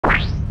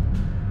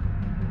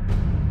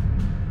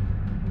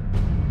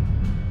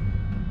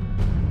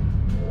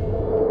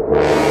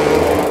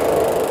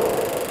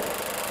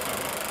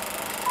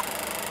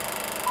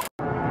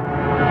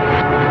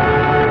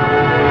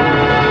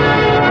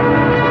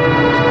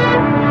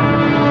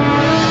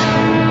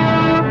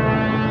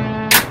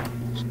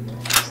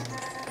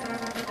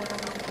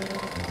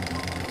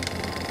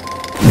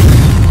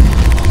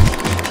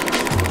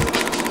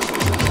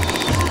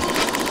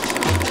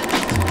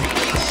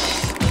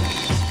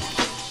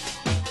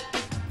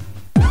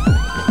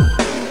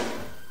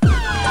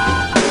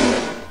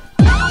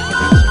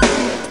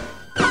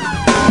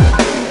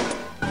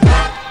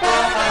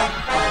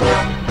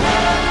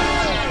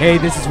Hey,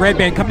 this is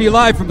Redban coming to you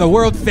live from the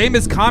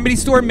world-famous Comedy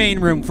Store main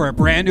room for a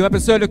brand new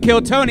episode of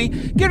Kill Tony.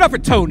 Give it up for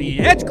Tony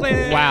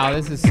Hinchcliffe. Wow,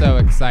 this is so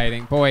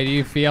exciting. Boy, do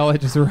you feel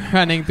it just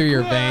running through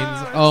your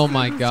veins? Oh,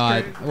 my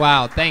God.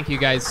 Wow, thank you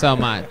guys so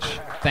much.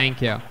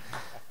 Thank you.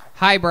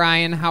 Hi,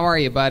 Brian. How are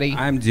you, buddy?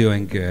 I'm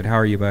doing good. How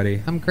are you,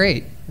 buddy? I'm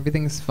great.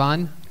 Everything's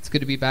fun. It's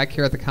good to be back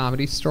here at the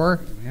Comedy Store.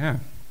 Yeah.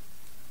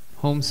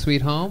 Home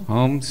sweet home.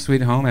 Home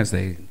sweet home as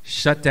they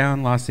shut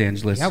down Los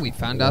Angeles. Yeah, we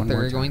found out they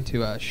were going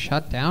to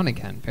shut down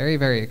again. Very,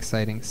 very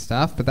exciting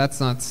stuff, but that's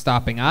not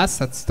stopping us.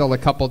 That's still a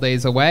couple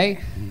days away.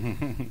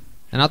 And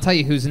I'll tell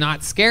you who's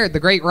not scared. The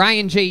great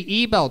Ryan J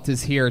Ebelt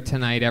is here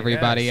tonight,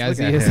 everybody, yes, as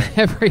he is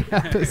every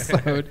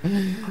episode.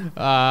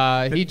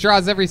 He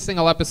draws every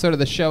single episode of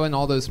the show, and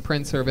all those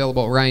prints are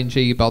available at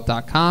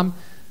ryanjebelt.com.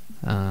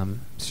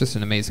 It's just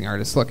an amazing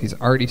artist. Look, he's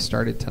already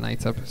started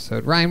tonight's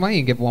episode. Ryan, why don't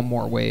you give one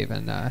more wave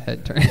and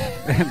head turn?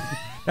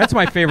 That's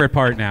my favorite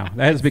part now.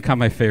 That has become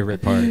my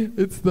favorite part.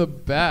 It's the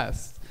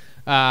best.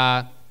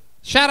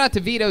 Shout out to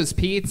Vito's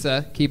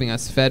Pizza, keeping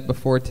us fed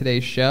before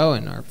today's show,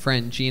 and our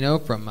friend Gino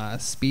from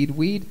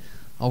Speedweed,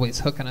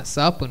 always hooking us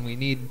up when we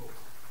need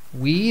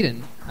weed,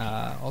 and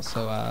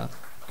also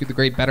the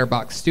great Better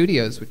Box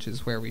Studios, which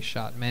is where we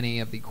shot many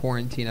of the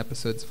quarantine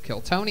episodes of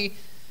Kill Tony.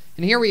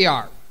 And here we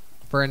are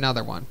for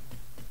another one.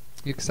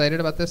 You excited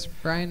about this,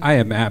 Brian? I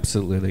am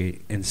absolutely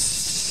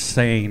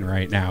insane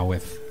right now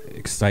with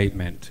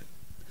excitement.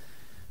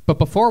 But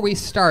before we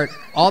start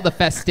all the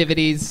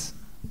festivities,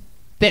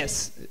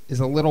 this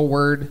is a little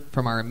word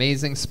from our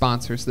amazing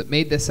sponsors that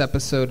made this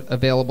episode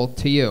available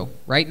to you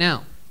right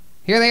now.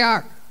 Here they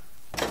are.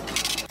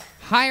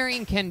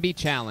 Hiring can be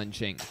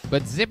challenging,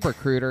 but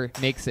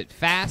ZipRecruiter makes it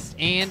fast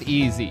and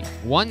easy.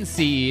 One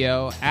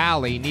CEO,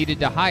 Ali, needed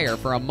to hire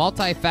for a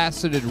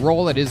multifaceted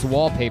role at his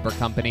wallpaper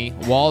company,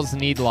 Walls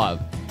Need Love.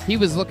 He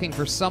was looking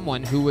for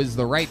someone who was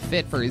the right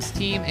fit for his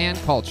team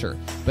and culture,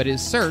 but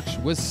his search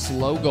was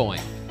slow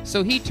going.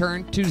 So he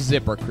turned to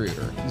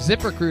ZipRecruiter.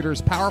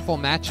 ZipRecruiter's powerful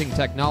matching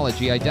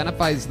technology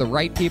identifies the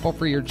right people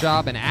for your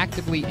job and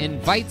actively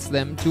invites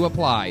them to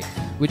apply,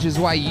 which is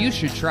why you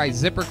should try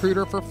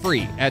ZipRecruiter for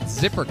free at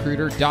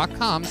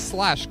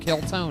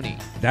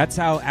ZipRecruiter.com/KillTony. That's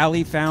how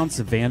Allie found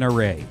Savannah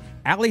Ray.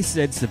 Allie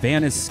said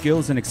Savannah's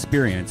skills and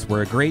experience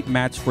were a great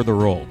match for the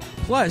role.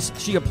 Plus,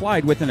 she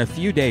applied within a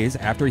few days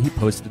after he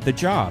posted the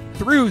job.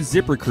 Through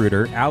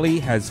ZipRecruiter, Allie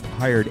has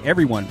hired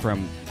everyone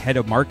from head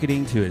of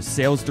marketing to his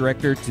sales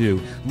director to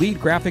lead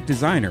graphic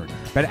designer.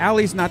 But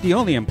Allie's not the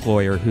only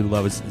employer who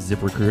loves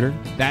ZipRecruiter.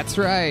 That's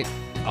right.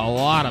 A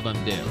lot of them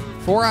do.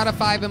 4 out of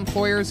 5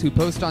 employers who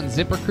post on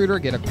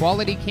ZipRecruiter get a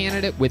quality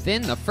candidate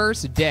within the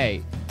first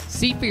day.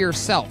 See for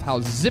yourself how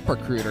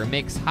ZipRecruiter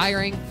makes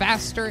hiring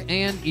faster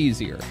and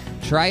easier.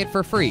 Try it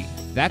for free.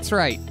 That's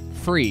right,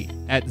 free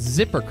at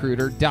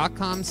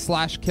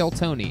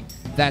ZipRecruiter.com/KillTony.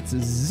 That's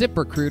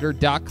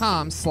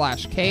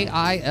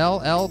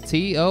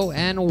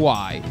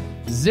ZipRecruiter.com/KILLTONY.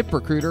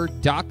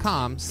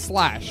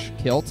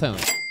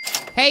 ZipRecruiter.com/KillTony.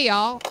 Hey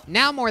y'all,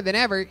 now more than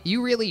ever,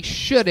 you really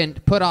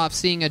shouldn't put off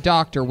seeing a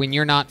doctor when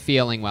you're not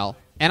feeling well.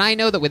 And I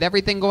know that with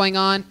everything going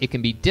on, it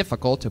can be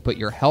difficult to put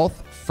your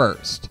health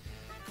first.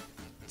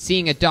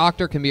 Seeing a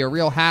doctor can be a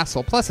real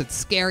hassle, plus it's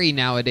scary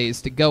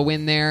nowadays to go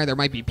in there. There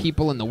might be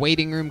people in the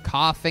waiting room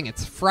coughing.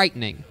 It's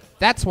frightening.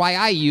 That's why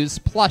I use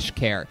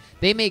PlushCare.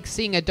 They make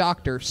seeing a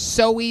doctor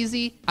so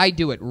easy, I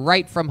do it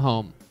right from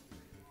home.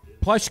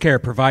 PlushCare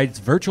provides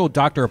virtual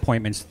doctor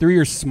appointments through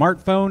your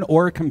smartphone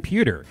or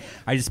computer.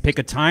 I just pick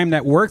a time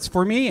that works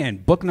for me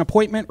and book an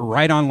appointment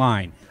right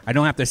online. I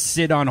don't have to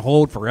sit on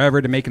hold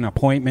forever to make an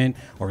appointment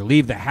or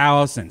leave the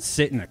house and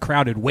sit in a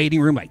crowded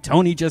waiting room like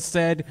Tony just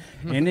said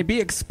and be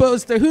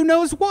exposed to who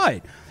knows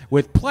what.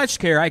 With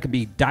PlushCare, I can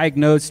be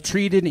diagnosed,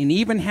 treated, and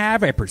even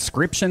have a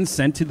prescription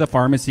sent to the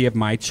pharmacy of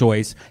my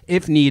choice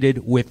if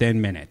needed within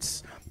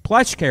minutes.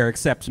 PlushCare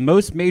accepts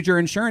most major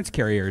insurance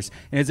carriers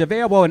and is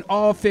available in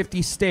all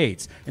 50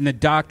 states in the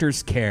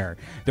doctor's care.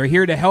 They're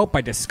here to help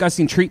by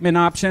discussing treatment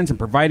options and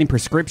providing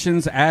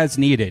prescriptions as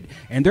needed.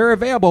 And they're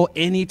available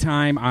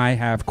anytime I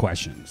have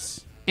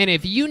questions. And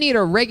if you need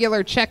a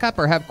regular checkup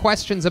or have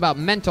questions about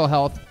mental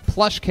health,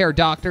 PlushCare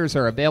doctors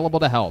are available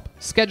to help.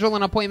 Schedule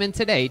an appointment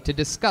today to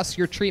discuss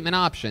your treatment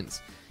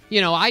options. You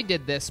know, I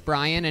did this,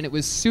 Brian, and it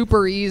was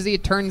super easy.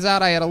 It turns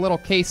out I had a little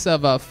case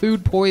of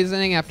food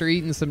poisoning after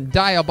eating some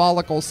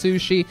diabolical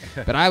sushi,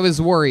 but I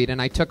was worried, and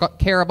I took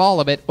care of all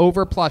of it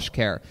over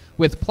PlushCare.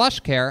 With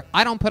PlushCare,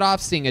 I don't put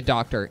off seeing a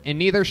doctor, and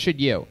neither should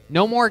you.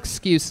 No more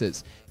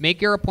excuses.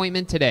 Make your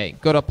appointment today.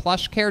 Go to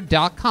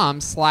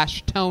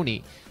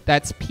plushcare.com/Tony.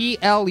 That's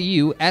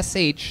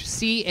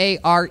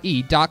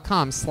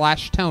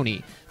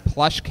PlushCare.com/Tony.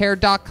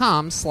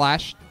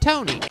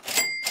 Plushcare.com/Tony.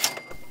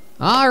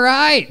 All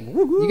right.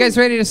 You guys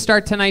ready to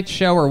start tonight's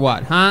show or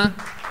what, huh?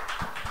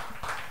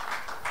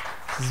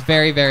 This is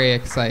very, very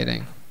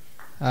exciting.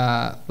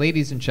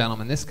 Ladies and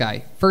gentlemen, this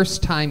guy,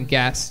 first-time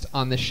guest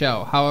on the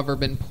show, however,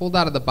 been pulled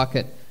out of the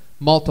bucket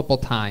multiple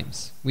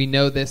times. We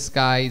know this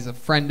guy. He's a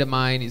friend of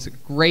mine. He's a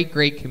great,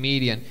 great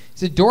comedian.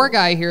 He's a door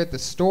guy here at the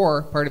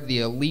store, part of the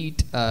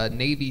elite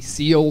Navy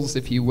SEALs,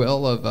 if you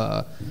will,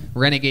 of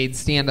renegade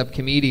stand-up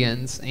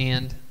comedians.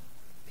 And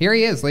here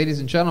he is, ladies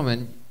and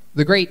gentlemen,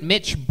 the great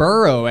Mitch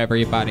Burrow,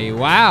 everybody.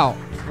 Wow.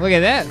 Look at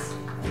this.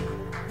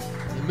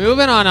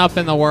 Moving on up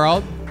in the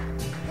world.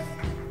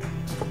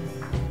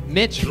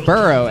 Mitch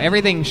Burrow.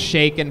 Everything's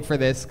shaken for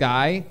this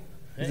guy.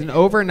 He's an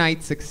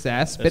overnight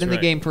success. Been in the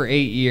game for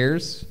 8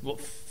 years. Well,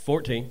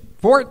 14.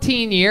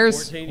 14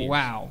 years? 14 years.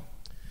 Wow.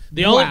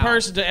 The only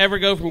person to ever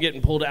go from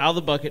getting pulled out of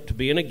the bucket to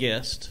being a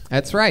guest.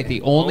 That's right.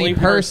 The only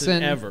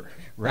person ever.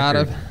 Out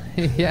of,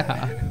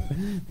 yeah.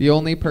 The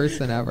only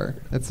person ever.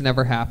 That's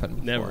never happened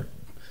before. Never.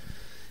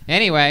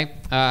 Anyway,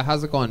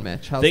 how's it going,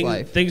 Mitch? How's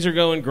life? Things are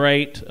going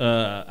great.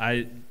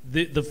 The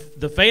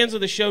fans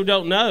of the show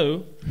don't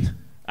know.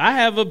 I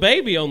have a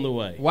baby on the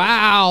way.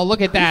 Wow,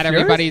 look at that.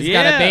 Everybody's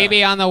got a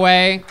baby on the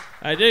way.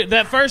 I do.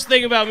 That first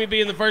thing about me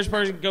being the first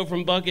person to go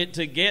from bucket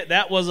to get,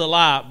 that was a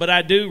lie. But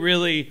I do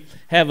really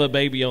have a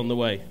baby on the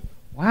way.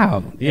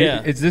 Wow.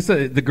 Yeah. Is this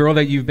the girl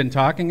that you've been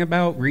talking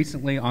about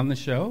recently on the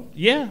show?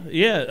 Yeah.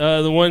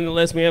 The one that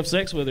lets me have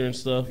sex with her and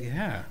stuff.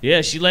 Yeah.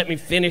 Yeah, she let me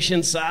finish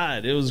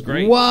inside. It was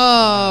great.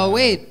 Whoa,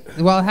 wait.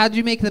 Well, how'd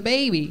you make the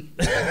baby?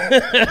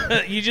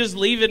 You just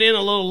leave it in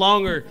a little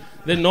longer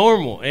than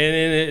normal. And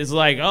it's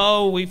like,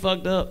 oh, we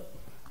fucked up.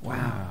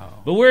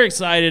 Wow. But we're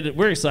excited.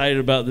 We're excited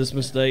about this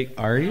mistake.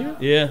 Are you?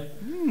 Yeah.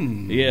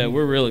 Yeah,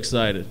 we're real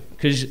excited.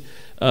 Because,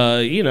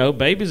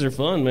 babies are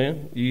fun,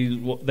 man.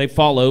 They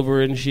fall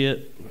over and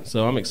shit.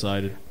 So I'm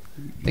excited.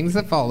 Things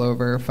that fall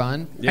over are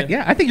fun.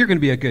 Yeah, I think you're going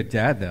to be a good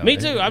dad, though. Me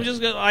too. I'm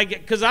just gonna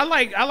because I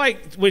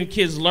like when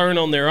kids learn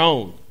on their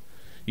own.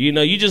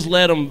 You just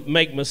let them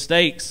make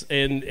mistakes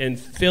and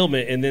film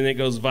it, and then it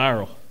goes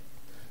viral.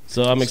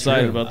 So I'm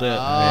excited about that.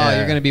 Oh,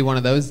 you're going to be one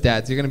of those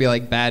dads. You're going to be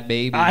like Bad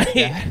Baby.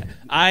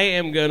 I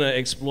am going to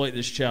exploit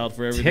this child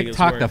for everything it's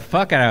TikTok worth. the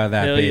fuck out of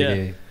that Hell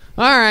baby. Yeah.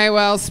 All right,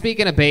 well,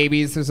 speaking of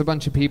babies, there's a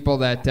bunch of people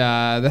that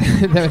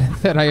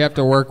that I have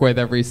to work with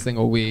every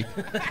single week.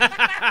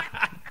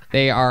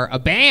 They are a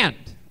band,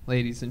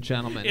 ladies and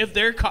gentlemen. If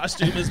their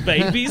costume is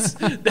babies,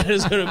 that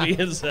is going to be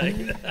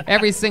insane.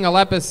 Every single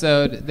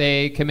episode,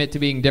 they commit to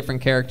being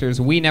different characters.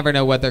 We never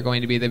know what they're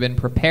going to be. They've been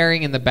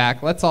preparing in the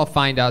back. Let's all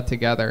find out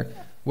together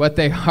what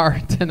they are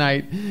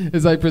tonight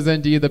as I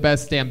present to you the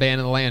best damn band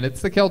in the land.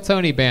 It's the Kill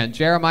Tony Band,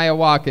 Jeremiah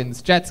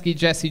Watkins, Jet Ski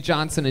Jessie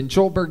Johnston, and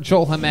Joelberg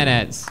Joel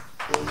Jimenez.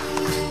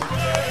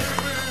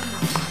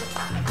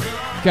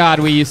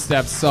 God, we used to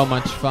have so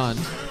much fun.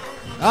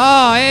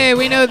 Oh, hey,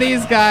 we know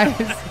these guys.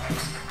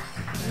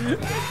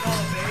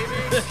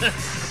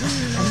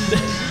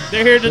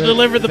 They're here to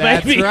deliver the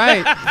baby.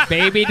 That's right.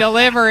 Baby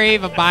delivery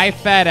by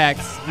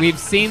FedEx. We've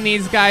seen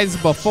these guys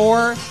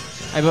before.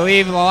 I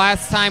believe the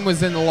last time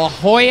was in La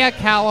Jolla,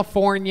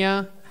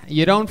 California.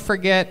 You don't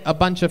forget a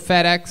bunch of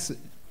FedEx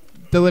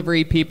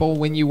delivery people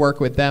when you work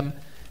with them.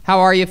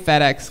 How are you,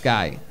 FedEx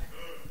guy?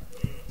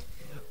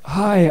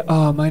 Hi,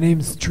 my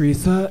name's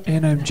Teresa,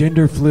 and I'm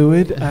gender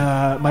fluid.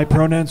 My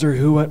pronouns are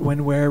who, what,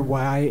 when, where,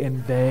 why,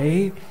 and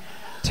they.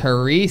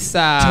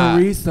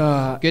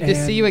 Teresa. Good to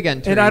see you again,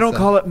 Teresa. And I don't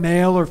call it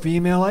male or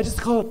female. I just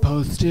call it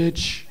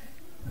postage.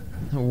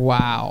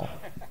 Wow.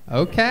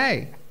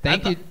 Okay.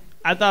 Thank you.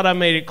 I thought I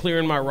made it clear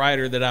in my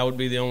writer that I would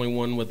be the only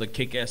one with a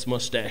kick-ass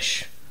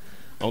mustache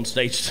on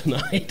stage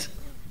tonight.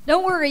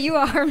 Don't worry, you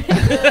are.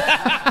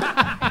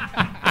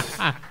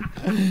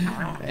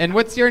 And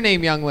what's your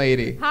name, young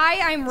lady?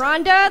 Hi, I'm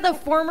Rhonda, the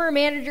former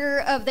manager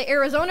of the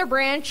Arizona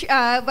branch,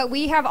 but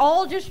we have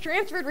all just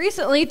transferred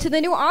recently to the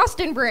new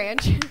Austin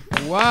branch.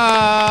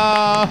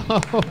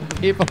 Wow.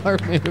 People are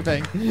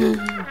moving.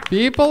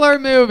 People are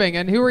moving.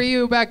 And who are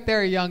you back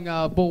there, young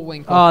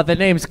Bullwinkle? Oh, the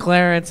name's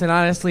Clarence, and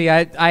honestly,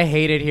 I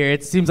hate it here.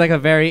 It seems like a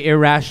very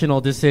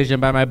irrational decision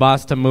by my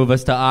boss to move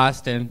us to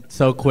Austin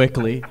so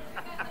quickly.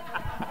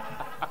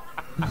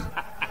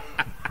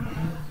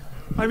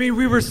 I mean,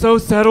 we were so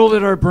settled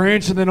at our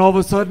branch, and then all of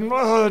a sudden,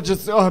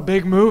 just a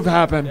big move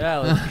happened. Yeah,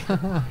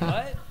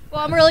 what?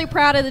 Well, I'm really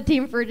proud of the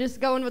team for just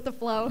going with the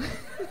flow.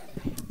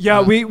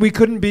 Yeah, we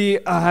couldn't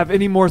have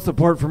any more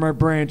support from our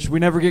branch. We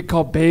never get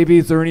called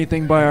babies or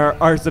anything by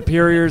our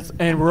superiors,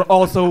 and we're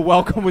also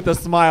welcome with a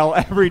smile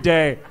every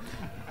day.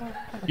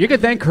 You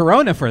could thank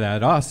Corona for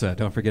that also.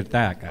 Don't forget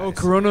that, guys. Oh,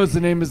 Corona is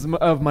the name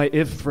of my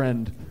if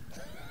friend.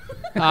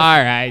 All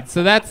right,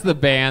 so that's the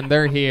band.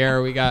 They're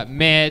here. We got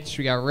Mitch,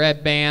 we got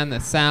Redban, the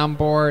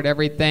soundboard,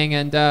 everything,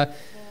 and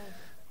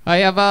I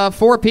have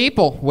 4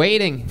 people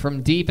waiting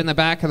from deep in the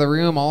back of the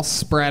room, all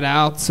spread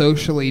out,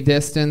 socially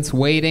distanced,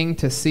 waiting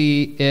to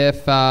see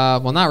if,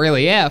 well, not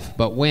really if,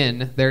 but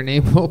when their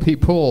name will be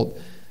pulled.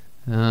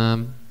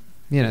 There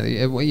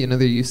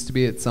used to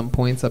be at some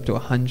points up to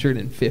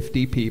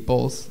 150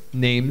 people's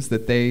names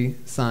that they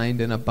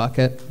signed in a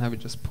bucket. I would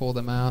just pull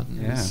them out.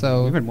 And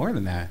so even more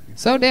than that.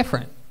 So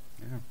different.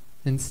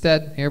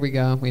 Instead, here we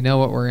go. We know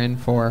what we're in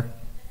for.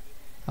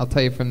 I'll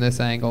tell you from this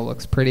angle,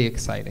 looks pretty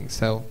exciting.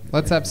 So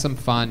let's have some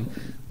fun.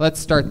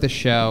 Let's start the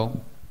show.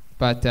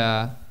 But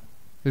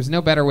There's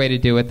no better way to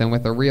do it than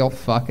with a real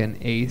fucking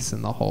ace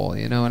in the hole.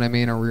 You know what I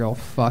mean? A real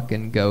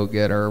fucking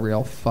go-getter, a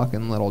real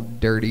fucking little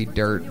dirty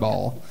dirt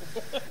ball.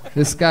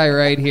 This guy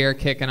right here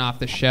kicking off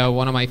the show,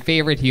 one of my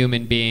favorite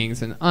human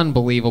beings, an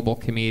unbelievable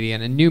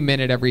comedian, a new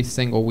minute every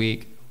single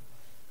week.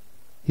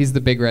 He's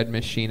the Big Red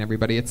Machine,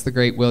 everybody. It's the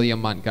great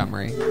William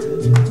Montgomery.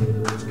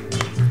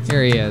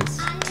 Here he is.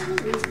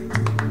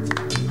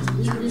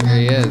 Here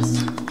he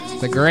is.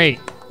 The great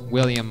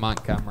William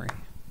Montgomery.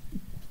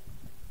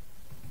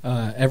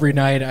 Every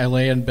night I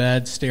lay in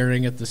bed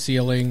staring at the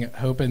ceiling,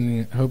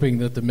 hoping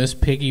that the Miss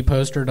Piggy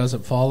poster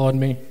doesn't fall on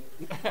me.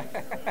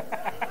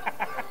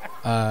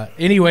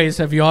 Anyways,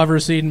 have you all ever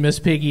seen Miss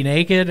Piggy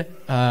naked?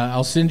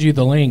 I'll send you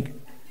the link.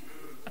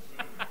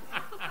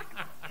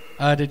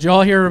 Did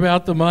y'all hear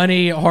about the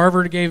money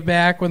Harvard gave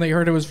back when they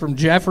heard it was from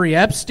Jeffrey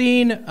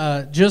Epstein?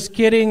 Just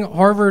kidding.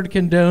 Harvard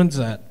condones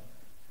that.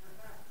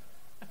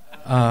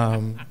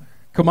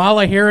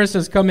 Kamala Harris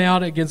has come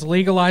out against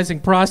legalizing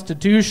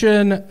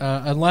prostitution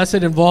unless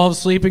it involves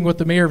sleeping with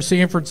the mayor of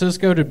San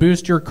Francisco to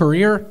boost your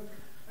career.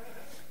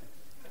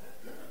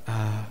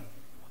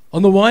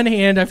 On the one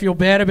hand, I feel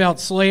bad about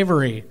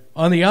slavery.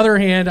 On the other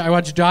hand, I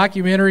watch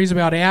documentaries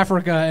about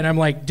Africa, and I'm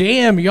like,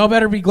 damn, y'all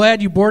better be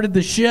glad you boarded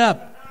the ship.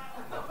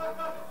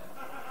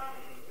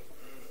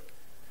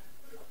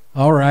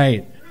 All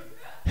right.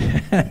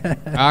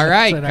 All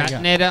right,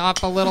 cutting it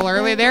up a little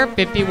early there.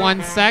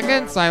 51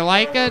 seconds. I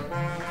like it.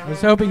 I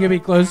was hoping it'd be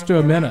close to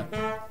a minute,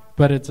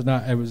 but it's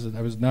not. I was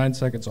 9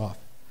 seconds off.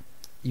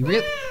 You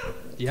really,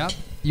 yep.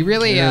 You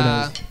really,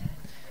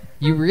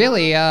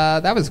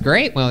 that was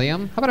great,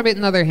 William. How about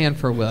another hand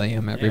for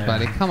William,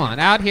 everybody? Yeah. Come on,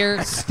 out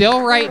here,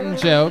 still writing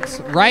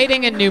jokes,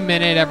 writing a new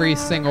minute every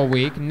single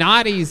week.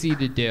 Not easy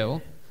to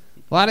do.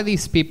 A lot of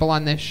these people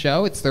on this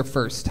show, it's their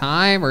first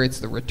time, or it's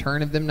the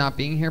return of them not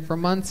being here for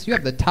months. You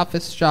have the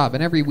toughest job,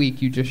 and every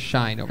week you just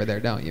shine over there,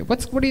 don't you?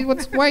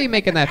 Why are you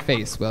making that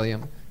face,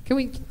 William? Can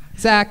we,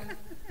 Zach?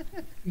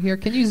 Here,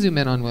 can you zoom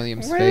in on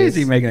William's face? Why is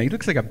he making that? He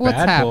looks like a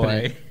bad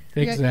boy.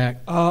 Take Zach.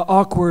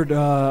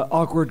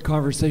 Awkward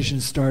conversation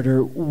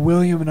starter.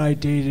 William and I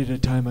dated a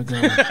time ago.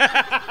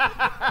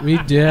 We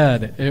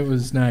did. It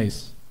was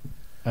nice.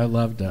 I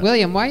loved it.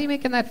 William, why are you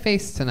making that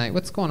face tonight?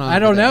 What's going on? I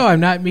don't know. I'm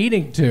not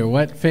meaning to.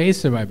 What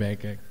face am I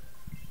making?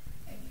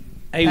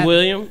 Hey,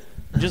 William,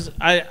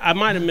 I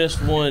might have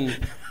missed one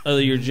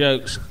of your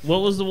jokes. What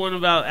was the one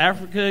about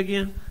Africa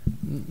again?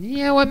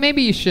 Yeah, well,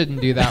 maybe you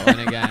shouldn't do that one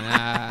again.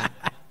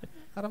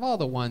 Out of all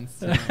the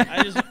ones.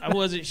 I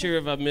wasn't sure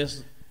if I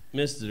missed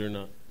it or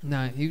not.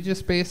 No, you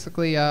just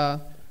basically...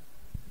 Have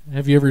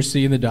you ever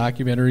seen the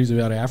documentaries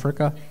about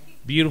Africa?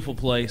 Beautiful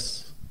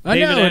place. I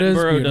know, David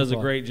Attenborough does a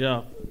great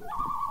job.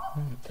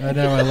 I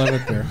know, I love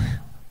it there.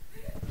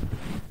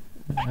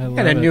 I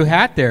got a new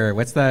hat there.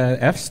 What's the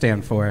F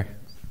stand for?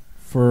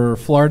 For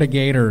Florida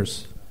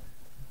Gators.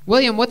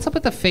 William, what's up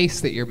with the face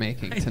that you're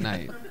making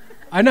tonight?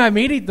 I'm not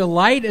meaning the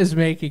light is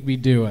making me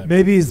do it.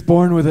 Maybe he's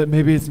born with it.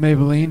 Maybe it's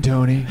Maybelline,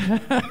 Tony.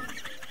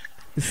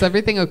 Is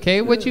everything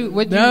okay?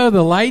 No,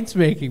 the light's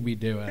making me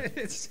do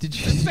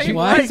it.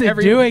 Why is it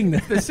doing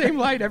that? The same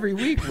light every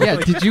week. Yeah,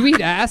 did you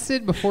eat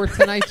acid before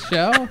tonight's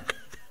show?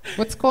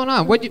 What's going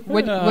on? What did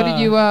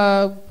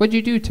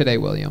you do today,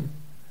 William?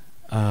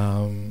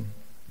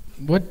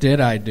 What did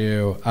I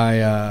do?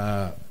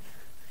 I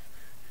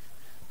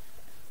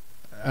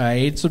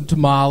ate some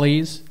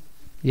tamales.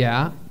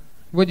 Yeah.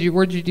 Where'd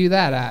you do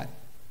that at?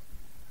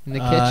 In the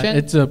kitchen?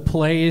 It's a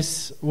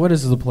place. What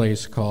is the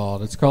place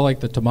called? It's called like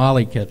the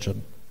Tamale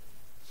Kitchen.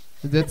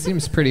 That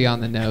seems pretty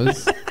on the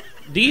nose.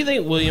 Do you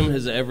think William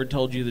has ever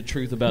told you the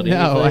truth about anything?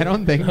 No, I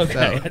don't think okay,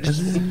 so. I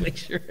just want to make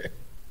sure.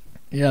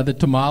 Yeah, the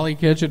Tamale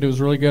Kitchen. It was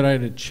really good. I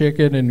had a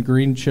chicken and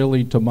green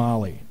chili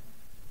tamale.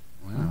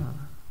 Wow.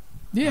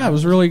 Yeah, it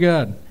was really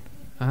good.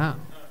 Wow.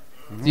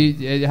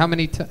 How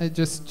many?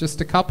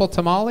 Just a couple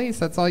tamales?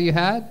 That's all you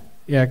had?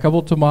 Yeah, a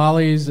couple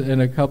tamales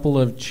and a couple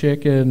of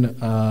chicken.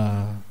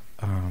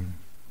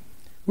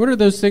 What are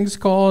those things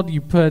called? You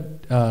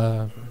put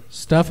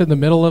stuff in the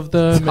middle of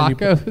them.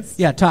 Tacos?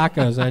 Yeah,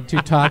 tacos. I had 2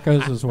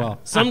 tacos as well.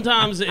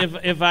 Sometimes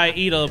if I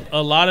eat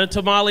a lot of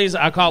tamales,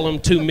 I call them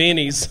too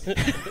minis.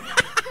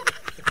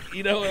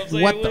 You know what I'm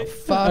saying? What the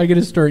fuck? I'm going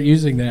to start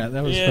using that.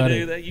 That was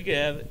funny. Dude, you can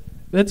have it.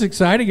 That's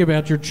exciting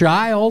about your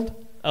child.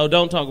 Oh,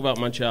 don't talk about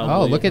my child.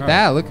 Oh, look at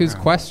that. Look who's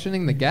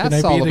questioning the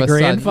guests all of a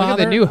sudden. Look at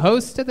the new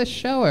host of the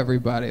show,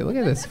 everybody. Look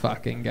at this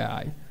fucking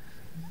guy.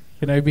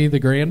 Can I be the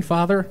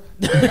grandfather?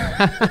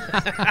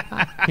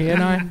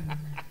 Can I?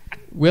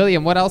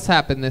 William, what else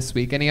happened this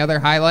week? Any other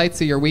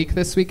highlights of your week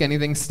this week?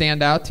 Anything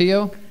stand out to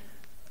you?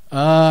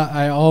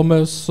 I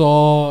almost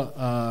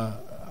saw...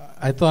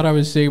 I thought I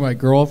was seeing my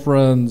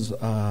girlfriend's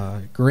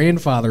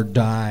grandfather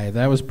die.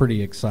 That was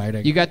pretty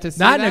exciting. You got to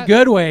see Not that? in a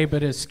good way,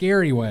 but a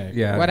scary way.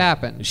 Yeah. What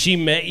happened? She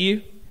met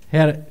you?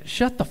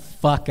 Shut the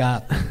fuck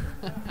up.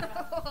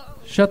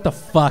 Shut the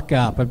fuck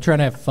up. I'm trying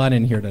to have fun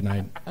in here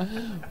tonight.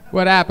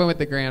 What happened with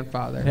the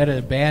grandfather? Had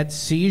a bad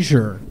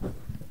seizure.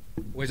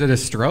 Was it a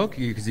stroke?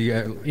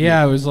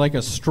 Yeah, it was like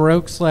a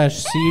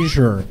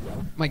stroke/seizure.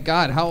 My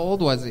God, how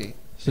old was he?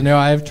 So now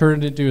I've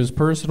turned into his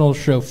personal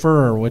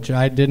chauffeur, which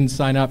I didn't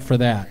sign up for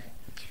that.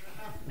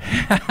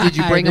 Did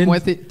you bring him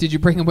with it? Did you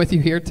bring him with you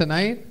here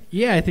tonight?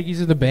 Yeah, I think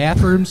he's in the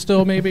bathroom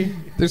still, maybe.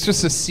 There's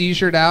just a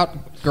seizured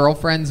out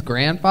girlfriend's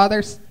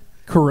grandfather's.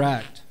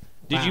 Correct.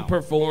 Did you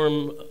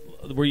perform?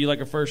 Were you like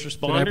a first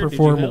responder? Did I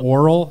perform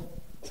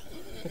oral?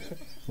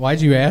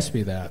 Why'd you ask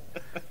me that?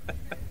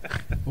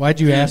 Why'd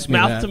you ask me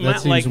Mouth that? to That mouth,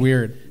 seems like,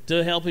 weird.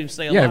 To help him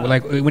stay alive. Yeah,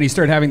 like when he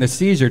started having the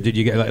seizure, did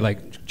you get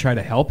like try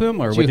to help him,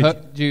 or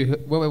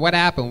What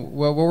happened?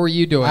 What were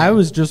you doing? I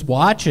was just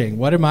watching.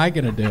 What am I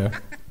gonna do?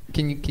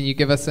 Can you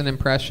give us an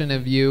impression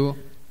of you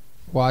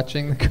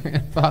watching the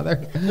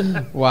grandfather?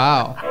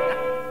 Wow.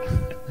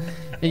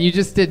 And you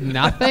just did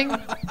nothing?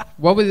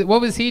 What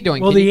was he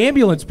doing? Well, the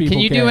ambulance people. Can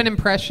you do an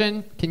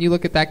impression? Can you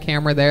look at that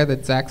camera there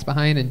that Zach's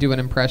behind and do an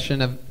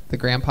impression of the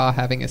grandpa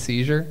having a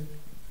seizure?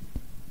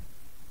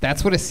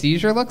 That's what a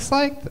seizure looks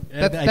like?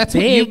 That's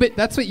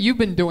what you've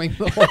been doing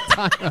the whole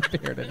time up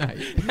here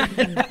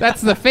tonight.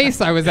 That's the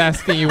face I was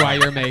asking you why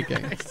you're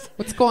making.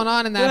 What's going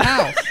on in that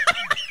house?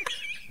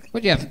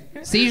 What'd you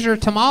have? Seizure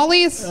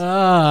tamales?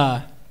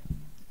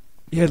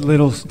 He had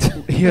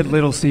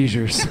little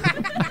seizures.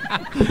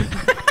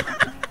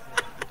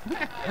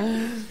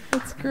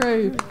 That's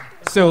great.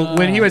 So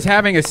when he was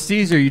having a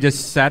seizure, you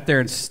just sat there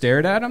and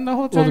stared at him the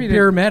whole time? Well, the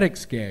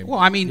paramedics came. Well,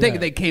 I mean,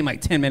 they came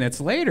like 10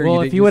 minutes later.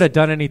 Well, if you would have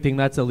done anything,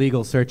 that's a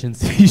legal search and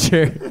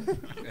seizure.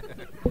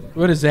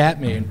 What does that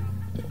mean?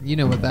 You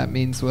know what that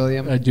means,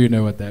 William. I do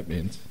know what that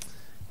means.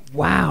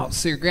 Wow.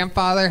 So your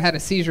grandfather had a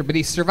seizure, but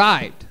he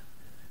survived.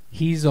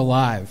 He's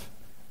alive.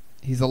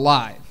 He's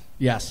alive.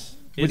 Yes.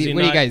 What are you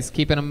guys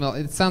keeping him?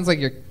 It sounds like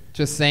you're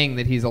just saying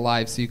that he's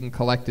alive so you can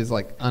collect his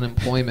like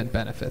unemployment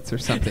benefits or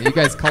something. You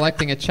guys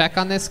collecting a check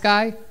on this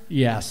guy?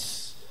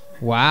 Yes.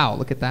 Wow,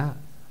 look at that.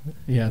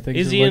 Yeah.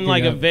 Is he in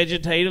like a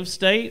vegetative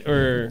state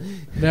or?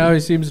 No, he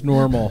seems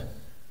normal.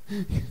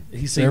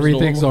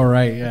 Everything's normal. all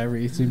right. Yeah,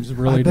 he seems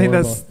really I think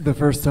normal. that's the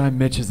first time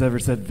Mitch has ever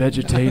said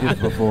vegetative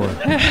before.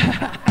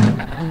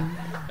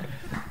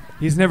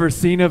 He's never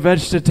seen a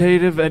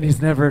vegetative, and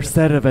he's never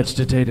said a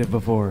vegetative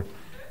before.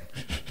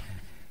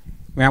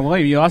 Man,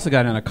 William, you also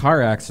got in a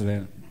car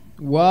accident.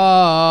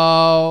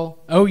 Whoa.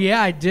 Oh,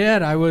 yeah, I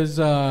did. I was...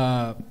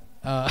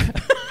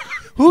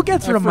 Who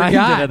gets I reminded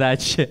forgot. of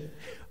that shit?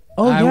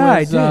 Oh,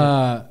 I did.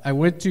 I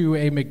went to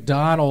a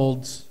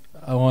McDonald's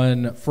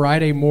on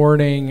Friday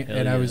morning,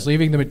 and I was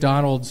leaving the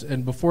McDonald's,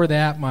 and before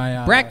that,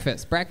 my...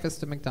 Breakfast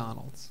at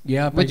McDonald's.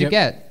 Yeah. What'd you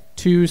get?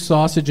 2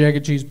 sausage, egg,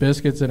 and cheese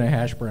biscuits and a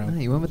hash brown. Oh,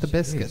 you went with the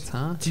biscuits,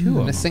 huh? 2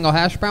 And a single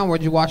hash brown?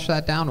 What'd you wash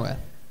that down with?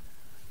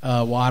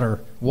 Water.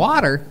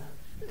 Water?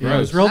 Yeah, I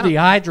was real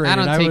dehydrated.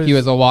 I don't take you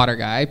as a water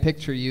guy. I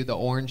picture you the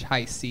orange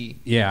high C.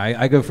 Yeah,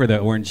 I go for the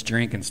orange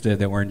drink instead of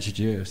the orange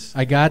juice.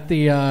 I got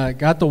the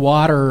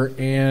water,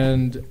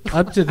 and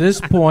up to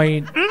this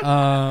point,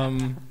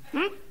 my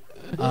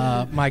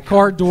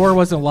car door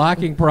wasn't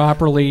locking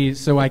properly,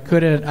 so I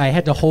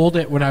had to hold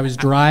it when I was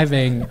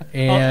driving,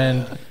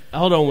 and...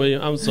 Hold on,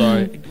 William. I'm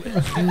sorry.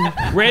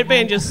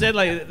 Redban just said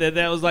like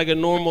that was like a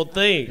normal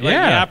thing. Like,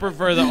 Yeah. I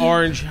prefer the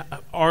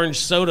orange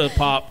soda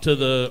pop to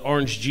the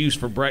orange juice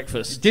for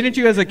breakfast. Didn't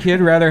you as a kid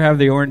rather have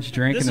the orange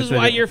drink? This is instead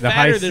why of you're the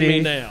fatter high than C?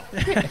 me now.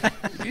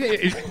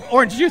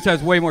 Orange juice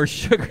has way more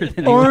sugar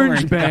than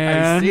Orange the high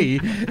man. C.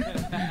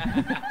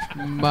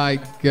 My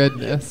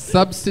goodness.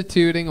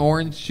 Substituting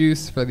orange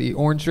juice for the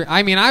orange drink.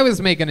 I mean, I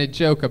was making a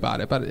joke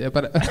about it, but I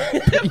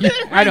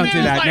don't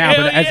do that like, now,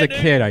 hell as yeah, a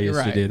kid, I used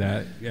Right. to do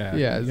that. Yeah,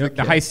 Yeah, as a The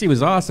kid. high C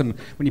was awesome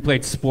when you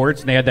played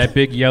sports and they had that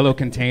big yellow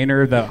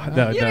container. The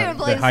didn't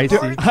play high C.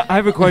 sports? I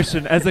have a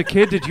question. As a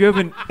kid, did you have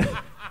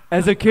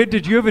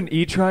an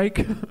e-trike?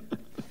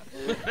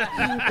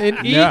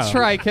 an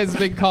e-trike has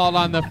been called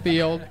on the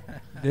field,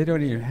 They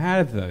don't even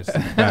have those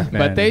back then.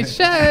 but they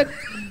should.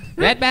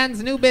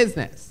 Redban's new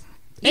business.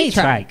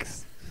 E-trikes.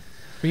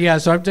 But yeah,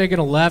 so I'm taking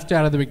a left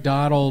out of the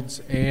McDonald's,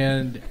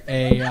 and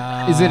a...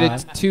 Is it a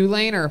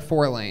 2-lane or a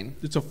 4-lane?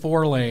 It's a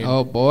 4-lane.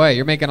 Oh boy,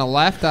 you're making a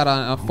left out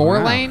on a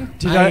 4-lane?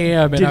 Did I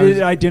am, and Did I was-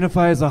 it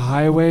identify as a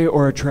highway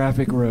or a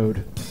traffic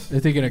road? I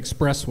think an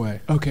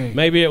expressway. Okay.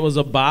 Maybe it was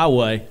a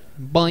byway.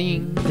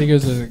 Boing. I think it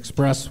was an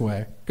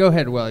expressway. Go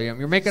ahead, William.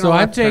 You're making So a I'm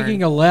left turn.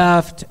 taking a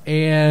left,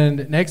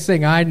 and next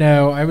thing I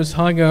know, I was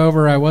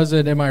hungover. I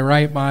wasn't in my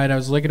right mind. I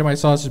was looking at my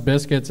sausage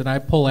biscuits, and I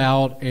pull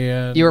out,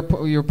 and You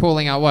were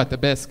pulling out what? The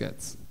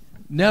biscuits.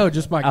 no,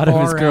 just my Out car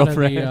of his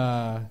girlfriend.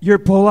 Out of Your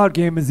pullout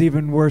game is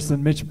even worse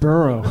than Mitch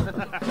Burrow.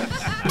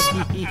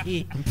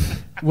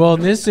 well,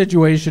 in this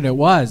situation, it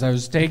was. I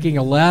was taking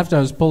a left. I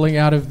was pulling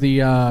out of the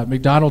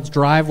McDonald's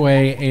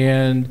driveway,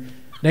 and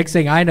next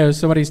thing I know,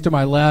 somebody's to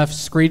my left,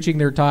 screeching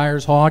their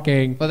tires,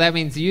 honking. Well, that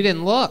means you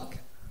didn't look.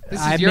 This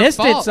is I your missed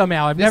fault. it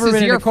somehow. I've This never is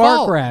been in your a car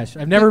fault. crash.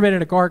 I've never been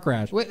in a car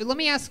crash. Wait, let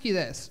me ask you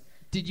this: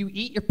 did you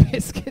eat your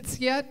biscuits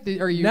yet?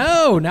 Are you?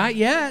 No, not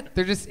yet.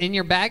 They're just in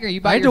your bag. Are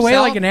you by I had yourself? to wait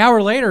like an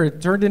hour later.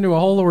 It turned into a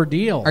whole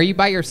ordeal. Are you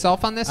by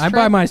yourself on this I'm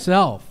trip? by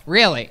myself.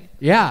 Really?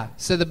 Yeah.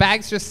 So the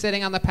bag's just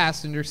sitting on the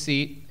passenger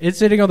seat. It's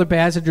sitting on the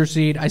passenger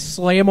seat. I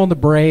slam on the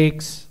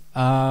brakes.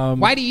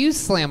 Why do you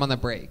slam on the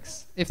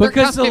brakes? If they're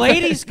Because the coming-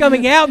 lady's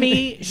coming at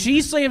me,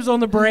 she slams on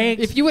the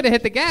brakes. If you would have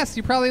hit the gas,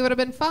 you probably would have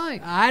been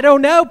fine. I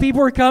don't know.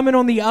 People are coming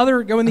going the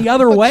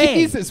other way.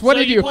 Jesus, what So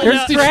did you you? pulled There's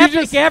out- Did you traffic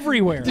just,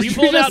 everywhere. did You you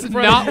pulled out just in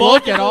front of not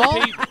look at multiple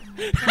all? people.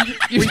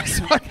 You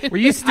just fucking- Were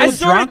you I still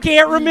sort of drunk?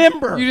 can't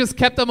remember. You just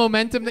kept the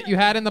momentum that you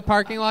had in the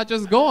parking lot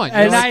just going.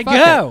 And You're I like, "Fuck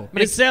go.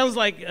 it." It sounds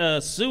like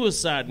a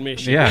suicide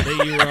mission Yeah.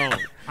 that you were on.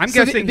 I'm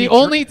So guessing the he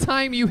only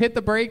time you hit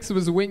the brakes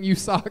was when you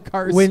saw a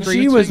car When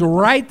she was screeching?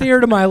 right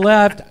there to my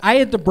left, I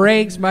hit the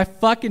brakes. My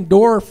fucking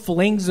door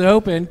flings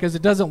open because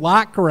it doesn't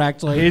lock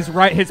correctly. His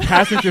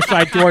passenger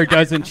side door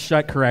doesn't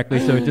shut correctly,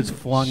 so it just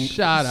flung.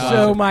 Shut up.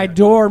 So my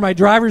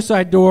driver's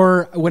side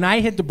door, when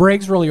I hit the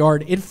brakes really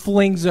hard, it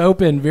flings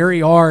open very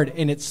hard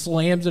and it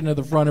slams into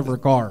the front of her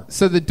car.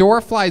 So the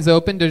door flies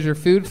open. Does your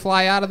food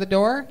fly out of the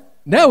door?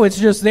 No, it's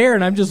just there,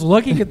 and I'm just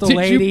looking at the Did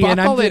lady, you and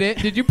I'm buckle it just,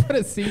 in? Did you put a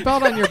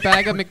seatbelt on your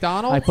bag of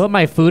McDonald's? I put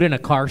my food in a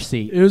car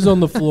seat. it was on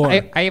the floor.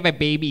 I have a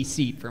baby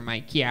seat for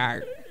my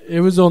car. It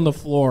was on the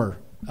floor.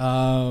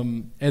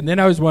 And then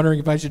I was wondering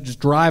if I should just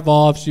drive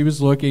off. She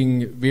was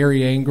looking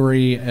very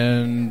angry,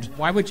 and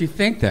Why would you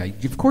think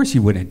that? Of course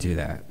you wouldn't do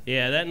that.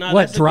 Yeah, that not.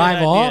 What, That's a good drive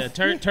idea.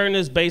 off? Turn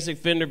this basic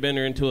fender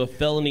bender into a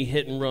felony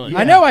hit and run.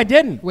 I know I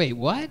didn't. Wait,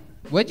 what?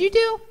 What'd you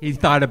do? He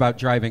thought about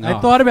driving I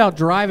off. thought about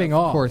driving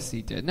off. Of course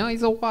he did. No,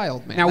 he's a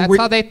wild man. Now, That's we're-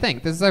 how they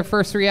think. This is their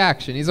first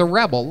reaction. He's a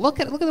rebel. Look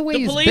at the way The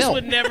he's police built.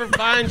 would never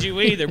find you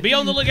either. Be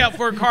on the lookout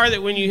for a car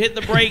that when you hit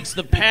the brakes,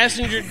 the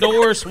passenger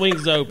door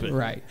swings open.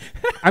 Right.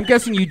 I'm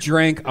guessing you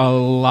drank a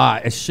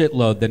lot, a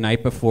shitload the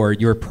night before.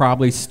 You were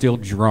probably still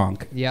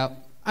drunk. Yep.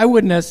 I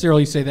wouldn't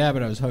necessarily say that,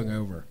 but I was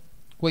hungover.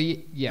 Well,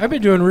 yeah. I've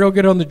been doing real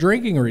good on the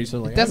drinking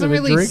recently. It doesn't I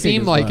haven't been really drinking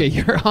seem as like much. it.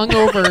 You're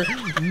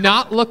hungover,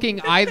 not looking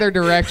either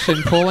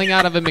direction, pulling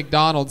out of a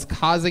McDonald's,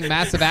 causing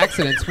massive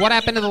accidents. What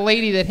happened to the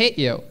lady that hit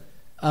you?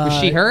 Was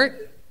she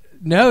hurt?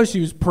 No, she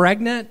was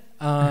pregnant.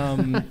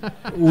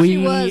 She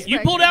was. You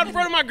pulled out in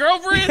front of my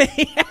girlfriend?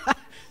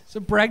 It's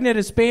a pregnant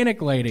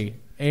Hispanic lady,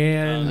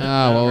 and Oh,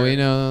 well, we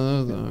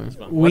know those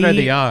are. What are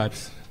the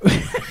odds?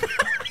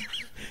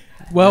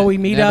 well, we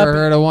meet Never up.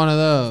 heard of one of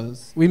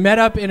those. We met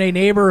up in a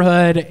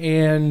neighborhood,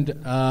 and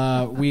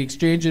we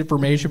exchanged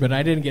information, but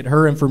I didn't get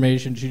her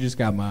information. She just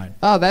got mine.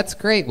 Oh, that's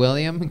great,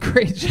 William.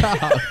 Great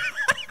job.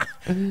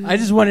 I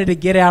just wanted to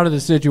get out of the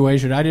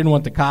situation. I didn't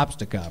want the cops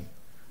to come.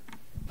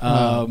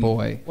 Oh,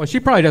 boy. Well, she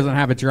probably doesn't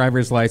have a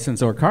driver's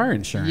license or car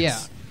insurance. Yeah.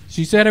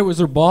 She said it was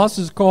her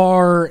boss's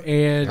car,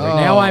 and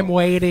now I'm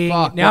waiting.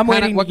 Fuck. Now I'm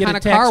waiting What to get kind a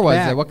of text car was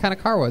back. it? What kind of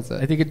car was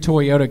I it? think a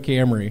Toyota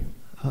Camry.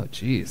 Oh,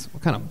 jeez.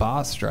 What kind of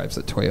boss drives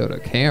a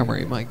Toyota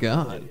Camry? My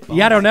God.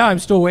 Yeah, I don't know. I'm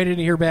still waiting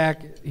to hear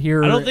back. I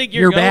don't think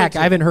you're hear going back. to.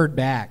 I haven't heard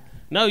back.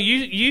 No,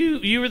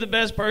 you were the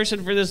best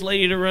person for this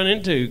lady to run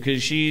into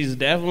because she's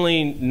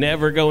definitely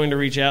never going to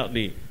reach out to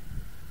you.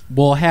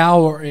 Well,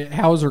 how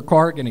is her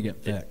car going to get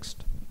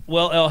fixed?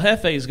 Well, El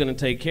Jefe is going to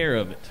take care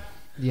of it.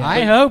 Yeah.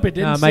 I hope it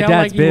didn't. My sound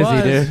dad's like he busy,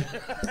 was.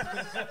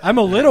 dude. I'm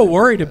a little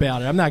worried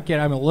about it. I'm not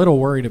kidding. I'm a little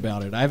worried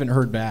about it. I haven't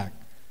heard back.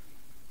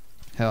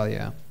 Hell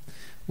yeah.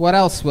 What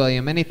else,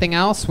 William? Anything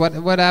else?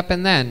 What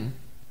happened then?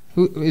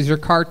 Who is your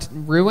car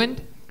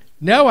ruined?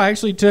 No, I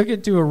actually took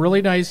it to a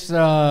really nice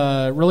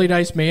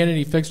man, and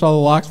he fixed all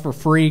the locks for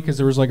free because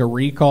there was like a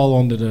recall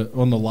on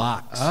the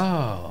locks.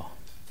 Oh.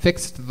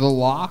 Fixed the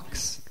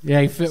locks?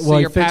 Yeah, he So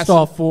he your fixed pass-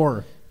 all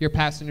four. Your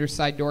passenger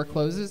side door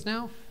closes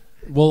now?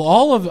 Well,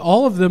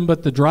 all of them,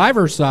 but the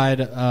driver's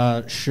side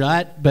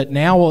shut. But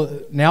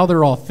now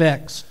they're all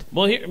fixed.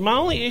 Well, my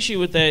only issue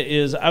with that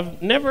is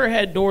I've never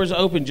had doors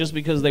open just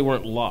because they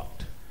weren't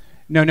locked.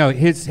 No,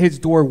 his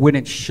door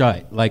wouldn't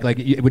shut. Like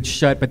it would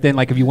shut, but then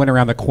like if you went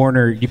around the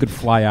corner, you could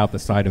fly out the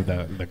side of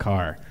the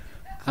car.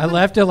 I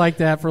left it like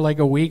that for like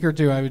a week or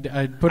two.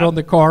 I'd put on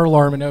the car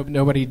alarm, and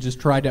nobody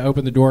just tried to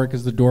open the door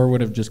because the door would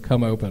have just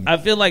come open. I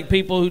feel like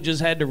people who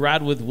just had to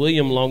ride with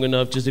William long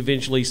enough just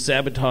eventually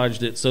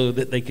sabotaged it so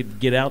that they could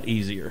get out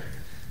easier.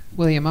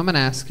 William, I'm going to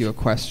ask you a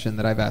question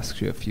that I've asked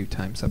you a few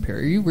times up here.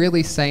 Are you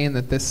really saying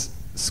that this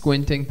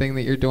squinting thing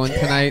that you're doing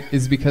tonight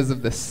is because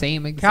of the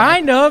same exact...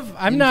 Kind of.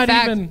 I'm In not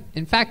fact- even.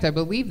 In fact, I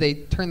believe they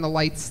turned the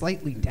lights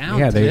slightly down.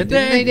 Yeah, they today,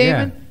 didn't they, did.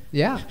 David?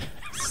 Yeah.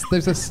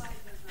 There's a...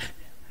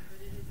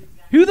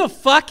 Who the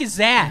fuck is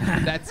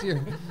that? That's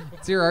your...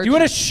 It's your Do arch... you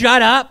want to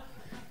shut up?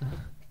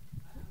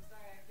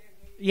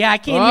 Yeah, I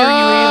can't hear you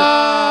either.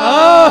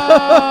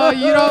 Oh,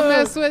 you don't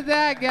mess with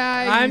that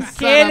guy. you I'm son of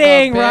a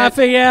kidding, bitch.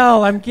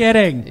 Raphael. I'm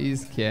kidding.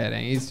 He's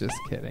kidding. He's just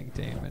kidding,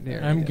 Damon. Here,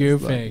 I'm he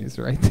is. Look, goofing. he's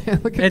right there.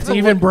 Look at It's the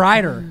even look.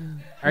 brighter.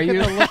 Look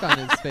at the look on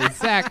his face.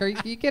 Zach,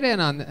 you get in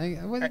on...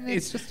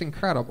 it's just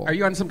incredible. Are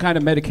you on some kind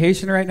of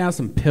medication right now?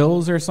 Some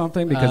pills or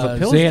something? Because the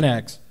pills.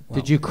 Xanax.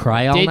 Did you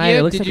cry all Did night? It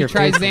you? looks Did like you your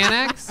try face-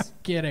 Xanax?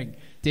 Kidding.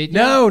 Did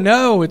you?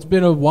 No. It's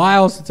been a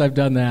while since I've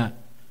done that.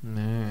 All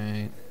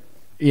right.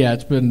 Yeah,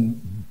 it's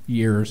been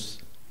years.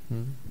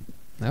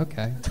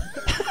 Okay.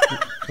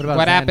 What about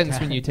What happens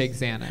Xanax? when you take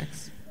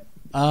Xanax?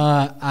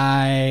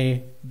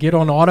 I get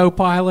on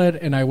autopilot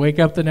and I wake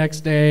up the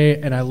next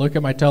day and I look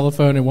at my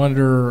telephone and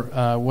wonder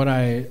what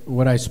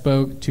I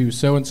spoke to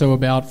so-and-so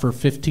about for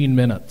 15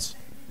 minutes.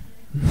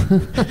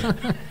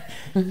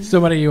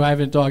 Somebody who I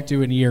haven't talked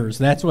to in years.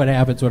 That's what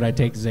happens when I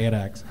take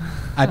Xanax.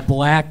 I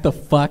black the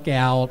fuck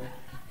out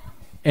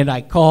and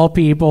I call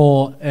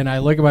people and I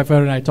look at my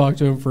phone and I talk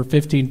to them for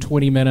 15,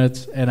 20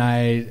 minutes and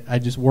I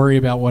just worry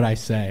about what I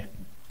say.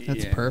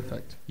 That's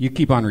perfect. You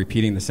keep on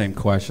repeating the same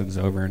questions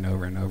over and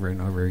over and over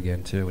and over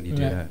again too when you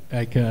do that.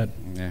 I could.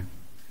 Yeah.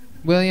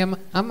 William,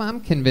 I'm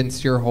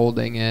convinced you're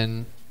holding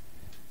in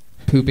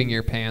pooping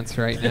your pants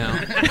right now.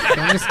 So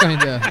I'm just going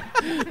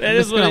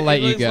to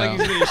let you go. Like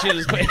he's gonna shit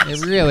his pants.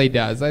 It really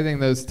does. I think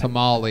those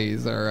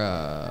tamales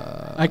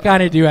are I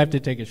kind of do have to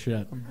take a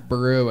shit.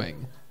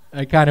 brewing.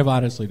 I kind of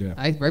honestly do.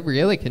 I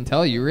really can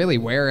tell you really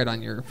wear it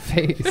on your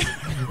face.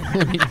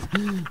 I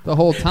mean, the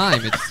whole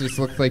time it just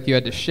looked like you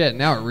had to shit.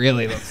 Now it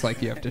really looks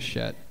like you have to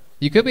shit.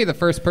 You could be the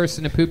first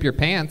person to poop your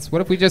pants.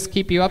 What if we just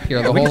keep you up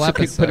here the whole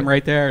episode? Put him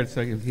right there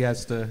so he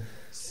has to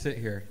sit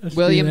here.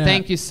 William,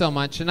 thank you so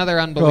much. Another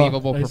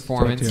unbelievable nice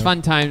performance.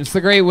 Fun times.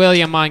 The great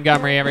William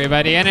Montgomery,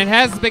 everybody. And it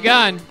has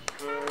begun.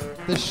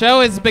 The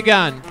show has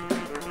begun.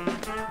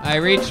 I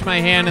reach my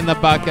hand in the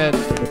bucket.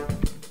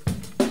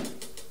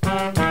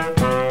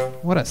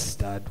 What a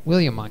stud.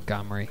 William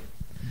Montgomery.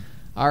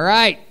 All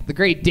right. The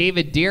great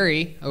David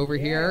Deary over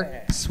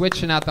here,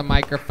 switching out the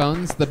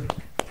microphones. The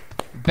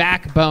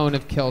backbone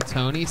of Kill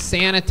Tony,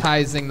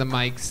 sanitizing the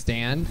mic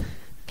stand.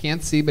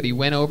 Can't see, but he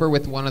went over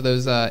with one of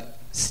those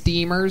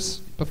steamers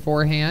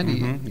beforehand.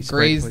 He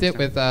grazed it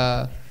with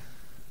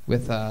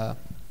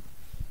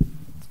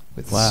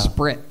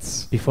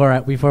spritz.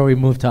 Before we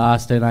moved to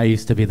Austin, I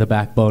used to be the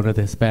backbone of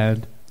this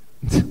band.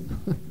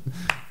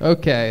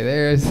 Okay,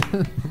 there's...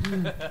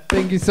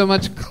 Thank you so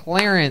much,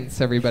 Clarence,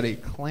 everybody.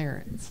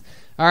 Clarence.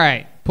 All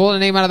right, pull a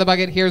name out of the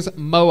bucket. Here's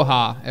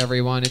Moha,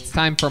 everyone. It's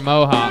time for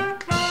Moha.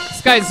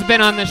 This guy's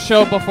been on the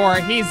show before.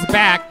 He's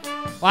back.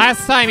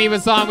 Last time he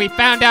was on, we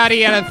found out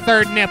he had a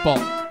third nipple.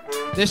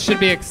 This should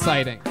be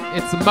exciting.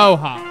 It's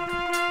Moha.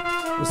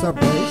 What's up,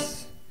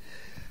 guys?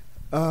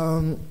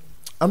 I'm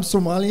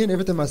Somalian.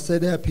 Every time I say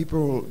that,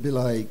 people be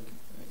like,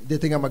 they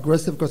think I'm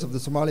aggressive because of the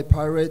Somali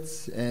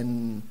pirates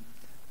and,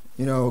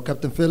 you know,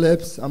 Captain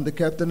Phillips. I'm the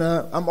captain.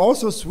 I'm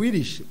also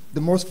Swedish,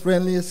 the most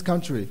friendliest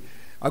country.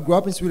 I grew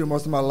up in Sweden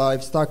most of my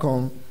life,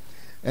 Stockholm.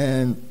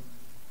 And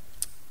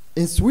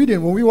in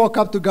Sweden, when we walk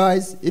up to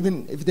guys,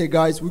 even if they're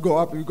guys, we go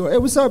up and we go, hey,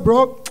 what's up,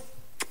 bro?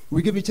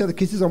 We give each other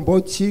kisses on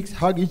both cheeks,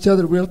 hug each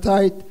other real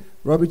tight,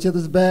 rub each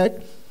other's back,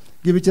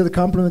 give each other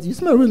compliments. You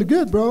smell really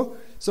good, bro.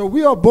 So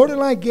we are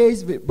borderline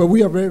gays, but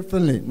we are very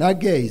friendly. Not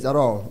gays at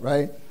all,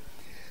 right?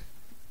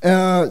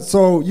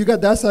 So you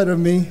got that side of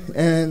me.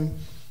 And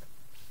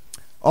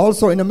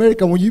also in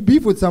America, when you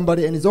beef with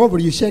somebody and it's over,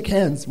 you shake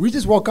hands. We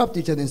just walk up to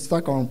each other in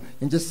Stockholm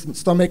and just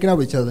start making out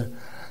with each other.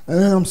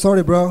 I'm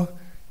sorry, bro.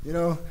 You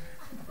know.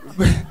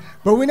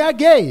 But we're not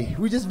gay.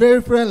 We're just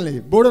very friendly,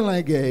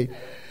 borderline gay.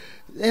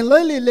 And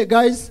lately,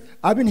 guys,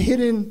 I've been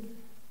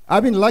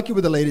lucky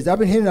with the ladies. I've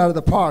been hitting out of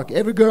the park.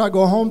 Every girl I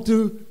go home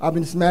to, I've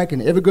been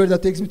smacking. Every girl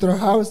that takes me to her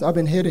house, I've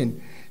been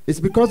hitting. It's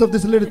because of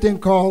this little thing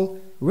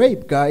called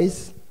rape,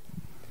 guys.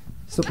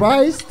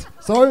 Surprised?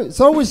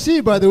 So was she,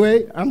 by the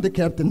way. I'm the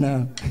captain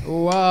now.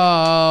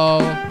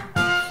 Whoa.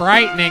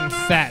 Frightening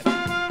set.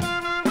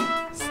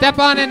 Step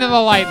on into the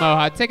light,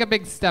 Moha. Take a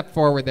big step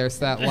forward there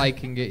so that light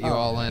can get you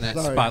all in it.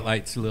 Sorry.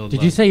 Spotlight's a little Did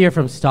low. you say you're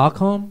from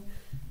Stockholm?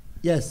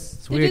 Yes.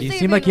 It's weird. You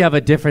seem like you have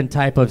a different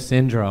type of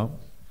syndrome.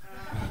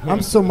 I'm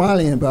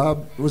Somalian, but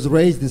I was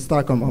raised in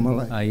Stockholm all my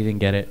life. Oh, you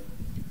didn't get it.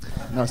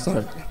 No,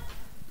 sorry.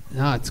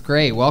 No, it's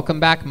great. Welcome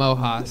back,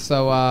 Moha.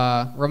 So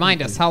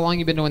remind us, how long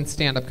you been doing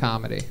stand-up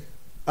comedy?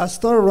 I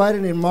started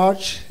writing in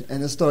March,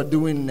 and I started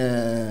doing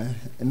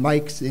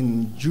mics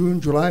in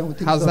June, July.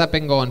 How's that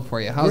been going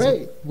for you?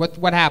 Great.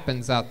 What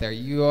happens out there?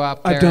 You go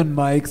out there. I've done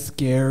Mike's,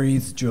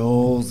 Gary's,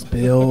 Joel's,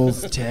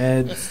 Bill's,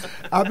 Ted's.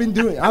 I've been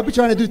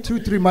trying to do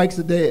 2-3 mics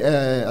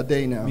a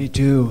day now. Me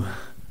too.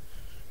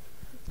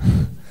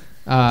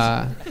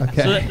 Okay.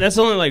 So that's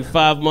only like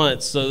 5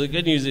 months. So the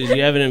good news is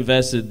you haven't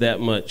invested that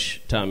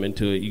much time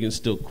into it. You can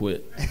still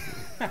quit.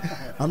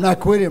 I'm not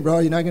quitting, bro.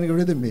 You're not gonna get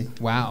rid of me.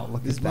 Wow,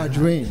 look It's at my that.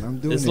 dream. I'm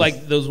doing It's this.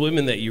 like those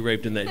women that you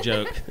raped in that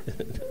joke.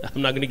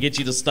 I'm not going to get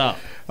you to stop.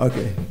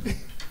 Okay.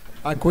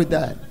 I quit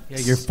that. Yeah,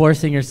 you're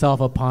forcing yourself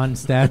upon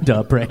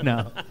stand-up right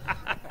now.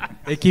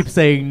 They keep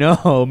saying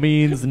no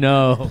means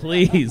no.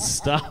 Please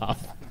stop.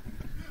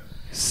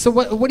 So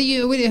what are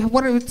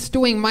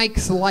doing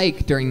mics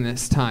like during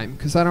this time?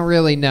 Because I don't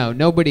really know.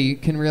 Nobody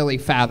can really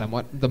fathom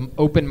what the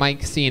open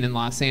mic scene in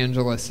Los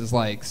Angeles is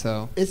like.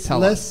 So It's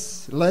tell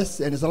us. less,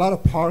 and it's a lot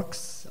of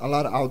parks, a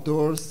lot of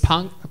outdoors.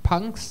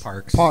 Punks?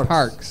 Parks.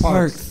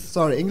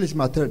 Sorry, English is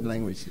my third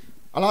language.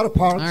 A lot of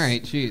parks. All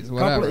right, geez, Couple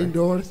whatever. of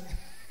indoors.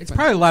 It's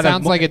probably a lot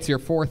Sounds of like it's your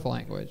fourth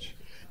language.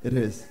 It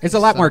is. It's a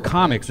lot more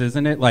comics,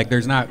 isn't it? Like,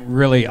 there's not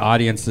really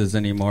audiences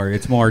anymore.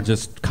 It's more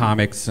just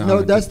comics.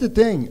 No, that's the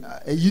thing.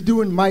 You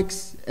doing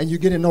mics and you're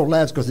getting no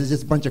laughs because it's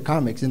just a bunch of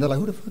comics, and they're like,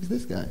 "Who the fuck is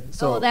this guy?"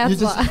 So that's you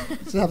just, why.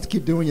 just have to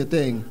keep doing your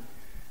thing.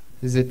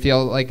 Does it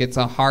feel like it's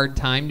a hard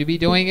time to be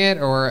doing it,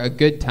 or a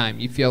good time?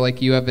 You feel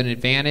like you have an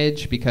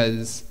advantage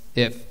because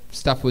if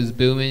stuff was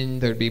booming,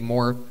 there'd be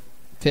more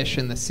fish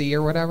in the sea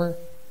or whatever?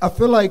 I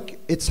feel like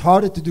it's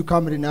harder to do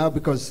comedy now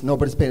because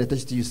nobody's paying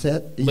attention to your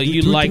set. But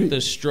you like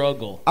the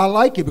struggle. I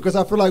like it because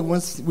I feel like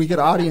once we get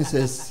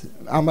audiences,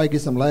 I might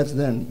get some laughs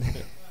then.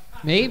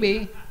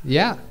 Maybe.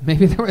 Yeah.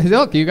 Maybe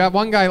look, you got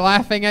one guy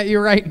laughing at you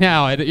right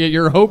now at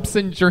your hopes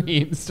and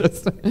dreams.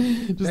 Just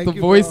the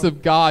voice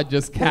of God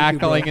just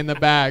cackling in the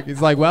back.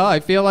 He's like, well, I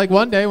feel like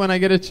one day when I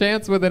get a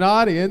chance with an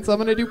audience, I'm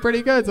going to do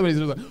pretty good. Somebody's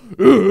just like,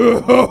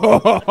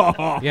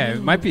 yeah,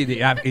 it might be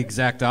the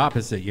exact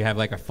opposite. You have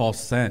like a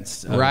false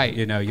sense of, right.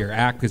 You know, your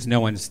act because no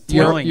one's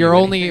telling you're you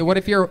only anything.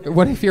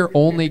 what if you're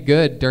only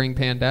good during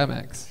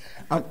pandemics?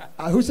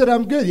 Who said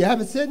I'm good? You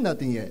haven't said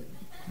nothing yet.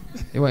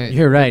 Wait,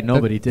 You're right.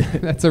 Nobody did.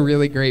 That's a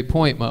really great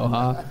point,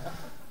 Moha.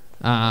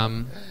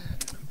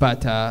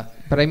 But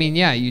I mean,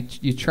 yeah,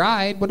 you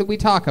tried. What did we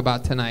talk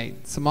about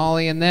tonight?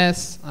 Somali and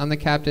this. I'm the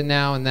captain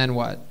now, and then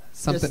what?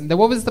 Something. Yes.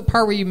 What was the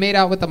part where you made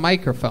out with the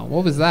microphone?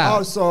 What was that?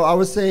 Oh, so I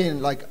was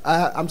saying, like,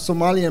 I'm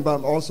Somalian, but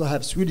I also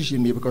have Swedish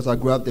in me because I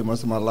grew up there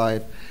most of my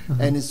life.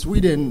 Uh-huh. And in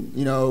Sweden,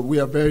 you know, we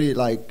are very,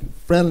 like,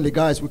 friendly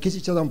guys. We kiss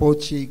each other on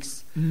both cheeks.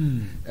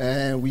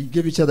 And we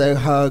give each other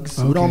hugs.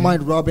 Okay. We don't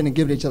mind rubbing and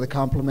giving each other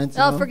compliments.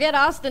 Oh, forget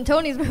Austin.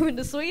 Tony's moving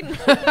to Sweden.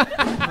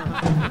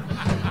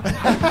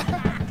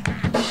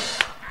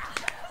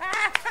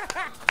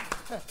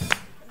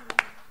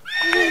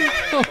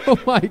 Oh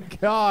my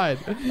God!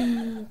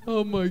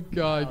 Oh my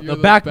God! You're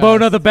The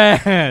backbone of the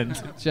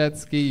band. Jet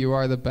Ski, you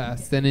are the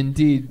best, and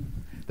indeed,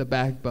 the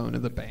backbone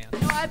of the band.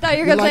 Oh, I thought you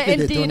were going to like say,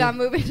 it, indeed, Tony. I'm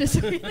moving to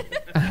Sweden.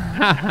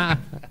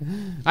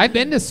 I've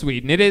been to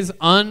Sweden. It is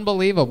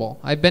unbelievable.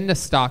 I've been to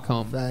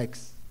Stockholm.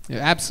 Facts. Yeah,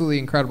 absolutely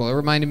incredible. It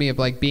reminded me of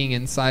like being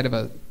inside of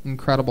an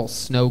incredible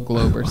snow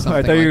globe or something.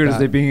 I thought you were like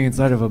going to say being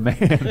inside of a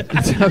man.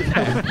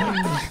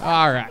 Okay.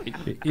 All right.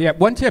 Yeah,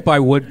 one tip I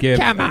would give.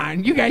 Come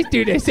on, you guys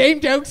do the same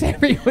jokes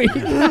every week.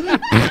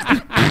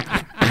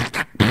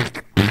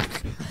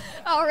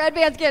 Oh,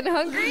 Redban's getting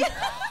hungry.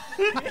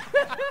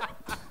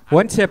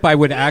 One tip I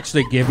would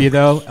actually give you,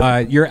 though,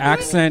 your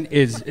accent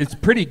it's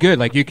pretty good.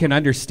 Like, you can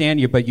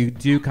understand you, but you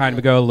do kind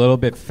of go a little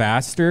bit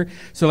faster.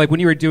 So, like, when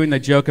you were doing the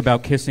joke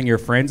about kissing your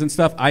friends and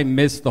stuff, I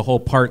missed the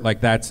whole part.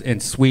 Like, that's in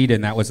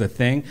Sweden, that was a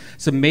thing.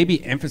 So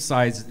maybe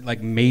emphasize,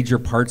 like, major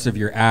parts of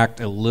your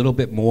act a little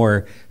bit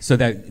more so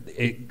that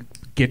it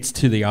gets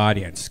to the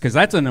audience, because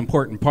that's an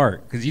important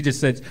part. Because you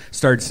just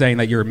started saying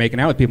that you were making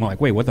out with people. I'm like,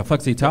 wait, what the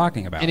fuck's he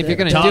talking about? And if you're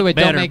gonna Talk do it,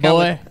 better, don't make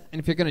boy. out. And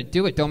if you're gonna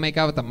do it, don't make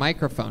out with the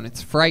microphone.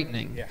 It's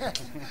frightening. Yeah.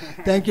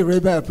 Thank you,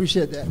 Redban. I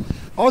appreciate that.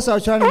 Also, I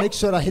was trying to make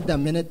sure I hit that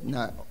minute.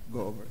 Nah, go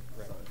over.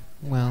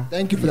 Well,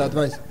 Thank you for the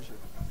advice.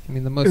 I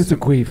mean, It's a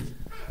queef.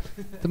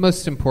 the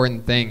most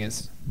important thing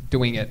is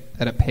doing it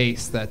at a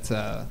pace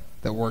that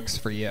works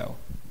for you.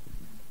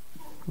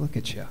 Look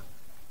at you.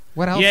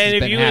 What else Yeah, has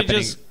and been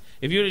happening?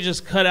 if you would have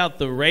just cut out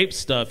the rape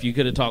stuff, you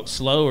could have talked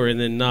slower and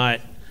then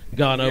not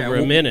gone Yeah, over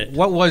a minute.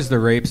 What was the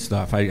rape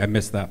stuff? I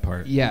missed that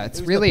part. Yeah, it's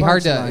It was really the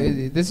hard to.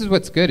 punchline. This is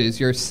what's good is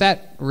your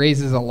set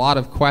raises a lot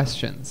of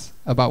questions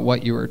about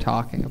what you were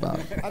talking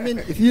about. I mean,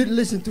 if you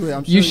listen to it,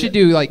 I'm sure You should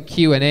do like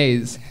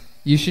Q&As.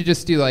 You should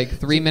just do like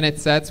 3-minute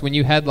sets when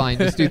you headline.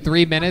 Just do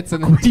 3 minutes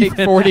and then take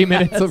 40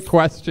 minutes of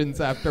questions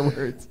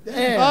afterwards.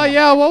 Damn. Oh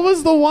yeah, what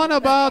was the one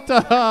about?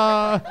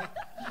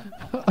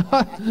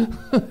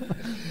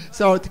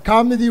 So the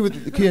comedy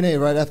with the Q&A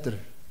right after.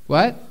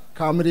 What?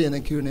 Comedy and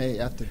then Q&A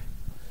after.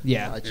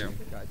 Yeah, Gotcha.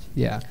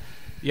 yeah.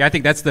 Yeah, I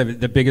think that's the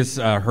biggest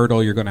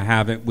hurdle you're going to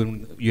have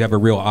when you have a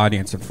real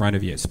audience in front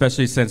of you,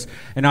 especially since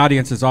an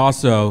audience is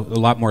also a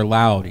lot more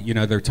loud. You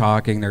know, they're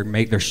talking,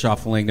 they're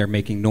shuffling, they're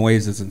making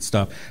noises and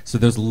stuff. So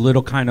those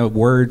little kind of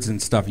words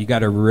and stuff, you got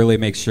to really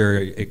make sure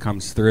it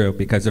comes through,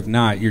 because if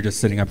not, you're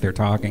just sitting up there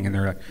talking and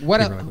they're like, What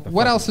the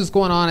fuck? else is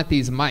going on at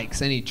these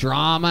mics? Any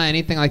drama,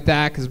 anything like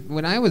that? Because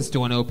when I was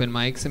doing open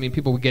mics, I mean,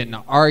 people would get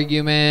into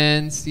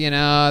arguments. You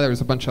know, there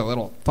was a bunch of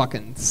little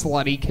fucking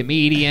slutty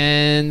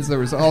comedians. There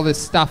was all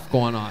this stuff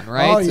going on,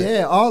 right? Oh,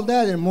 yeah, all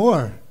that and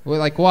more. Well,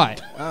 like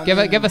what? Give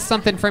us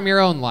something from your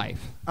own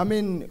life. I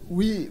mean,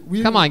 we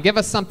Come on, give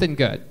us something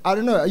good. I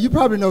don't know. You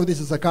probably know this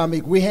as a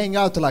comic. We hang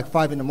out till like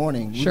 5 in the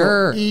morning.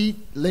 Sure. We go eat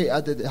late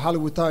at the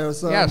Hollywood Thai or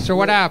something. Yeah. So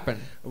what happened?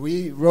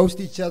 We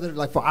roast each other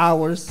like for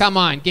hours. Come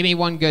on, give me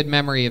one good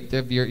memory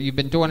of your. You've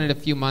been doing it a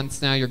few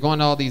months now. You're going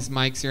to all these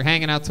mics. You're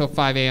hanging out till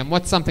 5 a.m.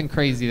 What's something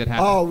crazy that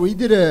happened? Oh, we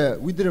did a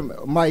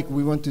mic.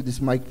 We went to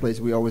this mic place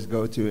we always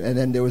go to, and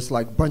then there was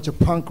like a bunch of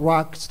punk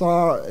rock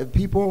star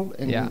people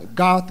and Yeah.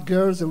 goth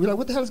girls, and we're like,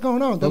 "What the hell's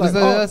going on?" They're What was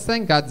like, this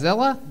thing?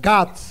 Godzilla?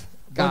 goth.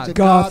 Goth. Bunch of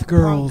Goth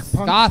girls.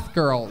 punk. Goth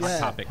girls. Yeah.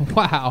 Topic.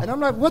 Wow. And I'm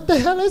like, "What the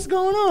hell is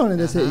going on?" And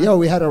they said, "Yo,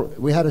 we had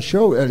a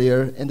show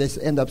earlier, and they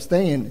end up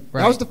staying."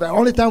 Right. That was the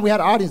only time we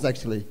had an audience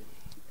actually.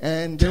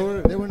 And they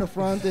were in the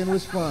front, and it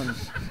was fun.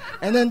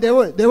 And then they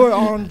were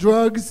on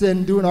drugs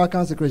and doing all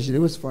kinds of crazy shit. It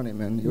was funny,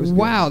 man. It was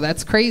Wow, good.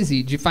 that's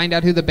crazy. Did you find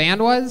out who the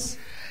band was?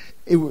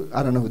 I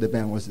don't know who the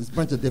band was. It's a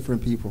bunch of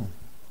different people.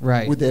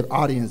 Right. With the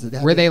audience.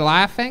 Were they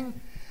laughing?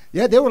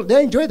 Yeah,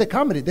 they enjoyed the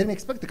comedy. They didn't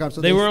expect the comedy.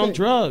 So They were on stayed.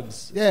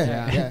 drugs.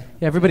 Yeah. Yeah,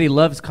 everybody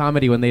loves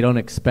comedy when they don't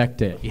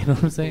expect it. You know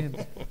what I'm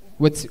saying?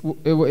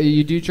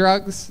 You do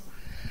drugs?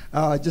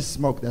 I just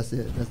smoke. That's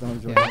it. That's the only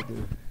drug I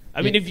do.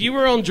 I mean, if you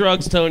were on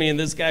drugs, Tony, and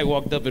this guy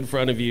walked up in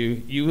front of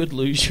you, you would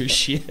lose your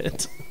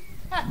shit.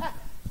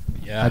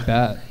 Yeah. I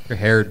bet. Your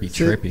hair would be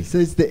trippy. So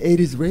it's the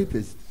 80s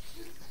rapist.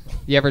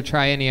 You ever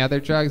try any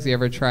other drugs? You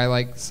ever try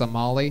like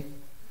Somali?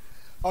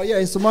 Oh, yeah.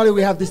 In Somalia,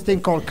 we have this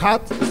thing called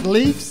kat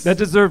leaves. That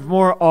deserved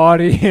more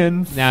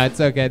audience. No, it's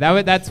okay.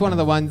 That's one of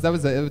the ones.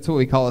 That's what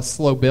we call a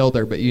slow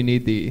builder, but you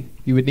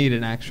would need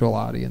an actual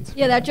audience.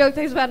 Yeah, that joke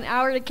takes about an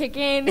hour to kick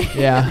in.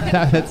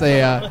 Yeah, that's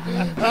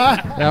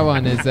that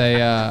one is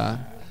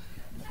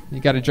you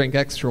got to drink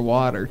extra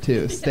water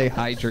too. Stay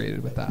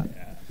hydrated with that.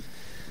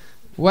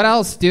 What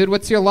else, dude?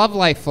 What's your love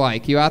life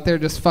like? You out there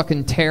just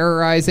fucking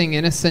terrorizing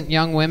innocent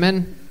young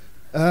women?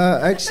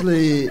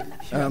 Actually,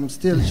 I'm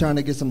still trying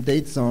to get some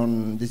dates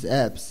on these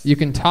apps. You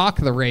can talk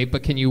the rape,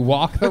 but can you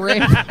walk the rape?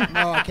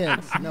 No, I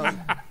can't. No.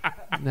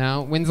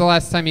 No? When's the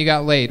last time you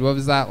got laid? What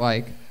was that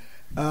like?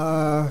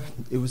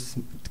 It was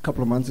a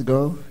couple of months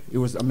ago. It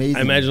was amazing.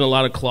 I imagine a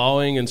lot of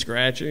clawing and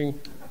scratching.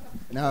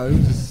 No, it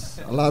was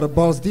just a lot of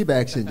balls deep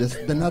action.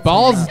 Just the nuts.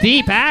 Balls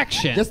deep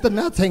action? Just the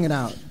nuts hanging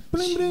out.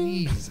 Bling,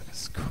 bling.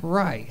 Jesus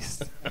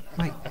Christ.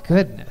 My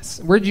goodness.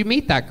 Where'd you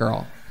meet that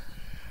girl?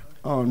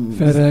 On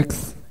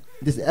FedEx.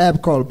 This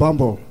app called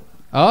Bumble.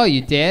 Oh,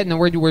 you did? And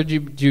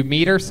did you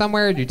meet her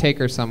somewhere? Or did you take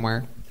her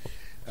somewhere?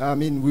 I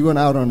mean, we went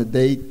out on a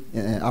date,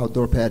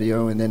 outdoor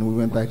patio, and then we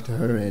went back to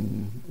her,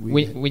 and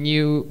we. When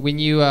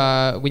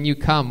you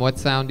come, what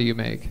sound do you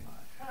make?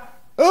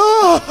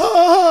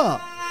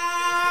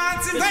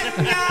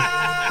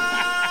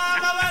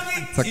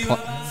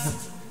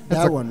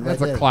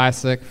 That's a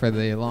classic for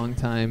the long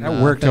time.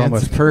 That worked fans.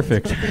 almost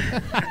perfect.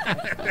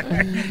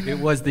 It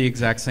was the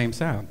exact same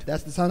sound.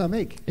 That's the sound I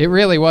make. It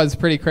really was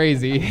pretty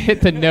crazy.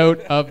 Hit the note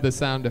of the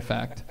sound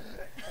effect.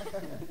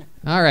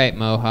 All right,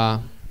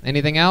 Moha.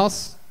 Anything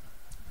else?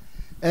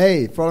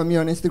 Hey, follow me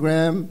on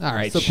Instagram. All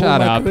right, Support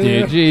shut my up,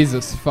 career. dude.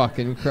 Jesus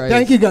fucking Christ.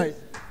 Thank you, guys.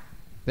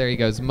 There he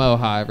goes,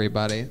 Moha,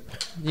 everybody.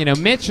 You know,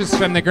 Mitch is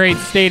from the great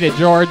state of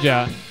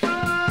Georgia.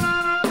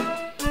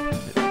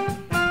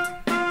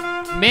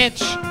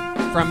 Mitch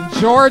from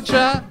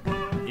Georgia.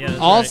 Yeah, that's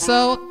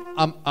also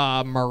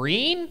a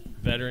Marine.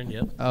 Veteran,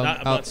 yep.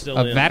 A Not still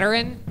in.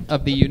 veteran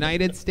of the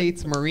United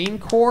States Marine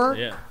Corps.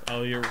 Yeah.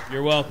 Oh,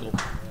 you're welcome.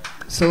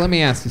 So let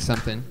me ask you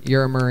something.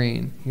 You're a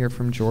Marine. You're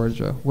from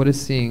Georgia. What is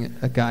seeing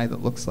a guy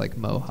that looks like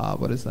Moha?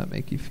 What does that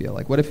make you feel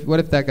like? What if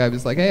that guy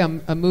was like, "Hey,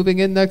 I'm moving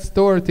in next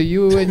door to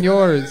you and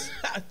yours.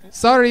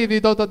 Sorry if you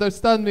don't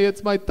understand me.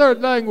 It's my third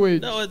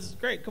language." No, it's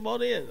great. Come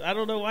on in. I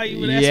don't know why you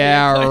would ask me that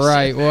Yeah, question.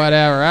 right.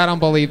 Whatever. I don't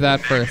believe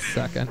that for a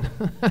second.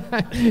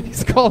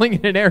 He's calling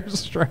it an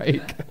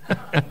airstrike.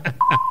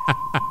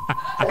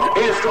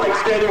 Airstrike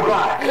standing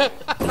by.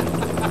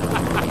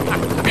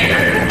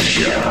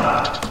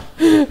 Headshot.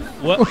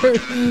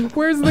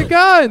 Where's the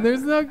gun?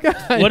 There's no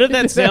gun. What if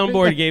that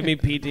soundboard gave me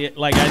PT?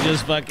 Like I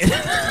just fucking.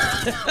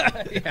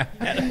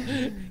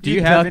 Do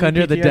you have duck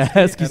under the PTSD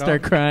desk? You at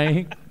start all?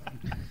 crying.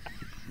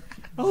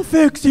 I'll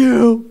fix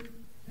you.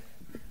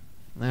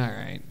 All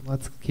right,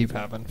 let's keep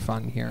having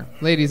fun here.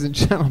 Ladies and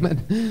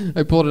gentlemen,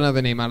 I pulled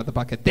another name out of the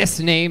bucket. This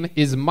name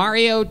is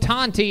Mario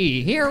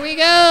Tonti. Here we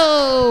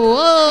go.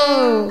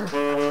 Whoa.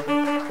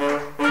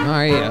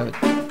 Mario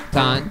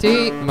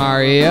Tonti.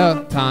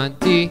 Mario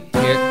Tonti.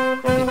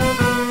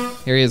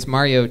 Here he is,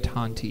 Mario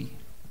Tonti.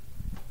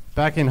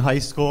 Back in high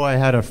school, I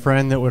had a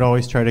friend that would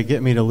always try to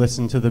get me to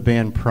listen to the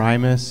band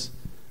Primus,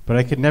 but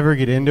I could never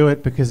get into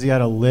it because he had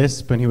a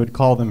lisp and he would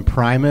call them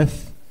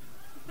Primuth.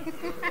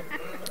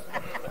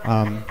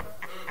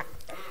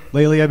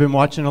 Lately, I've been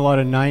watching a lot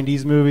of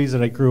 90s movies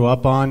that I grew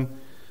up on,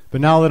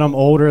 but now that I'm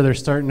older, they're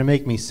starting to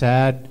make me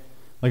sad.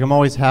 Like, I'm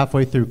always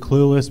halfway through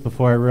Clueless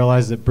before I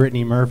realize that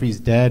Brittany Murphy's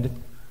dead.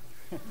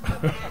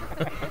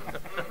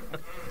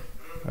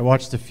 I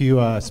watched a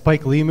few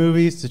Spike Lee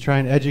movies to try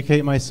and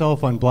educate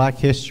myself on black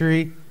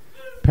history.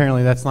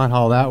 Apparently, that's not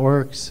how that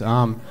works.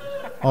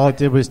 All it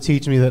did was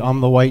teach me that I'm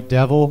the white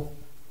devil.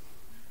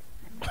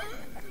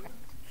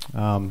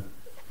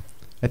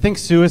 I think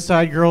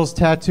Suicide Girls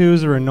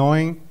tattoos are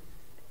annoying.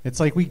 It's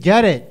like, we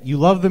get it. You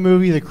love the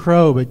movie The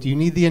Crow, but do you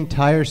need the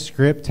entire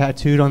script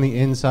tattooed on the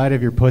inside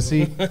of your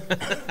pussy?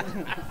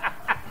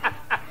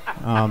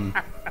 A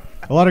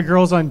lot of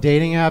girls on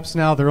dating apps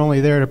now, they're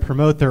only there to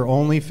promote their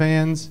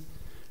OnlyFans,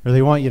 or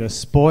they want you to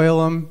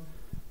spoil them.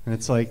 And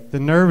it's like, the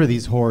nerve of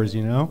these whores,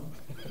 you know?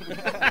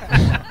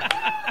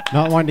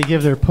 Not wanting to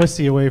give their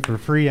pussy away for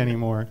free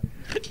anymore.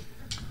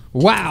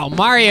 Wow,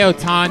 Mario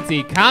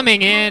Tonti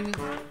coming in.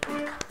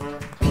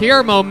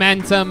 Pure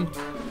momentum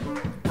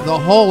the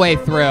whole way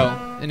through.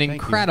 an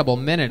incredible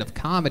minute of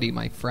comedy,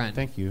 my friend.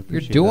 Thank you.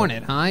 You're doing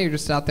it, huh? You're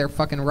just out there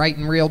fucking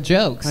writing real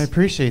jokes. I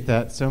appreciate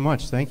that so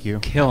much. Thank you.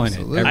 Killing it.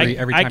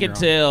 Every I time could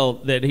tell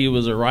that he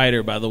was a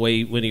writer by the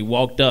way when he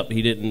walked up,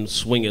 he didn't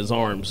swing his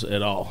arms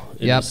at all.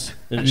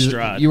 In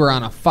stride. You were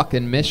on a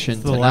fucking mission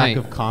it's the tonight. lack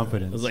of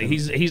confidence. I was like,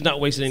 he's not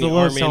wasting it's any a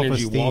low arm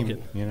energy self-esteem,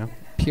 walking. You know,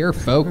 pure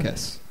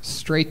focus,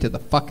 straight to the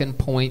fucking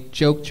point.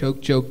 Joke.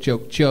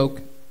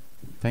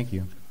 Thank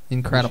you.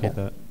 Incredible.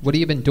 Appreciate that. What have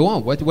you been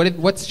doing?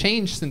 What's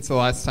changed since the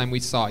last time we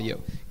saw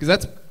you? Because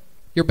that's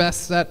your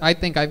best set I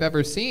think I've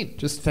ever seen.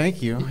 Just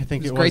thank you. I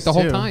think it was it great was the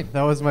whole too. time.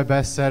 That was my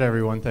best set,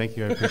 everyone. Thank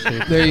you. I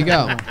appreciate it. There you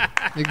go.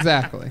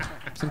 Exactly.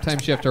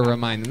 Sometimes you have to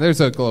remind them. There's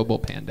a global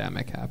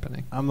pandemic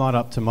happening. I'm not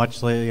up to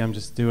much lately. I'm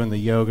just doing the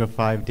yoga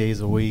 5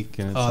 days a week,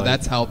 and it's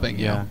that's helping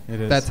you. Yeah,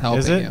 it is. That's helping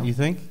is it? you. You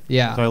think?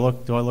 Yeah. Do I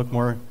look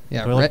more?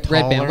 Yeah. Do I look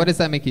Redban. taller? What does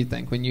that make you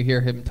think when you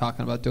hear him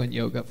talking about doing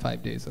yoga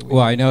 5 days a week?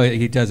 Well, I know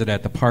he does it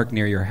at the park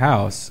near your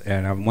house,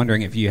 and I'm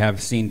wondering if you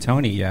have seen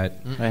Tony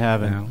yet. I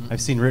haven't. No.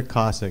 I've seen Rick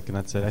Cossack, and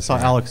that's it. I saw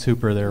Alex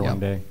Hooper there one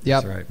day.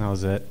 Yep. That's right. That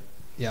was it.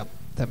 Yep.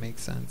 That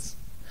makes sense.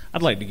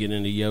 I'd like to get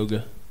into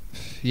yoga.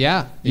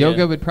 Yeah,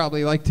 yoga would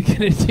probably like to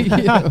get into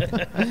you.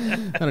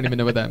 I don't even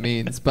know what that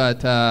means,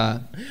 but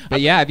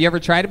yeah. Have you ever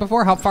tried it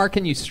before? How far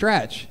can you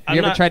stretch? Have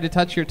you ever tried to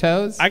touch your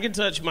toes? I can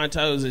touch my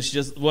toes. It's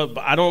just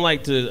I don't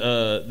like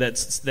to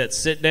that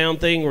sit down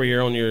thing where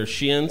you're on your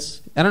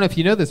shins. I don't know if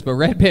you know this, but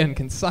Redban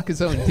can suck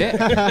his own dick.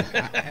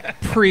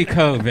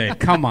 Pre-COVID,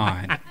 come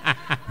on.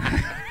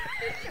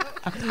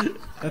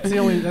 That's the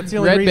only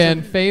Redban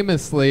reason.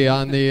 famously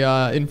on the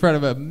in front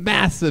of a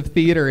massive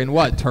theater in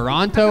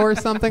Toronto or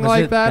something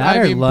like that.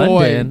 I mean,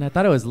 London? Boy, I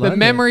thought it was London.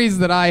 The memories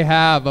that I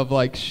have of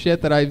like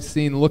shit that I've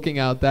seen looking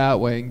out that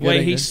way. And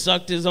Wait, he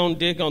sucked his own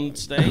dick on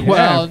stage?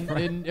 Well,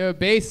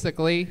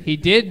 basically, he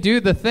did do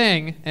the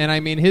thing, and I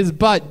mean, his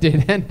butt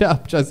did end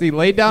up he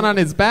laid down on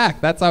his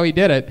back. That's how he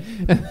did it.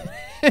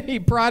 He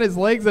brought his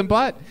legs and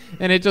butt,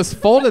 and it just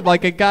folded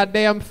like a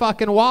goddamn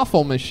fucking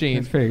waffle machine.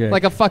 That's pretty good.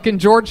 Like a fucking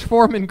George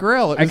Foreman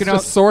grill. It was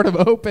just sort of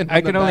open.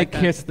 I can only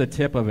kiss the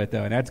tip of it,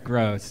 though, and that's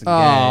gross.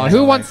 Oh,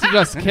 who wants to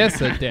just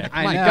kiss a dick?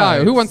 I My know,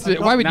 God, who it's wants to?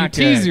 Why would you not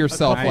tease good.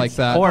 yourself It's like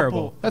that?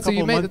 horrible. That's what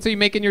you make. That's what you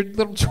make in your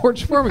little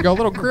George Foreman go, a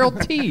little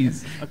grilled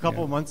tease. A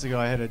couple months ago,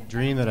 I had a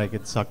dream that I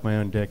could suck my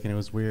own dick, and it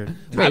was weird.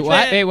 Wait,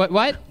 what? Hey,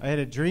 what? I had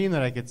a dream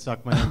that I could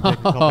suck my own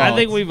dick. I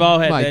think we've all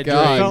had My that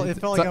God. dream. It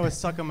felt like I was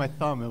sucking my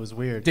thumb. It was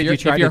weird. Did you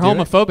try if you're to do it?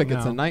 homophobic,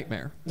 it's No. a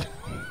nightmare.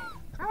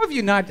 How have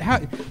you not?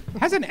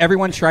 Hasn't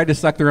everyone tried to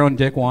suck their own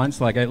dick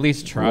once? Like, at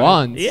least try.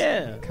 Once.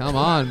 Yeah. Come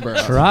on, bro.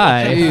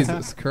 Try.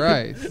 Jesus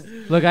Christ.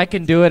 Look, I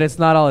can do it. It's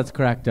not all it's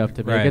cracked up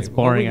to be. Right. It gets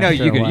boring Well,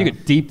 after a while. you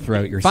could deep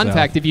throat yourself. Fun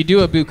fact, if you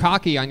do a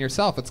bukkake on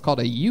yourself, it's called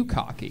a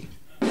yukake.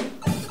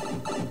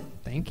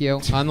 Thank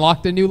you.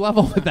 Unlocked a new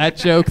level with that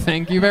joke.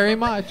 Thank you very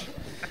much.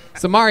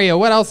 So, Mario,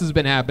 what else has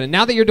been happening?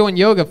 Now that you're doing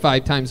yoga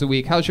 5 times a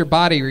week, how's your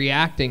body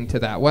reacting to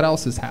that? What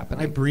else is I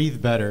happening?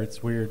 breathe better.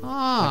 It's weird.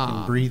 I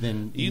can breathe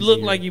in. You look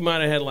easier. like you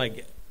might have had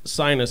like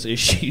sinus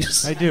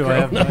issues. I do.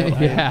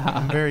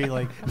 I'm very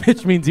like.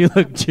 Which means you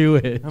look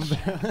Jewish.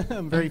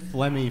 I'm very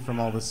phlegmy from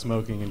all the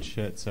smoking and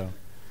shit. So.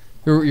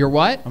 You're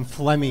what? I'm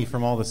phlegmy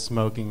from all the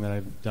smoking that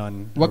I've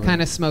done. What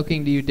kind of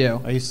smoking do you do?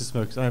 I used to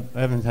smoke. I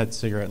haven't had a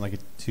cigarette in like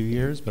 2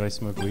 years, but I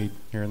smoke weed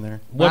here and there.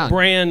 What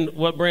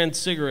Wow. brand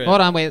cigarette? Hold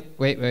on, wait.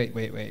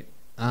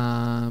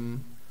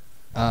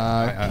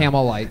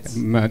 Camel Lights.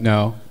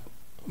 No.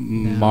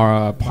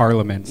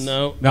 Parliaments.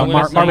 No.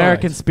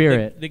 American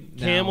Spirit. The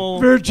Camel.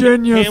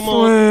 Virginia Camel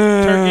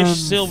Slims. Turkish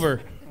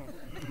Silver.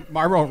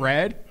 Marlboro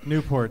Red?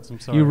 Newports, I'm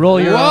sorry. You roll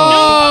your own.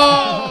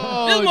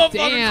 Whoa! This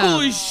motherfucker damn.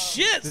 cool as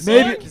shit,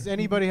 Does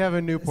anybody have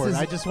a Newport?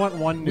 I just want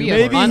one We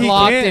Newport. have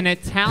unlocked can't. an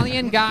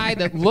Italian guy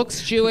that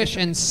looks Jewish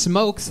and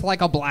smokes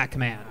like a black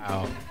man.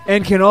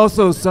 And can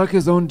also suck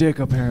his own dick,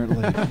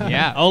 apparently.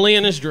 Yeah. Only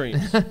in his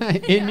dreams.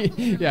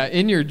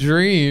 in your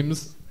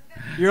dreams.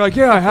 You're like,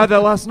 yeah, I had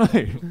that last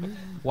night.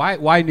 Why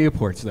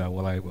Newports,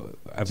 though?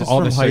 Of Just all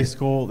from the high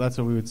school, that's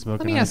what we would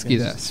smoke. Let me ask you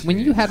this. When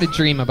you had a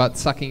dream about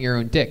sucking your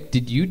own dick,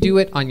 did you do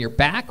it on your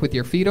back with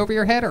your feet over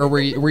your head, or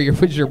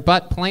was your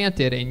butt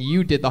planted and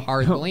you did the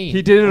hard lean?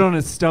 He did it on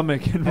his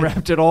stomach and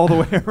wrapped it all the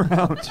way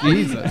around.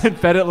 Jesus. And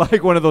fed it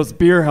like one of those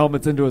beer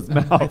helmets into his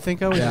mouth. I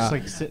think I was just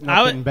like sitting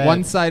up in bed.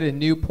 One side of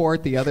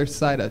Newport, the other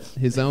side of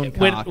his own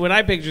cock. When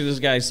I picture this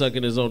guy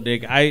sucking his own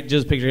dick, I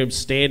just picture him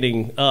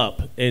standing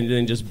up and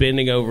then just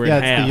bending over in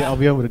half. I'll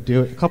be able to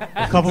do it. A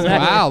couple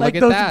Wow, like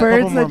look those at that.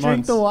 birds Couple more that drink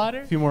months. the water?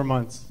 A few more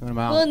months, and I'm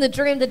out. Well, in the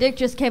dream, the dick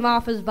just came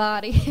off his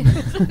body.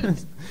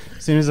 As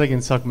soon as I can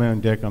suck my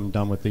own dick, I'm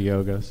done with the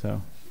yoga.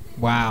 So.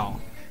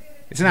 Wow.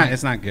 It's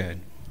not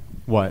good.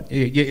 What?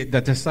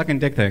 The sucking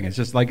dick thing. It's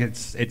just like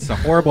it's a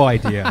horrible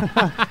idea.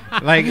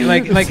 like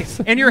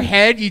in your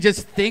head, you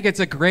just think it's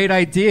a great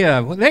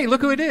idea. Well, hey, look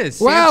who it is.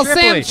 Wow,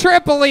 Tripoli. Sam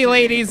Tripoli,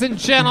 ladies and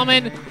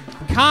gentlemen.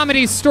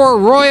 Comedy Store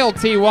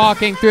royalty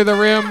walking through the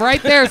room.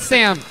 Right there,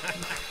 Sam.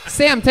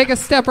 Sam, take a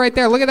step right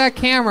there. Look at that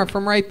camera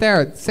from right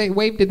there.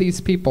 Wave to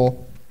these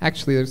people.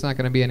 Actually, there's not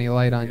going to be any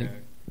light on you.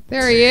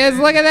 There he is.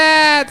 Look at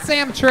that.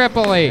 Sam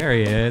Tripoli. There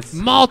he is.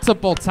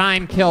 Multiple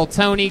time kill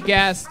Tony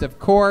guest, of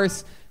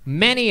course.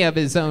 Many of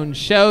his own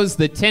shows.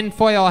 The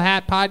Tinfoil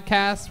Hat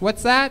Podcast.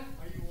 What's that?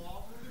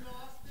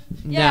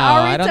 Yeah, no,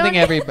 are we, I don't Tony?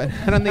 think everybody.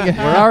 I don't think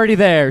We're already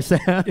there,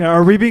 Sam. Yeah,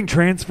 are we being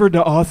transferred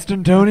to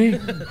Austin, Tony?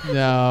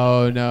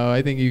 No.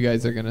 I think you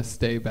guys are gonna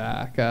stay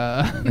back.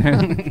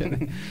 I'm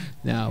kidding.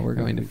 No, we're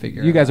going to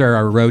figure. You guys are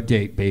our road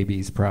date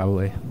babies,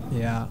 probably.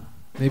 Yeah.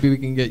 Maybe we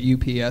can get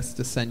UPS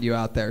to send you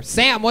out there.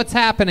 Sam, what's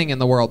happening in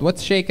the world?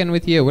 What's shaking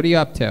with you? What are you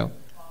up to?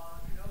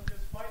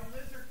 Just fighting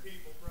lizard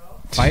people, bro.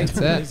 Fights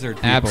it. Lizard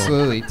people.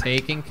 Absolutely.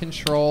 Taking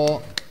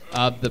control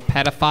of the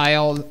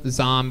pedophile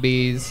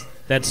zombies.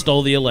 That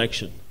stole the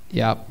election.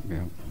 Yep.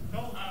 Yeah.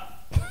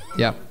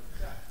 Yep.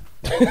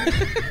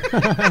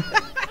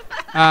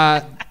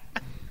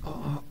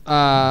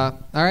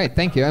 All right,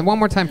 thank you. And one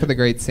more time for the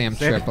great Sam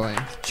Tripoli.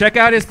 Check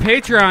out his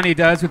Patreon he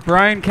does with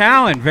Brian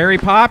Callen. Very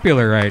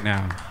popular right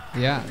now.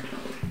 Yeah.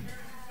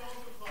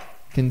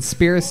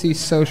 Conspiracy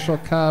Social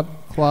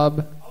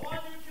Club.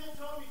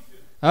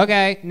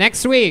 Okay,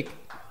 next week.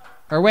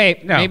 Or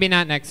wait, No. maybe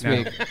not next No.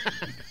 week.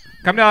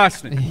 Come to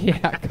Austin.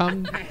 Yeah,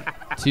 come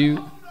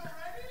to...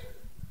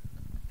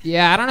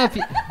 Yeah, I don't know if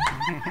you...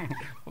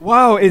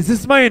 Wow, is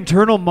this my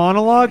internal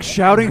monologue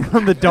shouting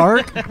from the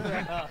dark?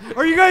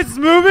 Are you guys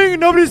moving?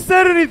 Nobody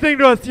said anything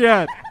to us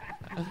yet.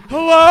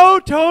 Hello,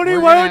 Tony?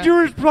 Why aren't you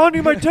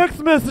responding to my text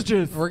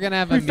messages? We're going to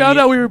have We found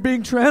out we were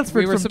being transferred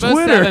We were from supposed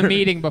Twitter. to have a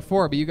meeting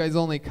before, but you guys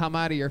only come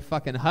out of your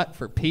fucking hut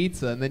for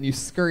pizza, and then you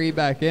scurry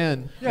back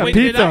in. Yeah, Wait,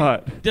 Pizza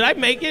Hut. Did I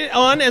make it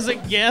on as a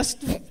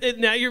guest? And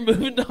now you're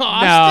moving to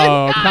Austin?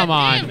 No, God come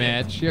on, damn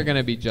it. Mitch. You're going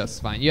to be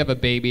just fine. You have a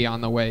baby on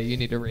the way. You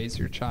need to raise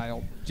your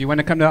child. Do you want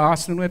to come to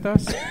Austin with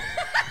us?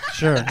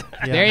 Sure. Yeah.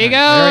 There you go.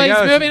 There he He's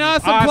goes. moving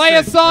Austin. Play a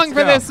Austin. song Let's for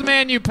go. this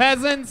man, you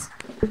peasants.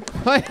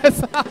 Play a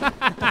song.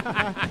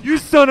 You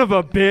son of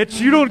a bitch.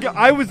 You don't.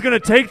 I was going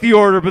to take the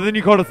order, but then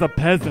you called us a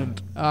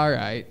peasant. All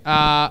right.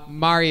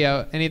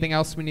 Mario, anything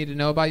else we need to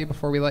know about you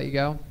before we let you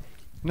go?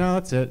 No,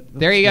 that's it.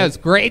 There he goes.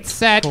 Great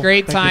set, Cool.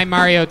 great Thank time, you.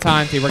 Mario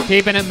Tanti. We're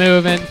keeping it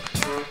moving.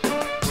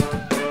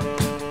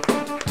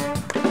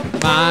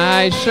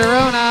 My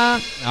Sharona.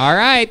 All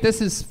right, this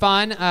is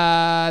fun.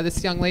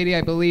 This young lady,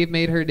 I believe,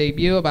 made her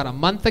debut about a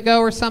month ago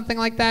or something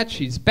like that.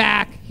 She's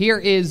back. Here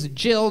is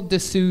Jill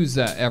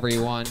D'Souza,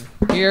 everyone.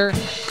 Here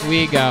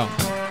we go.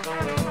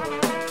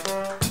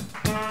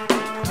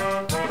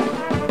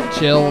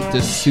 Jill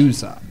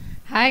D'Souza.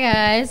 Hi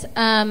guys.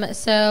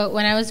 So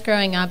when I was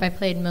growing up, I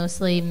played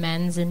mostly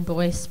men's and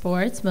boys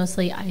sports,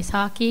 mostly ice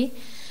hockey.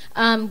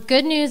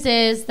 Good news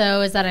is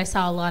though is that I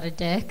saw a lot of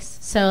dicks,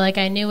 so like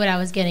I knew what I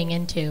was getting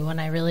into when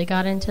I really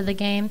got into the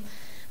game.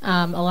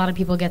 A lot of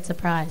people get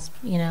surprised,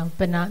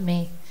 but not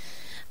me.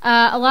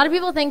 A lot of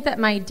people think that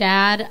my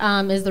dad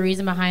is the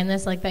reason behind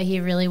this, like that he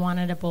really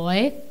wanted a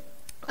boy.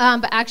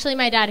 But actually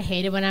my dad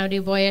hated when I would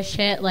do boyish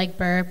shit like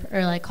burp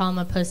or like call him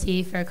a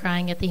pussy for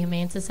crying at the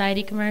Humane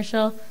Society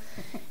commercial.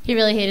 He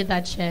really hated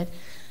that shit.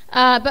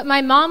 But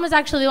my mom was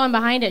actually the one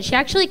behind it. She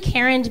actually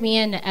Karen'd me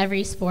into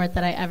every sport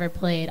that I ever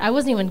played. I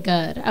wasn't even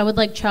good. I would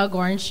like chug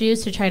orange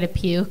juice to try to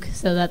puke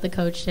so that the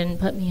coach didn't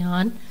put me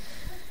on.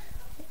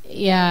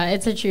 Yeah,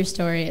 it's a true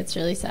story. It's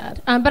really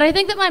sad. But I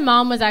think that my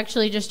mom was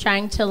actually just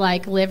trying to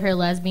like live her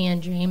lesbian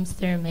dreams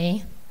through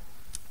me.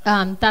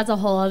 That's a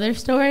whole other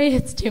story.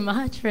 It's too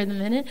much for the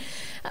minute.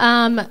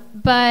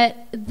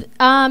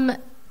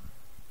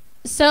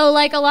 So,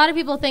 like, a lot of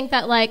people think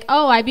that, like,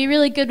 oh, I'd be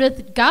really good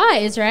with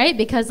guys, right?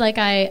 Because, like,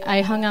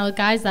 I hung out with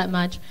guys that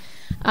much.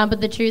 But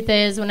the truth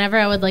is, whenever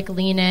I would, like,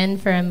 lean in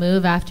for a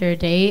move after a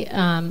date,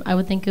 I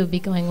would think it would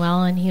be going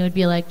well, and he would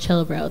be like,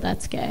 chill, bro,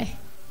 that's gay.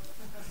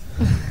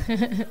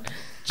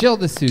 Jill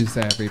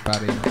D'Souza,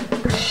 everybody.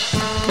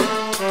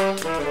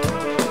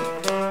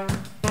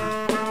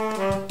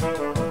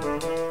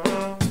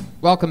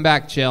 Welcome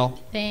back, Jill.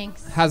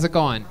 Thanks. How's it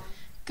going?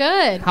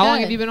 Good. How long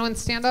good. have you been on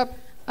stand-up?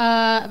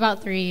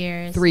 About 3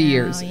 years. 3 now,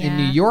 years. yeah. In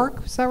New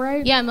York, is that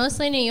right? Yeah,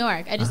 mostly New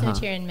York. I just moved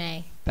Uh-huh. here in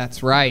May.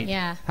 That's right.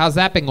 Yeah. How's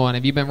that been going?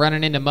 Have you been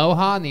running into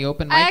Moha in the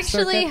open mic I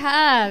actually circuit?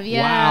 have,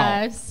 yeah.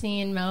 Wow. I've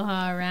seen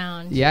Moha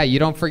around. Yeah, you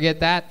don't forget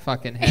that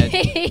fucking head.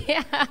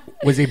 Yeah.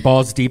 Was he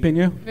balls deep in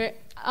you?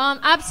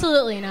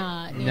 Absolutely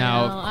not. No, know,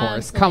 of course.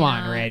 absolutely Come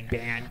on, not.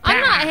 Redban.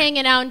 I'm not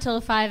hanging out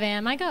until 5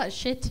 a.m. I got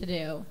shit to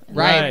do. in the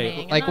Right. morning.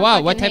 I'm Like not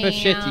what? What fucking type of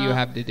shit hanging do you out.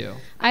 have to do?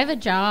 I have a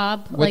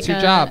job. What's like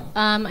your job?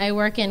 I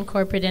work in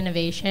corporate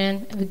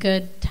innovation. I have a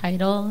good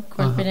title,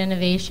 corporate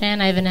innovation.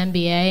 I have an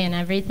MBA and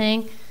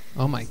everything.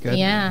 Oh my goodness.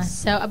 Yeah.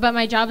 So, but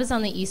my job is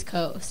on the East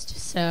Coast,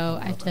 so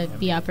I have to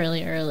be up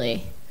really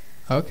early.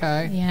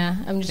 Okay. Yeah,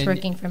 I'm just And-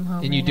 working from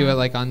home. And you right do now. it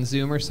like on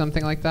Zoom or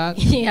something like that?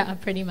 Yeah,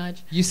 pretty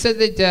much. You said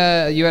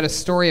that you had a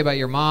story about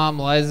your mom,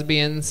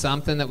 lesbian,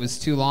 something that was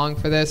too long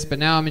for this, but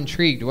now I'm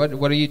intrigued. What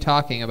are you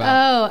talking about?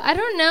 Oh, I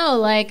don't know.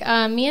 Like,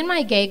 me and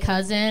my gay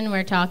cousin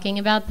were talking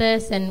about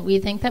this, and we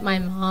think that my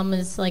mom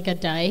is like a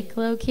dyke,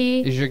 low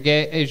key. Is your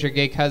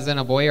gay cousin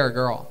a boy or a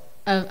girl?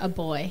 A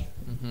boy.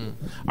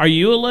 Are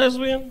you a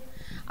lesbian?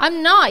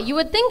 I'm not. You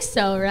would think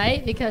so,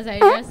 right? Because I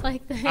dress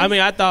like this. I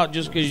mean, I thought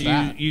just because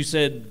you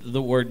said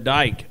the word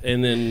dyke,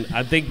 and then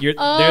I think they're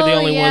the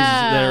only ones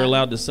that are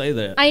allowed to say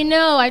that. I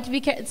know. I have to be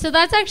careful. So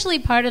that's actually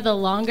part of the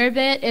longer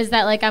bit, is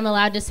that like I'm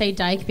allowed to say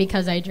dyke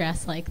because I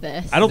dress like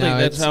this. I don't think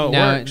that's how it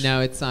works.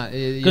 No, it's not.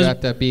 You have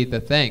to be the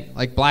thing.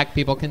 Like black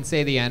people can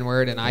say the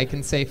N-word, and I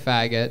can say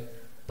faggot.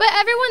 But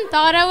everyone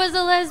thought I was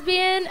a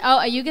lesbian.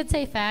 Oh, you could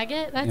say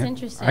faggot? That's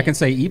interesting. I can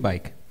say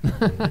e-bike.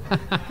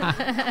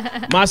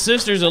 My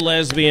sister's a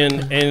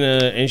lesbian,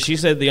 and she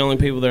said the only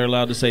people that are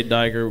allowed to say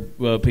dyke are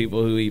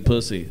people who eat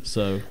pussy.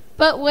 So.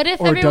 But what if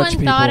Or everyone Dutch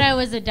thought people. I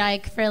was a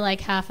dyke for like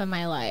half of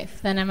my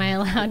life? Then am I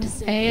allowed to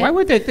say it? Why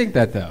would they think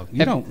that, though?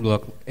 You don't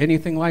look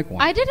anything like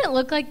one. I didn't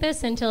look like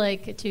this until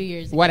like 2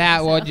 years ago. What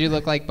did you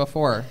look like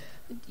before?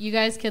 You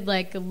guys could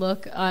like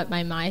look at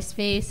my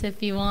MySpace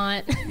if you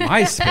want.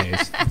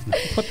 MySpace?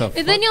 What the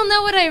And then you'll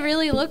know what I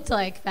really looked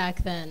like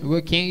back then.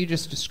 Well, can't you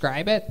just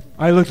describe it?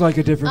 I looked like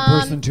a different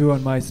person too on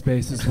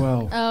MySpace as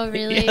well. Oh,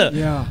 really?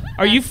 Yeah.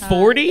 Are you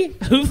 40?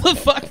 Who the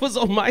fuck was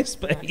on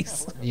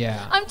MySpace?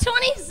 Yeah. I'm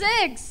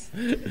 26.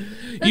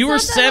 You were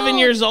not that 7 old.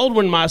 years old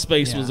when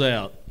MySpace was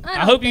out.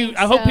 I hope don't think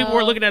I hope people so.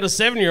 were looking at a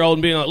 7-year-old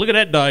and being like, "Look at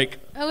that dyke."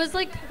 I was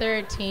like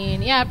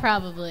 13. Yeah,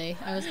 probably.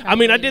 I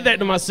mean, I did that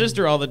to my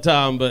sister all the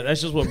time, but that's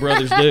just what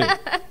brothers do.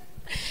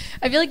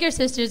 I feel like your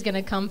sister's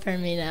gonna come for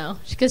me now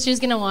because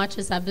she's gonna watch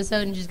this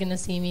episode and she's gonna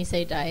see me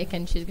say dyke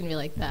and she's gonna be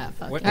like, "That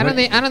fuck." I don't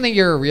think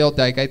you're a real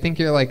dyke. I think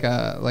you're like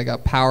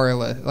a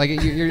powerless. Like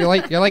you're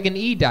like an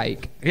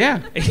e-dyke.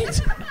 Yeah. There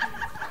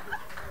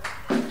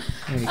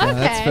you go.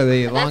 That's for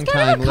the long That's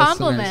time kind of a listeners.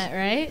 compliment,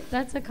 right?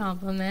 That's a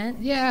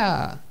compliment.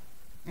 Yeah.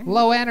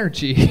 Low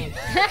energy.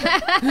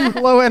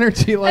 Low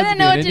energy lesbian. I didn't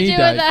know what to an do with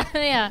e-dyke. that.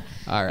 Yeah.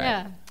 All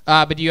right.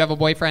 Yeah. But do you have a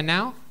boyfriend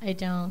now? I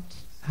don't.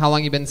 How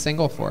long you been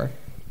single for?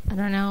 I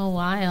don't know. A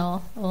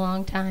while. A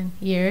long time.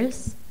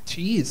 Years.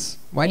 Jeez.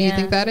 Why do you Yeah.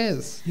 think that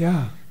is?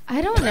 Yeah. I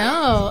don't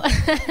know.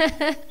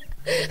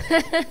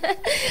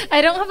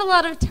 I don't have a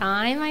lot of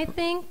time, I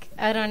think.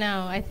 I don't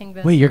know. I think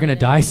that's Wait, you're gonna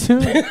die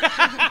soon?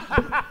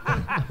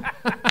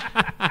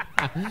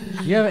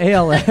 You have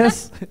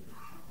ALS?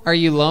 Are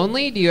you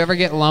lonely? Do you ever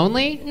get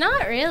lonely?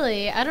 Not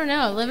really. I don't know.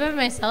 I live by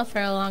myself for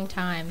a long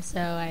time, so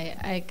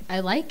I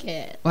like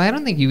it. Well, I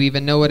don't think you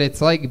even know what it's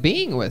like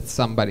being with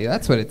somebody.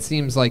 That's what it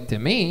seems like to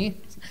me.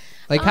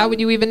 Like, how would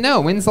you even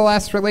know? When's the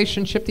last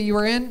relationship that you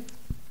were in?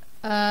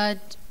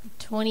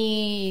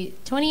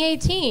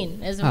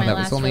 2018 is Oh, my that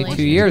last was only 2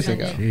 relationship years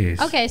ended. ago. Jeez.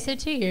 Okay, so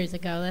 2 years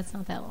ago. That's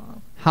not that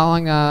long. How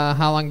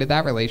long did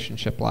that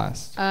relationship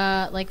last?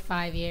 Like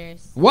 5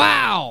 years.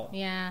 Wow.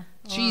 Yeah.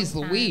 Jeez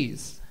long time.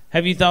 Louise.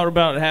 Have you thought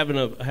about having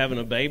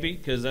a baby?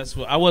 Because that's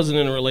what I wasn't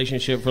in a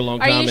relationship for a long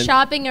Are time. you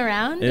shopping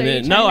around? And Are you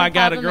then, trying no, to I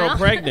got a pop girl him out?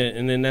 pregnant,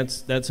 and then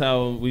that's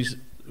how we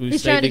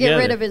He's stayed trying to together.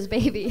 get rid of his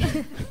baby.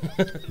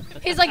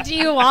 He's like, "Do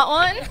you want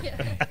one?"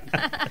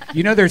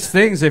 You know, there's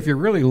things if you're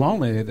really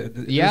lonely.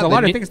 There's Yeah, a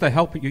lot the of things that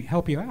help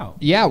you out.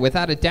 Yeah,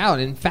 without a doubt.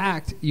 In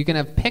fact, you can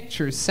have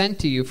pictures sent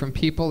to you from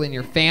people in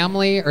your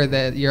family or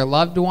your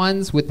loved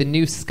ones with the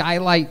new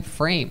Skylight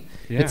frame.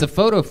 Yeah. It's a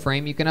photo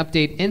frame you can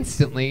update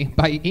instantly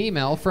by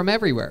email from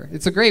everywhere.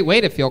 It's a great way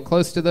to feel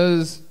close to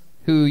those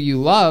who you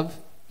love,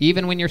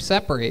 even when you're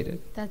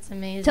separated. That's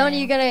amazing. Tony,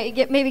 you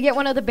gotta maybe get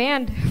one of the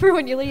band for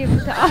when you leave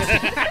to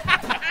Austin.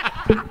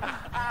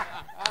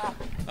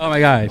 Oh my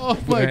God! Oh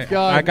my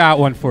God! I got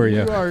one for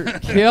you. You are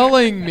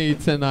killing me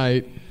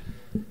tonight.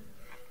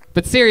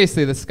 But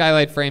seriously, the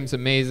Skylight frame's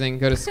amazing.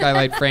 Go to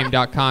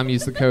skylightframe.com.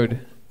 Use the code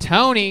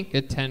Tony.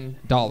 Get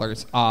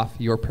 $10 off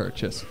your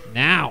purchase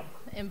now.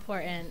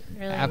 Important.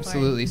 Really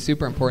Absolutely,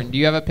 super important. Do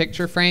you have a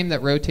picture frame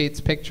that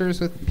rotates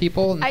pictures with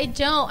people? I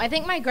don't. I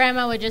think my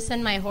grandma would just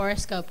send my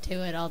horoscope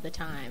to it all the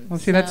time. Well,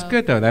 see, that's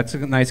good though. That's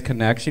a nice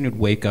connection. You'd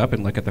wake up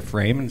and look at the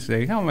frame and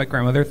say, "Oh, my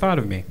grandmother thought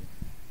of me."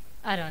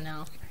 I don't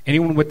know.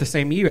 Anyone with the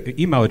same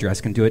email address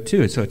can do it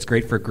too. So it's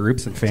great for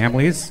groups and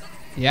families.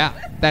 Yeah,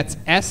 that's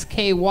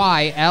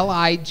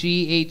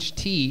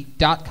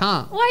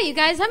SKYLIGHT.com. Why, you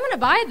guys? I'm going to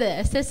buy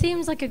this. This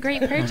seems like a great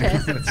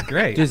purchase. That's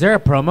great. Is there a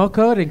promo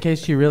code in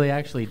case she really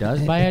actually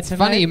does buy it It's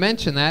tonight? funny you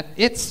mention that.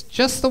 It's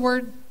just the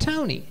word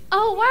Tony.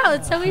 Oh, wow.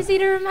 It's so easy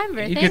to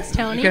remember. Thanks,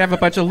 Tony. You could have a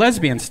bunch of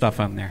lesbian stuff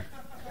on there.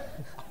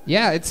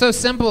 Yeah, it's so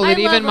simple I that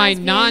even love my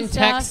lesbian non-tech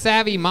stuff.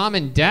 savvy mom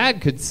and dad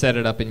could set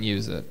it up and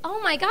use it.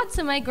 Oh, my God.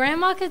 So my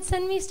grandma could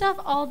send me stuff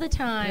all the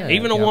time.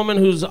 Even a woman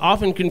who's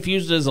often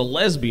confused as a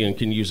lesbian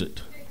can use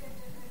it.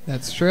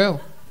 That's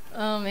true.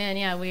 Oh, man.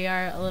 Yeah, we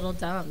are a little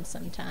dumb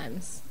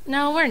sometimes.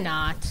 No, we're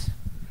not.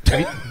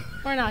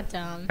 We're not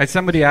dumb. Has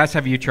somebody asked,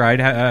 have you tried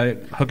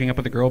hooking up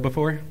with a girl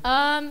before?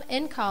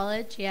 In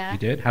college, yeah. You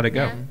did? How'd it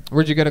go? Yeah.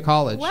 Where'd you go to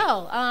college?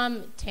 Well,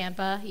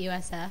 Tampa,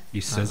 USF. You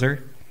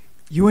scissor?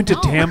 You went to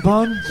No.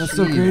 Tampon? That's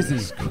so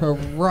Jesus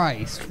crazy.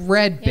 Christ.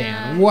 Redban.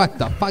 Yeah. What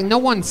the fuck? No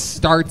one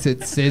starts at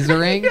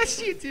scissoring.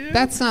 Yes, you do.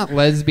 That's not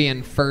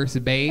lesbian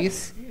first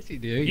base. Yes, you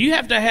do. You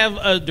have to have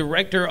a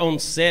director on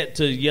set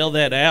to yell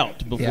that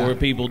out before Yeah.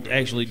 people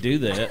actually do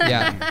that.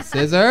 Yeah.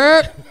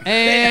 Scissor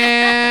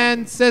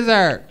and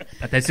scissor.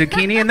 Put the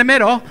zucchini in the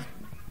middle.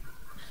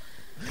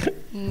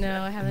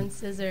 No, I haven't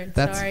scissored.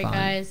 That's Sorry, fine.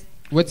 guys.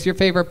 What's your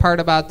favorite part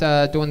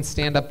about doing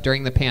stand-up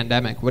during the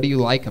pandemic? What do you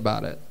like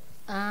about it?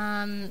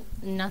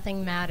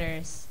 Nothing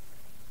matters.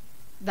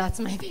 That's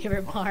my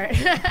favorite part.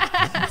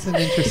 That's an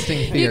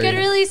interesting theory. You could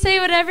really say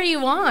whatever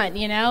you want,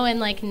 you know, and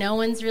like no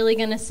one's really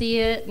gonna see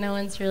it. No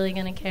one's really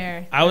gonna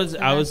care. I was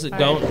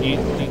don't you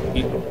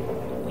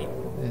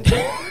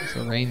It's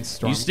a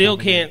rainstorm. You still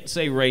coming in. can't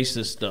say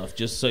racist stuff,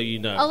 just so you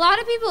know. A lot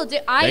of people do.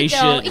 I They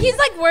don't. shouldn't. He's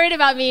like worried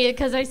about me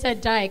because I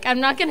said dyke. I'm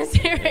not gonna say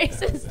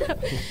racist stuff.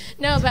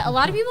 No, but a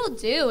lot of people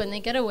do, and they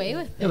get away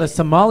with it. Yeah, the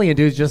Somalian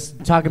dude's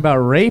just talking about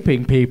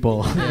raping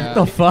people. What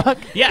the fuck?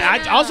 Yeah,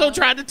 I also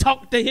tried to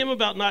talk to him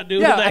about not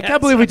doing Yeah, that. I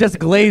can't believe we just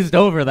glazed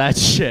over that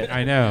shit.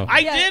 I know.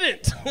 I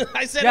didn't.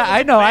 I said. Yeah, it was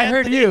I know. a I bad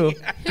heard thing. you.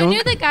 Who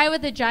knew the guy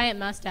with the giant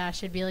mustache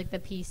should be like the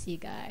PC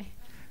guy?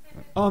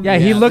 Yeah,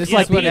 he looks this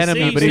like is an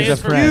enemy, PC but he's a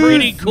stands for friend.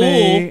 pretty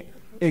cool.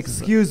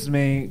 Excuse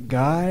me,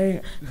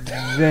 guy.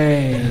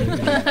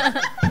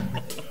 They.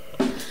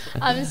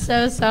 I'm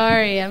so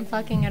sorry. I'm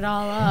fucking it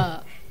all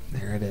up.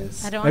 There it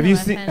is. I don't Have wanna you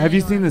offend seen Have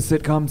you seen anyone. the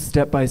sitcom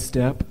Step by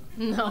Step?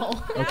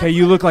 No. Okay,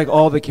 you look like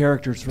all the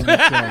characters from the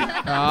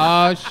show.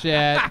 Oh shit!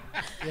 Yeah,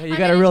 you I'm got a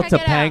gonna real check it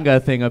out.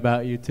 Topanga thing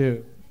about you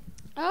too.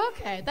 Oh,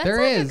 okay, that's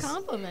There like is. a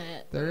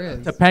compliment. There is.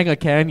 Topanga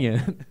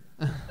Canyon.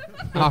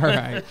 All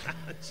right.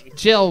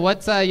 Jill,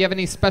 what's you have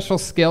any special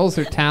skills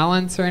or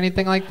talents or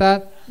anything like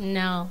that?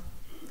 No,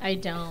 I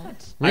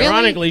don't. Really?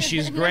 Ironically,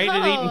 she's great at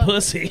eating No.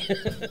 pussy.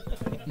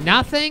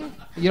 Nothing?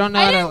 You don't know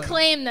I how didn't to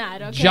claim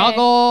that. Okay.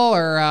 juggle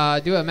or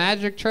do a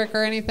magic trick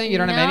or anything? You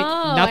don't have any? No,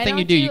 I Nothing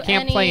you don't do. You do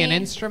can't play an any-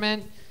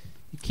 instrument.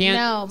 You can't.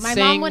 No, my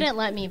sing. mom wouldn't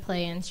let me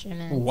play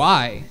instruments.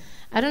 Why?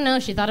 I don't know.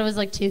 She thought it was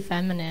like too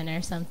feminine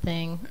or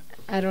something.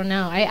 I don't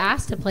know. I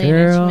asked to play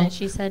Girl. an instrument.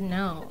 She said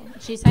no.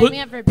 She signed me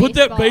up for baseball. Put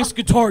that bass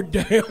guitar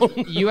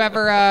down. You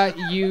ever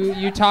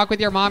you talk with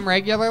your mom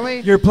regularly?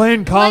 You're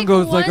playing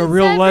congos like a once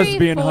real every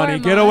lesbian, 4 honey.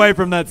 Get months. away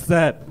from that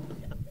set.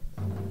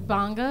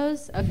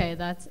 Bongos? Okay,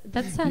 that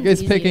sounds You guys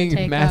easy to picking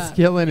take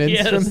masculine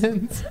Yes.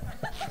 instruments?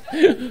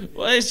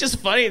 Well, it's just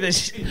funny that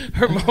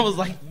her mom was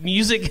like,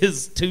 music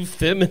is too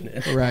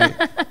feminine. Right.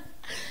 up.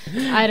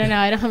 I don't know.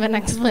 I don't have an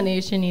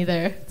explanation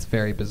either. It's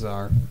very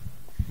bizarre.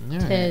 All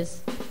It right.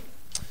 is.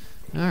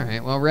 All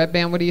right. Well,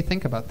 Redban, what do you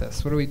think about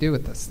this? What do we do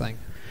with this thing?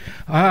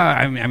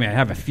 I mean, I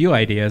have a few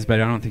ideas, but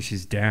I don't think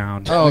she's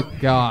down. Oh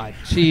God,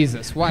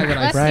 Jesus! Why would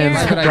I? Let's Why hear would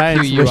it. I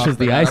Brian's cue you up wishes for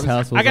the that? ice I was-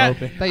 house was I got-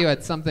 open. I thought you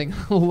had something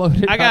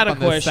loaded I got up a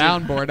on question.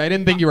 the soundboard. I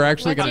didn't think you were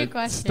actually What's going your to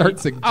question? start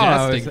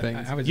suggesting I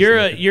things. was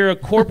You're a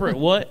corporate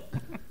what?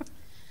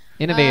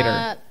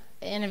 Innovator.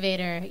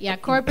 Innovator. Yeah,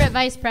 corporate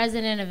vice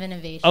president of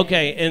innovation.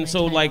 Okay, and That's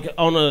so my like title.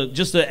 on a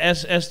just a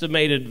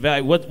estimated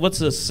value, what's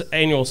the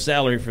annual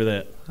salary for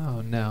that? Oh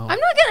no. I'm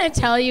not gonna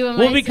tell you. What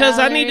Well, my because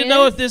I need to salary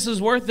know is. if this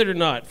is worth it or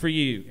not for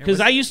you. Because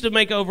I used to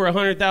make over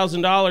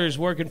 $100,000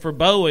 working for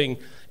Boeing,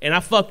 and I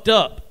fucked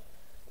up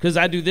because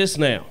I do this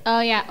now.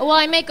 Oh yeah. Well,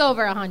 I make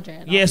over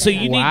 100. Yeah, so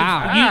you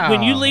Wow. need to,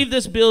 when you leave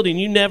this building,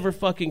 you never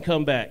fucking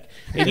come back.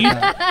 And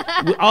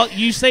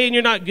you saying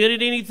you're not good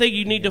at anything,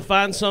 you need to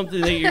find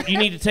something that you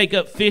need to take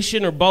up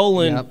fishing or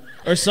bowling Yep.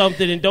 or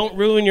something, and don't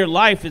ruin your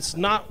life. It's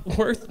not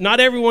worth. Not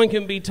everyone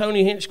can be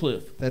Tony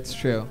Hinchcliffe. That's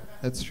true.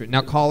 That's true.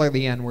 Now call her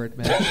the N-word,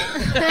 man.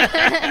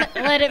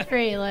 Let it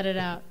free. Let it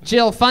out.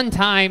 Jill, fun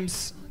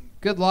times.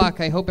 Good luck.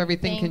 I hope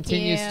everything Thank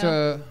continues you.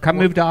 to. Come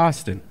move to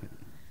Austin.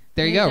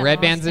 There you go. Move to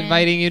Redban's Austin.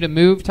 inviting you to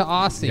move to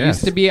Austin. Yes.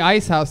 Used to be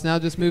Ice House. Now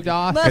just moved to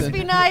Austin. Must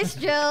be nice,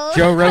 Jill.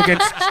 Joe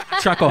Rogan's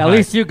Chuckle At Hut.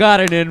 least you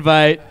got an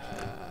invite.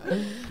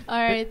 All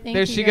right. Thank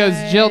There you. she goes,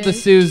 Jill guys.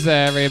 D'Souza,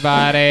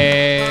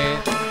 everybody.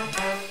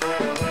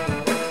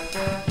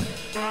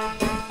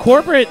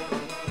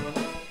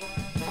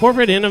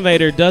 Corporate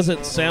innovator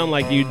doesn't sound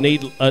like you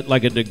need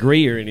like a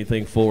degree or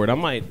anything for it. I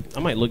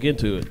might look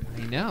into it.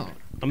 I know.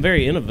 I'm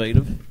very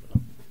innovative.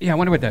 Yeah, I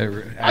wonder what that.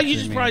 Oh, actually you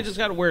just probably means. just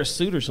got to wear a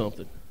suit or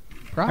something.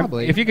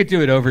 Probably. If you could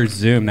do it over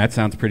Zoom, that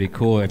sounds pretty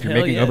cool. If you're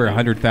Hell making yeah, over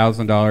dude.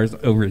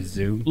 $100,000 over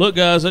Zoom, Look,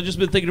 guys, I've just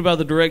been thinking about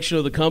the direction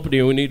of the company,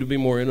 and we need to be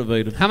more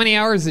innovative. How many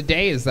hours a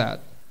day is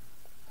that?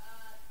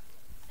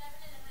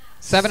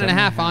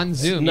 7.5 on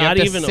Zoom. Not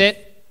you have even to a-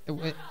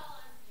 sit.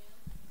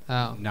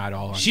 Oh, not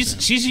all. On She's Zoom.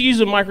 she's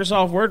using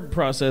Microsoft Word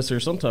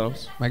processor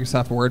sometimes.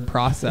 Microsoft Word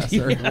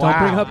processor. Don't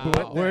bring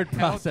up word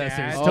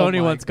processors. Oh Tony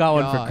my once got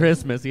one for God.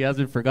 Christmas. He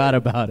hasn't forgot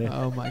about it.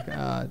 Oh my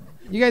God.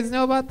 You guys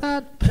know about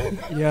that?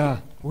 Yeah,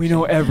 we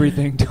know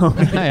everything,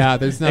 Tony. Yeah,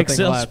 there's nothing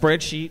Excel left.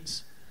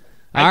 spreadsheets.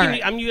 All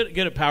right. I'm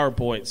good at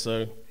PowerPoint,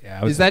 so Yeah,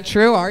 I was- Is that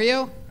true? Are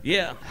you?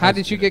 yeah. How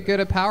did you get good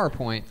at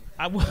PowerPoint?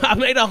 I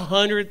made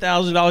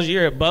 $100,000 a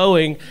year at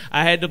Boeing.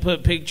 I had to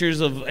put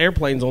pictures of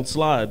airplanes on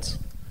slides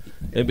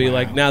and be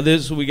like, now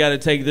we got to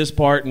take this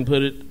part and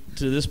put it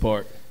to this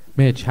part.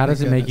 Mitch, how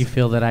does it make you goodness.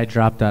 feel that I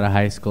dropped out of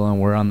high school and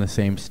we're on the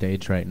same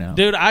stage right now?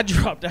 Dude, I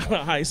dropped out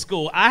of high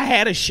school. I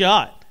had a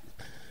shot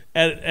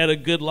at a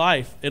good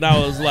life, and I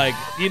was like,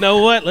 you know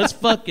what? Let's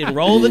fucking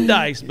roll the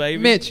dice,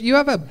 baby. Mitch, you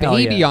have a Hell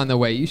baby yeah. on the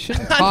way. You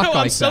shouldn't I talk know,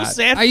 like I'm so that.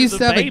 sad I for used the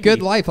to have a baby.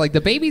 good life. Like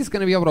the baby's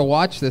going to be able to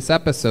watch this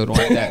episode one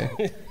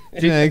day.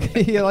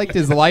 He liked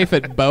his life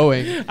at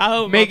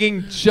Boeing,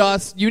 making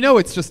just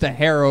it's just a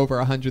hair over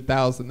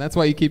 100,000. That's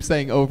why you keep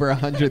saying over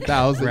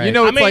 100,000. Right.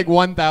 It's like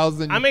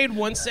 1,000. I made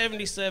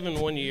 177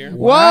 one year.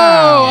 Whoa!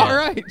 All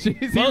right,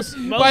 jeez. Most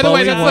By the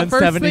way, that's the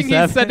first thing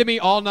he said to me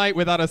all night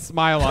without a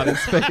smile on his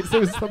face. It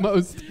was the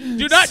most.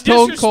 Do not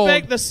stone disrespect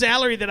cold. the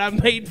salary that I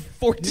made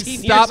 14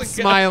 years ago. Stop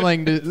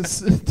smiling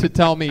to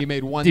tell me he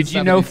made 177. Did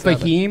you know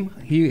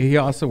Fahim? He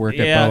also worked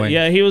at Boeing.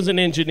 Yeah, he was an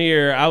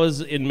engineer. I was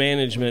in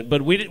management,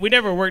 but we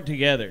never worked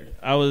together.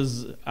 I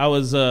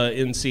was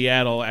in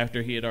Seattle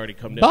after he had already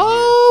come down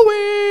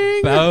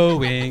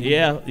Boeing.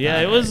 here.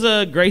 Yeah, it was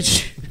a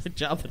great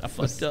job that I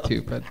fucked up.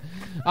 Stupid.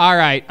 All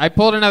right, I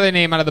pulled another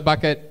name out of the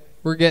bucket.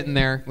 We're getting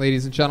there,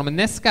 ladies and gentlemen.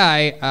 This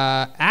guy,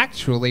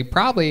 actually,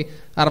 probably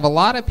out of a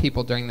lot of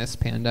people during this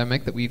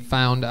pandemic that we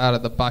found out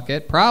of the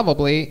bucket,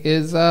 probably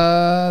is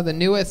the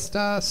newest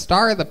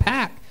star of the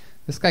pack.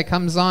 This guy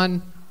comes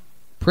on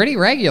pretty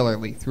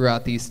regularly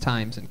throughout these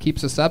times and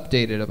keeps us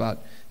updated about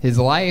his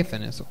life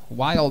and his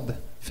wild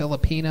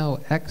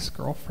Filipino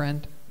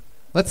ex-girlfriend.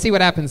 Let's see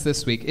what happens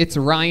this week. It's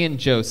Ryan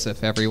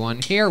Joseph,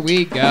 everyone. Here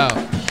we go.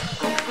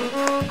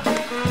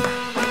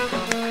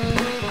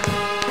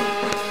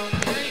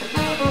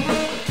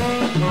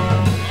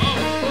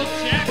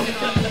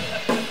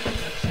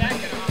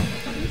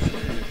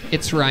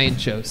 It's Ryan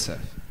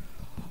Joseph.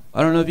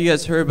 I don't know if you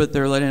guys heard, but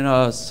they're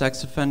letting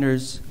sex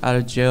offenders out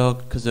of jail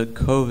because of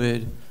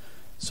COVID,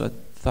 so I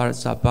thought I'd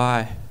stop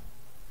by.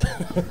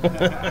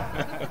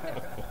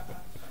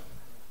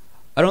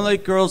 I don't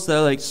like girls that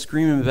like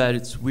scream in bed.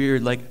 It's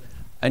weird. Like,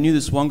 I knew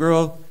this one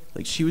girl,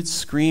 like she would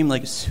scream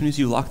like as soon as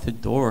you locked the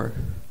door.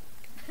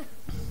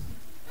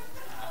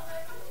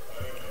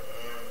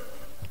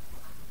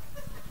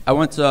 I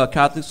went to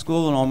Catholic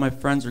school, and all my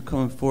friends are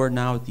coming forward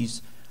now with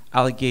these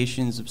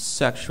allegations of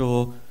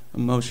sexual,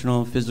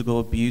 emotional, and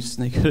physical abuse,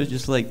 and they could have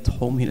just like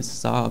told me to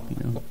stop, you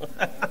know.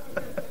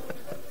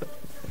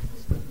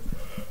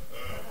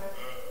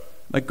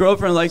 My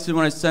girlfriend likes it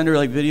when I send her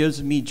like videos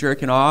of me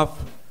jerking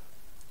off,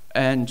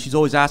 and she's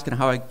always asking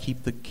how I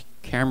keep the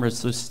camera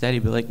so steady,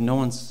 but like no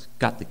one's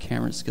got the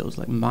camera skills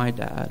like my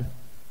dad.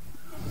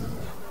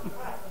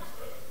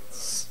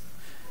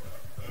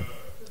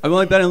 I've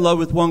only been in love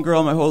with one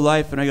girl my whole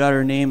life, and I got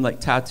her name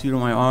like tattooed on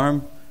my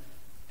arm.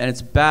 And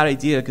it's a bad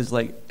idea because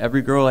like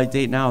every girl I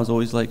date now is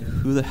always like,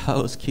 who the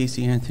hell is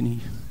Casey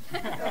Anthony?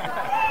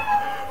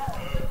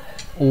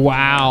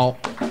 Wow.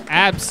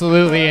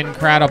 Absolutely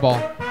incredible.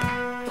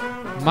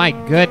 My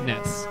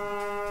goodness.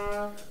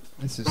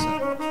 This is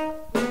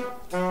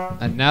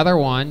another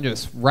one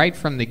just right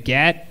from the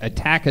get.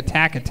 Attack,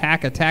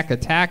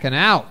 and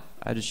out.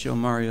 I just show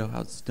Mario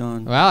how it's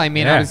done. Well, I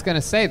mean, I was going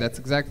to say, that's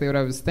exactly what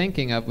I was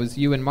thinking of, was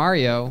you and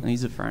Mario. And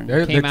he's a friend.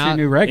 They're two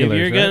new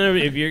regulars,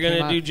 if you're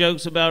gonna do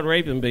jokes about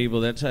raping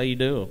people, that's how you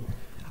do them.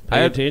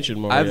 Pay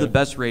attention, Mario. I have the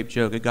best rape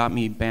joke. It got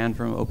me banned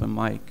from open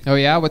mic. Oh,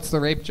 yeah? What's the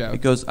rape joke?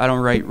 It goes, I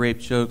don't write rape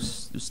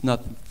jokes. There's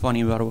nothing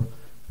funny about a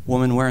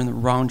woman wearing the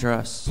wrong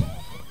dress.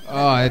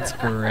 Oh, that's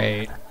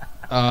great.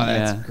 Oh,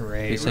 that's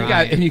great.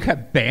 You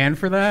got banned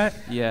for that?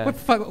 Yeah. What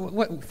fuck?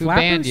 What? Who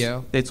banned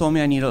you? They told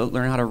me I need to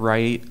learn how to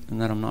write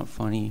and that I'm not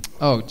funny.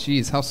 Oh,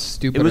 geez, how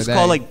stupid It was are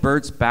called they? like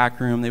Bert's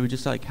Backroom. They would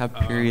just like have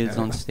periods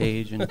on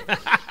stage and oh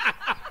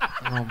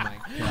my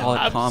God. call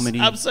it comedy.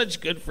 I'm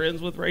such good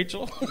friends with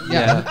Rachel.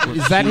 Yeah.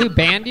 Is that who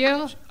banned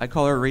you? I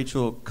call her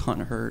Rachel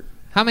Cunt Hurt.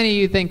 How many of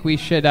you think we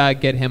should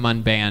get him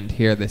unbanned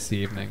here this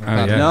evening?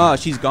 No,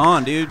 she's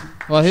gone, dude.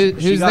 Well,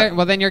 who's there?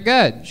 Well, then you're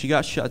good. She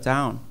got shut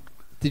down.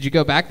 Did you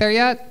go back there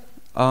yet?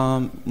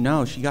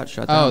 No, she got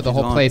shut down. Oh, the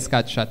whole place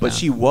got shut down. But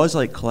she was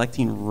like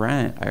collecting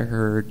rent, I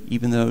heard,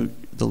 even though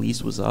the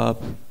lease was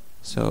up.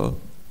 So,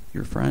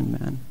 your friend,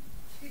 man.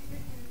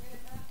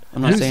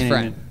 I'm not saying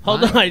friend? anything.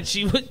 Hold on,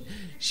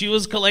 she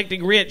was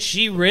collecting rent.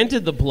 She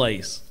rented the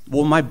place.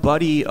 Well, my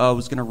buddy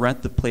was gonna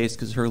rent the place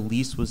because her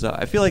lease was up.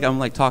 I feel like I'm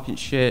like talking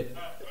shit.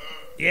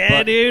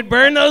 Yeah, dude,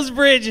 burn those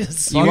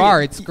bridges. You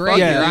are. It's great.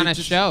 Yeah, You're on a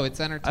show. It's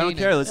entertaining. I don't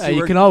care. Let's see.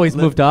 You can always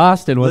move to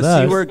Austin with us.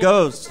 Let's see where it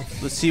goes.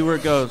 Let's see where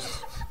it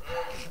goes.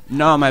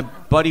 No, my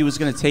buddy was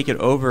gonna take it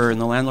over, and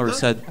the landlord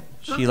said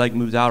she like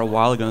moved out a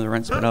while ago and the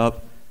rent's went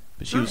up,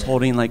 but she was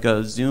holding like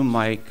a Zoom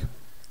mic,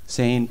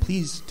 saying,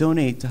 "Please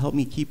donate to help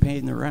me keep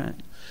paying the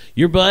rent."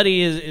 Your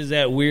buddy is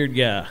that weird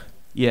guy.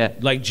 Yeah.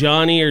 Like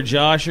Johnny or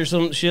Josh or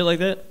some shit like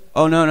that?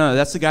 Oh, no.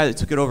 That's the guy that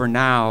took it over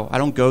now. I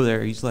don't go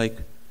there. He's like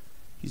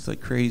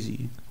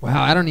crazy.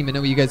 Wow, I don't even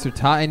know what you guys are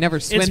talking. I never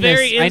swim It's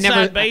very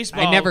inside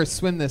baseball. I never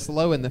swim this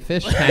low in the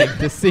fish tank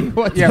to see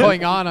what's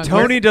going on.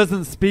 Tony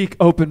doesn't speak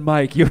open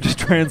mic. You have to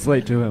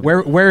translate to him.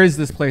 Where is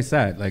this place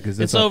at? Like, is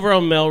this? It's over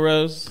on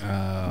Melrose.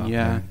 Yeah.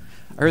 Okay.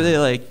 I heard they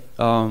like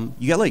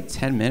you got like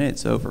 10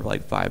 minutes over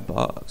like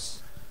 $5,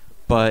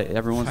 but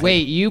everyone's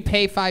Wait, you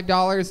pay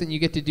 $5 and you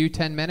get to do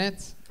 10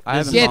 minutes? I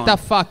haven't Get gone. the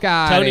fuck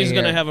out Tony's of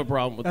here. gonna have a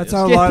problem with That's this.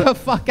 how a Get lot. the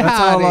fuck That's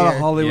how a outta lot of here.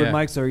 Hollywood Yeah.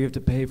 mics are. You have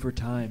to pay for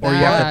time. Or you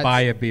have to That's-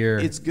 buy a beer.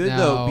 It's good No.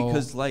 though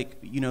because like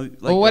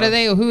Well, what do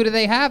they? Who do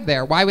they have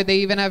there? Why would they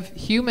even have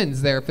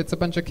humans there if it's a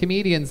bunch of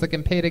comedians that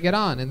can pay to get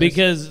on? And there's-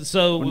 Because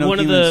Well, no one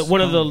of humans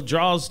the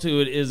draws to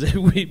it is that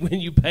when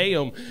you pay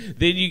them,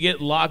 then you get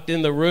locked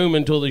in the room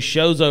until the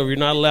show's over. You're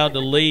not allowed to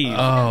leave.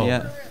 Oh,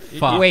 Yeah.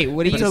 fuck. wait,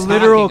 what are you It's a talking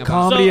literal about?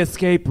 comedy So-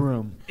 escape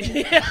room.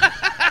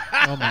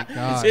 Oh my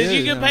god! Is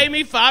you can pay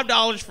me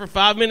 $5 for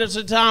 5 minutes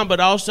of time,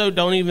 but also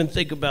don't even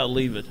think about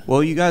leaving.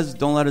 Well, you guys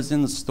don't let us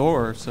in the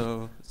store,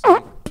 so it's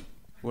like,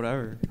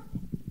 whatever.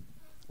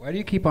 Why do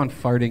you keep on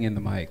farting in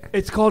the mic?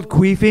 It's called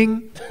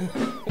queefing.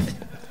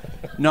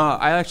 No,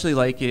 I actually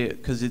like it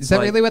because it's Is that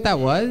like, really what that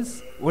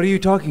was? What are you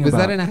talking Was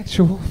about?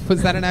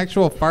 that an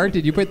actual fart?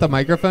 Did you put the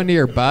microphone to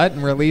your butt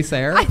and release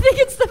air? I think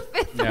it's the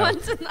fifth Yeah. one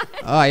tonight.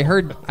 Oh, I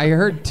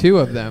heard two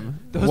of them.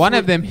 One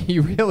of them, he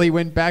really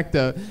went back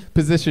to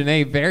position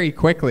A very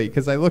quickly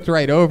because I looked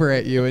right over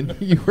at you and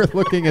you were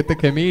looking at the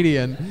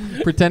comedian,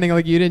 pretending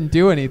like you didn't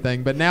do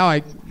anything. But now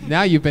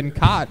you've been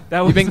caught.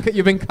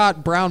 You've been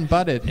caught brown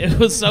butted. It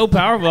was so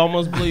powerful, I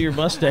almost blew your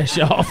mustache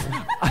off.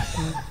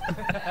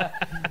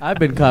 I've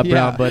been caught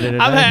brown butted.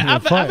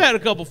 I've had a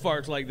couple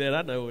farts like that.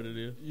 I know what it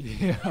is.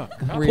 Yeah.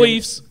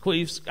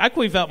 Queefs. I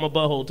queef out my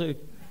butthole too.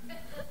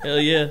 Hell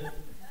yeah.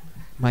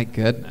 My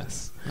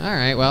goodness. All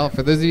right. Well,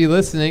 for those of you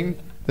listening,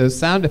 those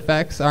sound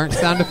effects aren't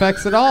sound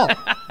effects at all.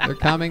 They're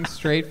coming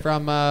straight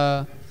from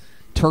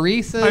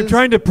Teresa's. I'm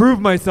trying to prove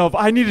myself.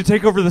 I need to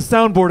take over the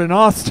soundboard in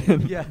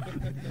Austin. Yeah.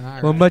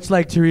 All Well, right. much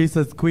like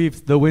Teresa's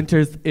queefs, the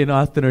winters in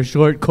Austin are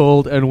short,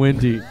 cold, and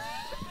windy.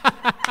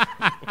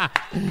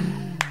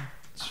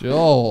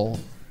 Joel.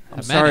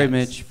 I'm sorry,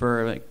 Jimenez. Mitch,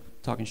 for like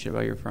talking shit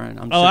about your friend.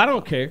 I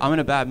don't care. I'm in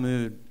a bad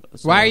mood.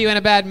 So. Why are you in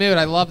a bad mood?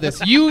 I love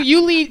this. You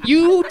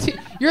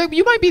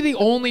might be the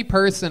only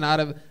person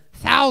out of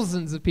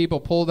thousands of people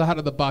pulled out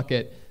of the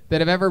bucket that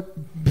have ever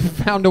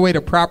found a way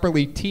to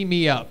properly tee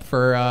me up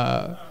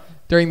for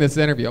during this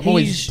interview. I'm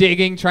always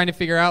digging, trying to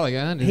figure out like,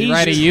 did he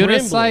ride a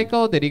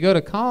unicycle? Did he go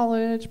to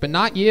college? But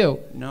not you.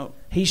 No.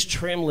 He's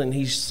trembling.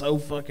 He's so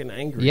fucking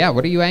angry. Yeah.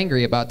 What are you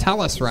angry about? Tell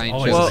us, Ryan.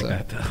 Always Joseph.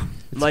 like that, though.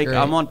 Like great.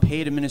 I'm on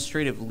paid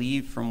administrative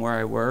leave from where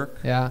I work.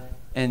 Yeah.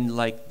 And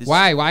like this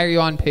Why? Why are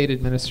you on paid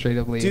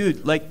administrative leave?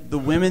 Dude, like the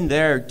women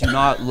there do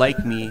not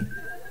like me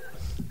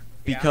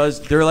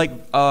because they're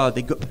like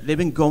they've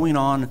been going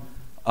on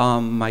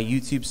my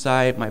YouTube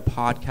site, my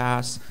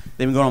podcast.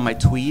 They've been going on my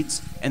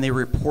tweets, and they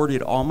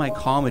reported all my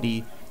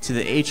comedy to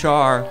the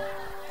HR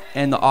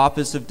and the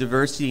Office of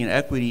Diversity and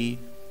Equity,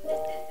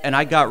 and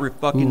I got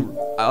fucking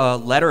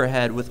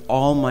letterhead with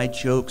all my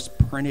jokes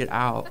printed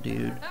out,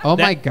 dude. Oh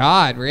my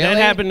God! Really? That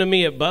happened to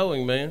me at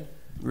Boeing, man.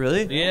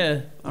 Really?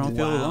 Yeah. I don't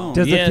feel alone.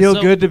 Does it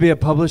feel good to be a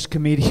published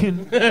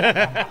comedian?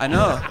 I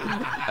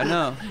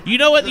know. You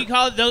know what you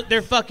call it?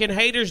 They're fucking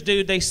haters,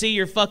 dude. They see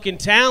your fucking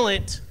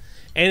talent,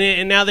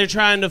 and now they're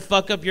trying to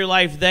fuck up your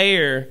life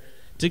there,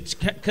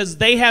 because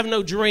they have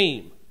no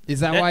dream.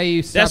 Is that why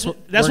you stopped?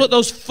 That's what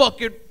those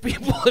fucking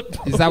people.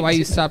 Is that why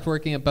you stopped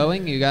working at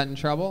Boeing? You got in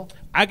trouble?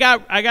 I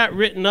got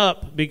written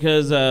up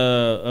because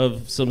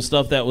of some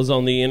stuff that was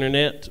on the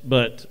internet,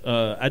 but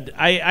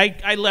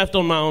I left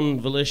on my own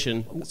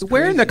volition.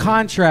 Where in the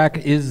contract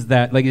is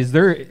that? Like, is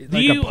there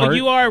like a part?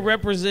 You are a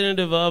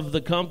representative of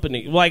the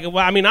company. Like, well,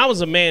 I mean, I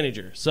was a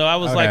manager, so I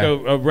was Okay.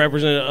 like a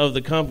representative of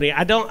the company.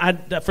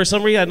 For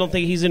some reason, I don't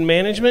think he's in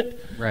management.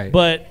 Right.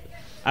 But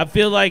I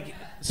feel like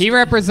He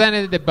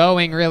represented the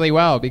Boeing really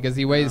well because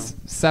he weighs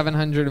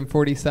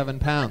 747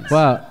 pounds.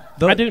 Wow.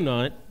 I do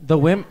not. The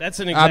women. That's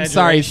an I'm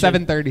sorry,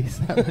 exaggeration.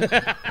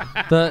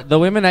 737. The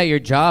women at your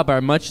job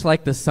are much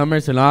like the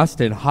summers in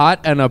Austin,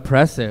 hot and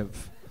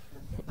oppressive.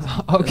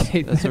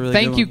 Okay, That's a really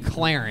thank good you, one.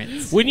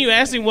 Clarence. When you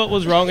asked him what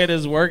was wrong at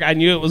his work, I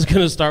knew it was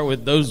going to start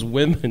with those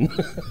women.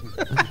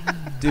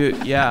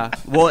 Dude, yeah.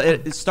 Well,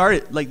 it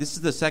started, like, this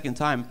is the second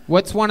time.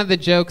 What's one of the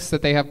jokes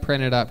that they have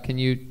printed up? Can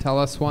you tell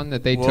us one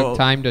that they Well, took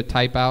time to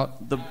type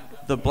out?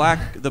 The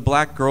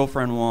black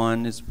girlfriend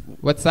one is...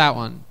 What's that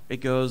one? It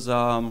goes,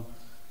 I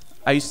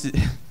used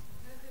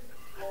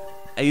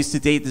to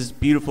date this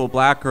beautiful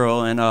black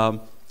girl, and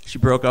she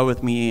broke up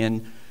with me,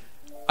 and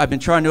I've been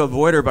trying to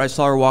avoid her, but I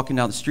saw her walking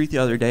down the street the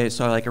other day,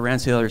 so I ran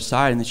to the other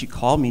side, and then she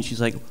called me, and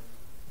she's like,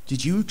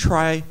 did you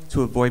try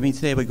to avoid me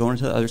today by going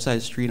to the other side of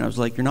the street? And I was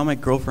like, you're not my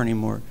girlfriend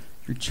anymore.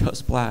 You're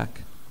just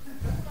black.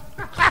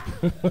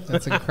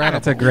 That's incredible.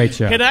 That's a great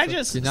joke. Can I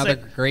just Another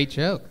say, great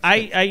joke.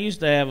 I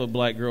used to have a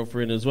black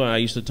girlfriend as well. I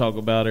used to talk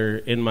about her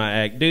in my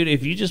act. Dude,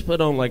 if you just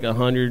put on like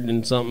 100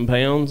 and something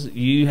pounds,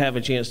 you have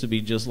a chance to be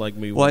just like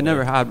me. Well, I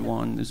never had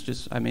one. It's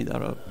just, I made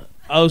that up.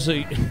 Oh, so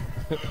you,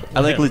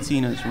 I like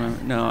Latinas,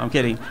 remember? No, I'm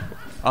kidding.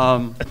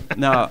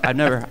 No, I've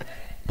never.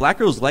 Black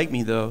girls like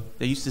me, though.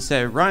 They used to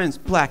say, Ryan's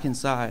black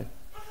inside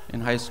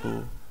in high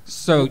school.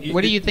 So,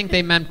 What do you think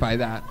they meant by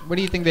that? What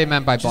do you think they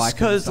meant by black? Just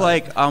because,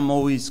 like, I'm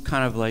always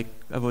kind of like,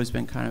 I've always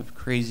been kind of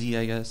crazy,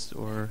 I guess,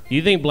 or...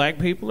 You think black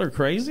people are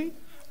crazy?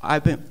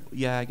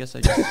 Yeah, I guess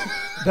I just.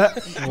 That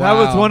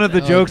was one of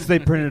the jokes they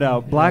printed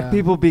out. Black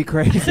people be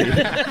crazy.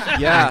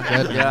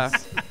 Yeah.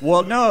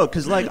 Well, no,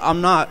 because like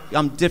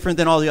I'm different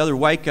than all the other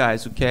white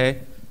guys. Okay,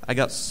 I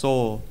got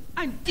soul.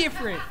 I'm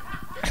different.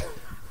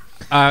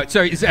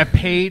 So is that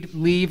paid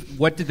leave?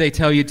 What did they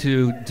tell you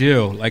to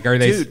do? Like, are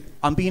they? Dude,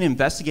 I'm being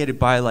investigated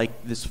by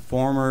like this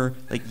former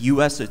like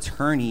U.S.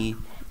 attorney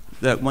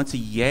that went to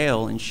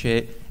Yale and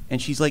shit,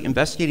 and she's like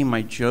investigating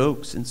my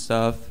jokes and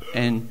stuff.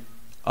 And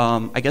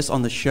I guess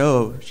on the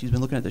show, she's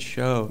been looking at the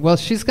show. Well,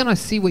 she's gonna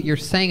see what you're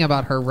saying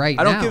about her right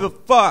now. I don't give a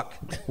fuck.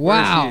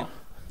 Wow.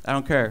 I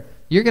don't care.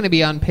 You're going to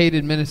be on paid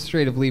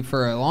administrative leave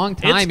for a long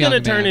time, It's going to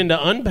turn into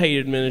unpaid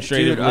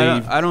administrative Dude,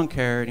 leave. I don't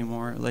care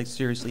anymore. Like,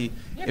 seriously.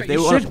 If they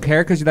should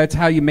care because that's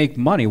how you make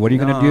money. What are you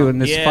going to do in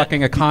this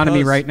fucking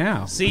economy right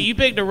now? See, you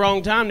picked the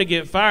wrong time to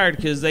get fired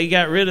because they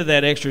got rid of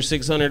that extra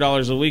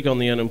 $600 a week on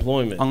the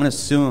unemployment. I'm going to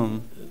sue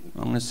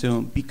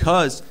him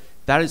because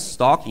that is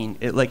stalking.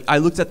 I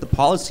looked at the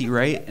policy,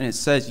 right, and it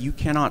says you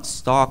cannot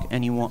stalk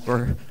anyone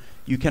or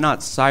you cannot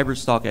cyber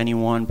stalk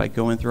anyone by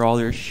going through all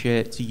their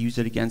shit to use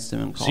it against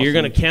them. And so you're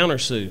going to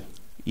countersue?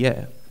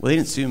 Yeah. Well, they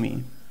didn't sue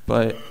me,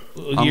 but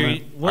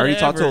I already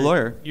talked to a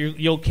lawyer.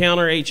 You'll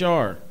counter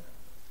HR.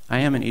 I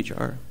am in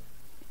HR,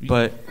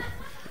 but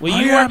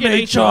well, you work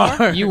in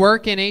HR. You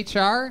work in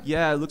HR?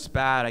 Yeah, it looks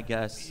bad, I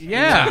guess.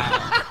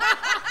 Yeah.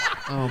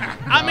 Oh my God.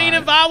 I mean,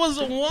 if I was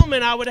a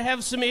woman, I would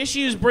have some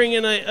issues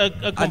bringing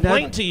a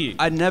complaint to you.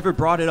 I never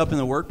brought it up in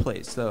the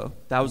workplace, though.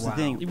 That was the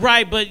thing.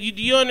 Right, but do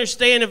you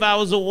understand if I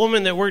was a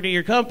woman that worked at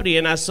your company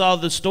and I saw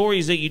the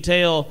stories that you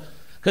tell?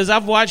 Because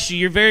I've watched you.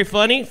 You're very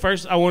funny.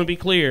 First, I want to be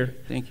clear.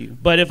 Thank you.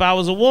 But if I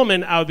was a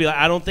woman, I would be like,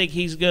 I don't think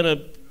he's going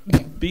to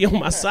be on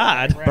my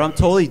side. But I'm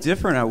totally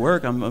different at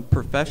work. I'm a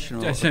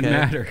professional. Doesn't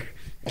matter.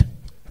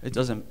 It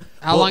doesn't.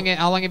 How long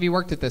have you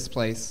worked at this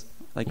place?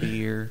 Like a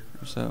year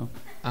or so.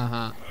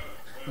 Uh-huh.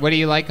 What do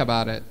you like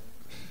about it?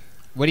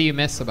 What do you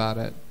miss about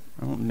it?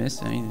 I don't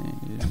miss anything,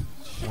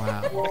 dude.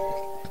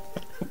 Wow.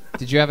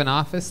 Did you have an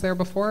office there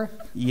before?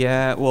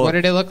 Yeah, well... What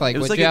did it look like?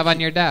 What did you have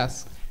on your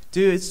desk?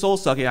 Dude, it's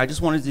soul-sucking. I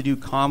just wanted to do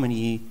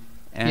comedy.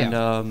 And,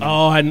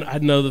 I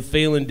know the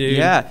feeling, dude.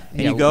 Yeah,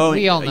 and you go,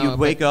 we all know you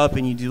wake up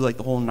and you do like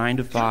the whole 9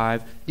 to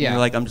 5. Yeah. And you're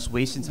like, I'm just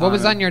wasting time. What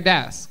was on your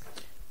desk?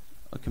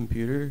 A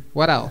computer.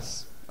 What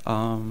else?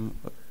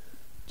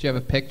 Do you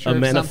have a picture a of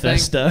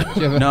manifesto?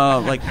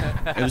 No, like,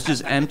 it was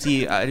just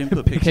empty. I didn't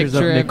put pictures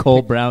of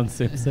Nicole Brown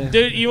Simpson.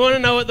 Dude, you want to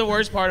know what the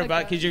worst part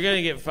about, because you're going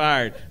to get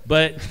fired,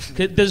 but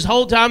this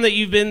whole time that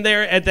you've been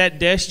there at that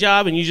desk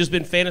job and you've just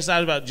been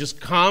fantasizing about just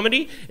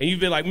comedy, and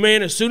you've been like,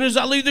 man, as soon as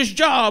I leave this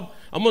job,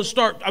 I'm just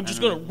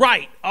going to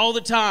write all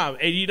the time.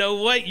 And you know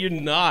what? You're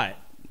not.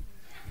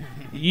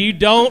 You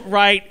don't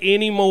write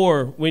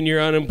anymore when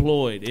you're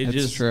unemployed.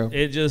 That's true.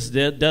 It just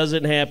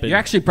doesn't happen. You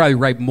actually probably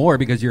write more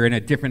because you're in a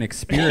different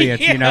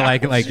experience. Yeah, you know,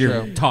 like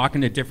you're true.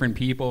 talking to different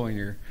people and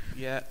you're.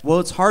 Yeah. Well,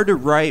 it's hard to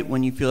write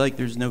when you feel like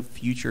there's no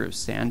future of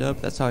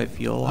stand-up. That's how I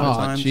feel a lot of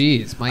times. Oh,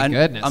 jeez, my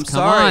goodness! I'm Come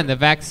sorry. on, the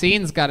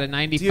vaccine's got a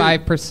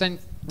 95%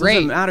 rate.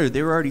 Doesn't matter.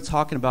 They were already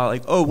talking about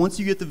like, oh, once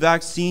you get the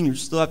vaccine, you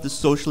still have to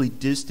socially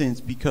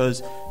distance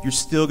because you're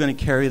still going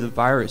to carry the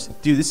virus.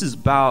 Dude, this is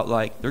about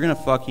like they're going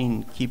to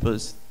fucking keep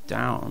us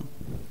down.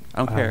 I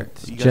don't care.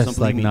 You guys just don't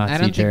like believe me.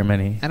 Nazi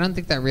Germany. I don't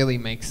think that really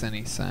makes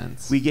any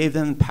sense. We gave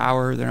them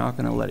power. They're not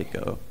going to let it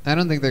go. I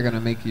don't think they're going to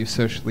make you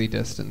socially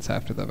distance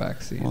after the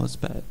vaccine. Well, it's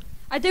bad.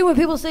 I think when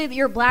people say that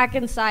you're black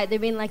inside, they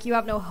mean like you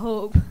have no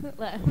hope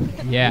left.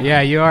 Yeah.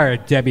 Yeah, you are a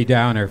Debbie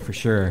Downer for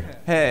sure.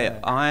 Hey,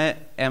 I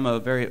am a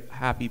very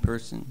happy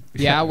person.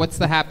 Yeah, what's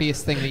the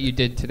happiest thing that you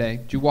did today?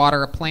 Did you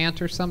water a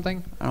plant or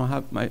something?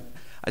 I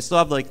still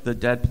have like the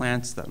dead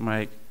plants that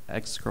my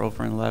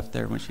ex-girlfriend left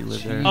there when she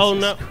lived there. Oh,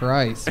 no.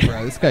 Christ,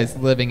 bro. This guy's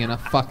living in a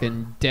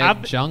fucking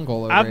dead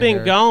jungle over I've been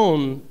here.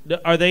 gone.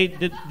 Are they?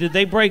 Did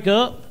they break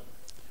up?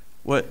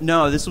 What?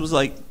 No, this was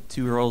like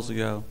 2 girls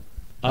ago.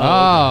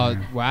 Oh,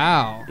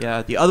 wow.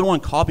 Yeah, the other one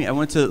called me. I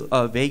went to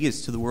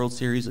Vegas to the World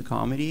Series of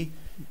Comedy,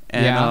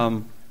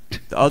 and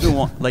the other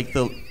one, like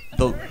the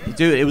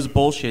dude, it was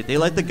bullshit. They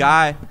let the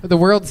guy. The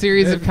World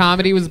Series of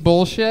Comedy was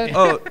bullshit.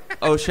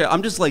 Oh shit!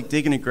 I'm just like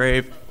digging a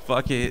grave.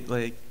 Fuck it.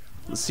 Like,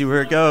 let's see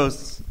where it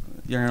goes.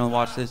 You're gonna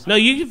watch this. No,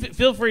 you can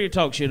feel free to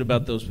talk shit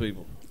about those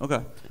people.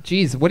 Okay.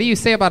 Jeez, what do you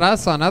say about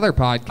us on other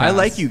podcasts? I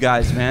like you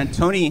guys, man.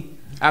 Tony,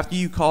 after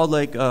you called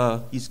like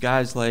these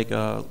guys like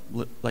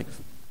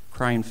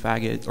crying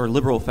faggots or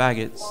liberal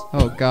faggots.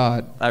 Oh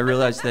God! I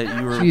realized that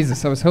you were.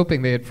 Jesus, I was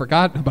hoping they had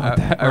forgotten about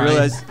that. I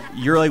realized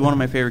you're like one of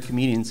my favorite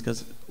comedians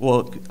because,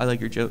 well, I like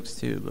your jokes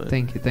too. But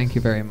thank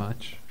you very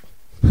much.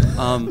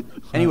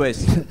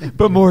 Anyways,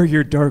 but more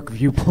your dark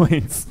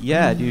viewpoints.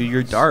 Yeah, dude,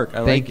 you're dark.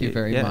 Thank you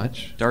very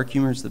much. Dark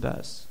humor is the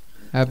best.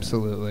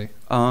 Absolutely.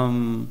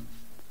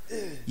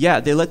 Yeah,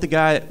 they let the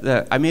guy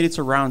that I made it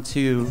to round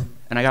 2.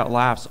 and I got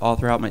laughs all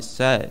throughout my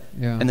set.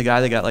 Yeah. And the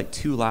guy that got like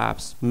 2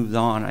 laughs moved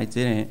on. I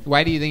didn't.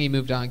 Why do you think he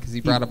moved on? Because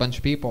he brought a bunch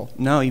of people.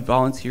 No, he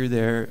volunteered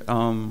there.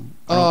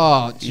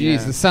 Oh,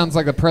 jeez, this sounds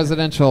like the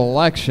presidential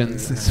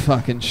elections. This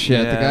fucking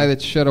shit. The guy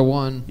that should have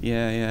won.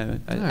 Yeah.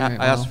 I right,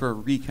 asked for a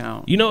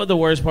recount. You know what the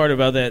worst part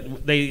about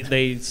that?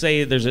 They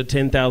say there's a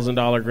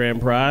 $10,000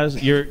 grand prize.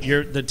 The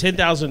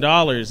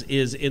 $10,000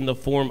 is in the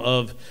form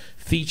of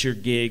feature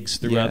gigs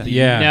throughout the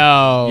year.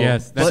 No.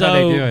 Yes, that's how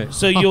they do it.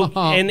 So you'll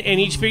and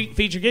each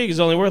feature gig is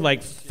only worth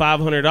like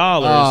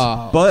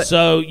 $500. But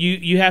so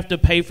you have to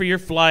pay for your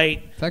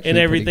flight and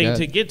everything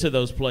to get to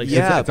those places.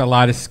 Yeah, it's a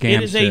lot of scam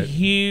It is a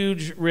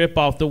huge rip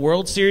off. The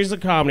World Series of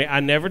Comedy.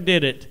 I never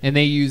did it. And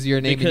they use your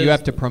name, and you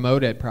have to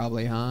promote it,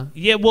 probably, huh?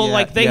 Yeah, well,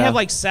 like they have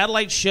like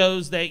satellite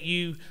shows that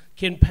you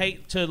can pay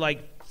to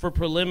like for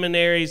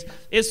preliminaries.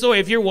 It's so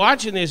if you're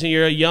watching this and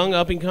you're a young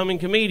up and coming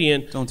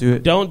comedian, don't do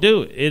it. Don't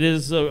do it. It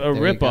is a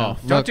rip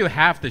off. Don't do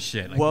half the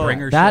shit. Like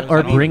bringer that shows or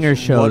and all bringer that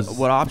shit. shows.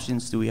 What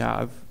options do we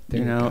have?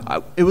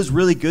 It was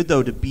really good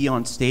though to be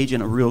on stage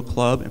in a real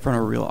club in front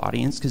of a real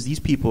audience because these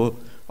people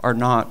are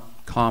not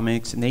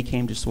comics and they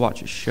came just to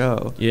watch a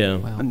show. Yeah,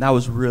 and that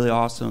was really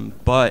awesome.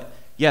 But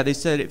yeah, they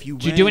said if you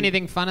Did you do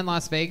anything fun in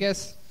Las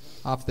Vegas?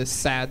 Off this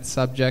sad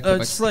subject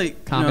of it's a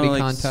like comedy like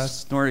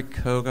contest. Snorted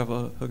coke of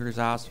a hooker's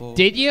asshole.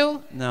 Did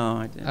you? No,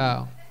 I didn't.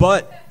 Oh.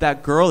 But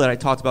that girl that I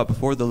talked about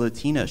before, the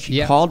Latina,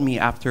 she called me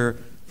after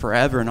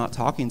forever not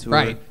talking to her.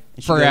 Right.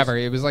 And she Forever.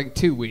 goes, it was like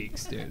 2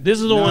 weeks, dude. This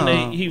is the one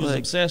that he was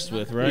obsessed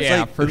with, right? Yeah,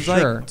 like, for it was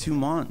sure. like 2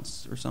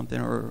 months or something,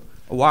 or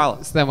a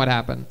while. So then what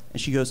happened?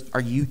 And she goes,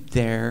 "Are you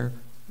there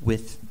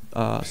with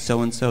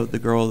so and so, the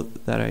girl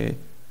that I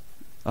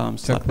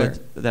slept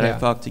with, that I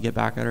fucked to get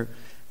back at her?"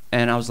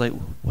 And I was like,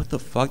 "What the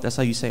fuck? That's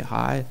how you say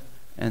hi?"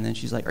 And then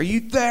she's like, "Are you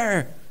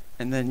there?"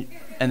 And then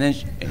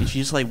she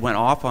just like went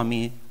off on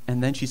me.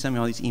 And then she sent me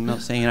all these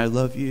emails saying, "I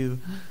love you.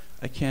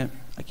 I can't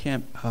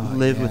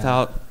live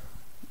without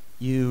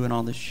you," and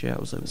all this shit. I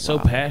was like, wow. So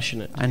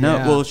passionate. I know.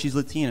 Yeah. Well, she's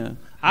Latina.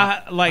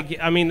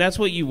 I mean, that's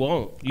what you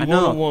want. You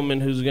want a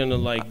woman who's gonna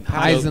like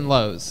highs and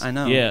lows. I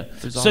know. Yeah.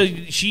 There's So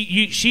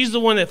she's the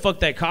one that fucked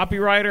that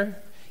copywriter.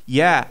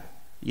 Yeah.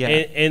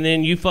 And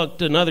then you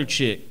fucked another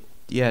chick.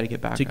 Yeah, to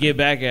get back.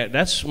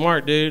 That's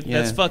smart, dude. Yeah.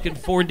 That's fucking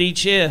 4D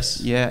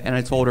chess. Yeah, and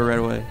I told her right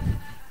away.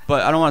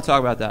 But I don't want to talk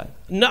about that.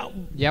 No.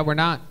 Yeah, we're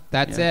not.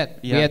 That's it.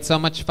 Yeah. We had so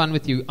much fun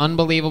with you.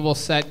 Unbelievable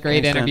set.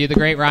 Great Thanks, interview. man. The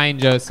great Ryan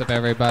Joseph,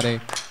 everybody.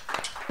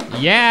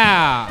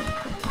 Yeah.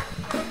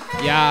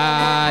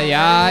 Yeah.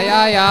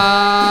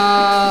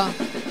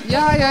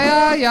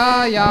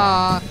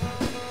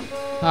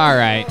 All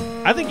right.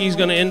 I think he's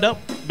gonna end up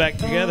back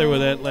together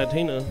with that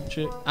Latina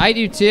chick. I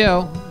do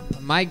too.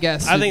 My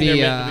guess I would think be,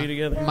 they're meant to be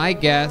together. My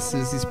guess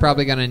is he's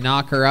probably going to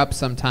knock her up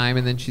sometime,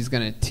 and then she's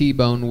going to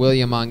T-bone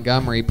William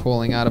Montgomery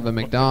pulling out of a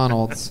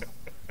McDonald's.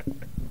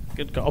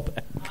 Good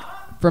callback.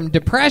 From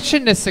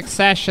depression to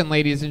succession,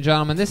 ladies and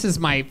gentlemen, this is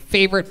my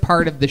favorite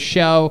part of the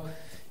show,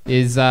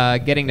 is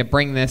getting to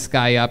bring this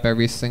guy up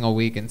every single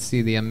week and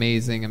see the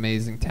amazing,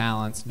 amazing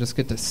talents, and just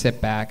get to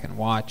sit back and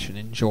watch and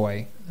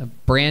enjoy a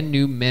brand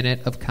new minute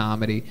of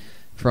comedy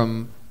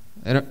from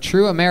a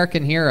true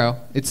American hero.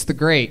 It's the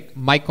great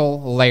Michael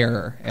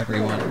Lehrer,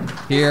 everyone.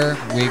 Here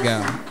we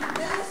go.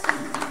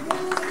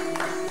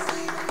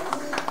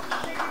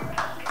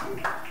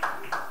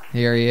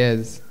 Here he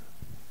is.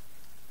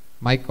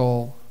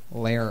 Michael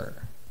Lehrer.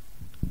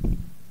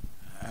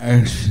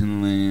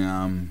 Actually,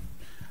 I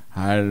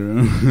had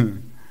a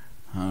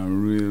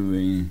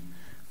really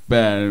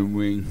bad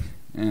week,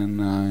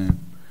 and I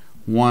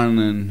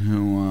wanted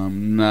to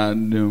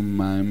not do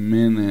my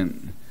minute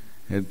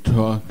and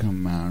talk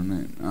about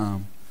it.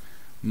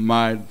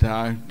 My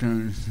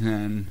doctor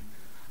said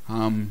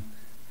I'm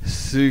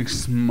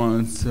 6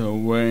 months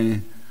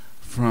away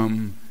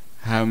from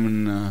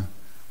having to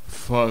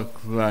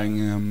fuck like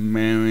a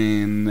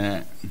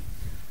marionette.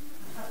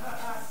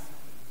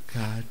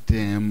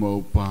 Goddamn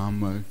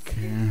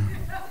Obamacare.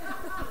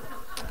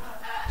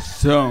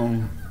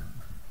 So,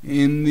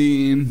 in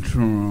the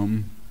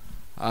interim,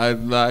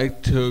 I'd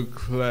like to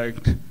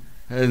collect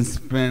as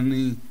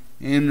many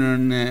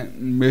internet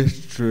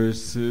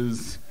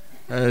mistresses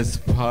as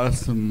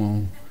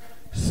possible.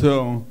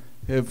 So,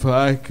 if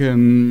I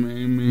can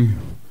maybe...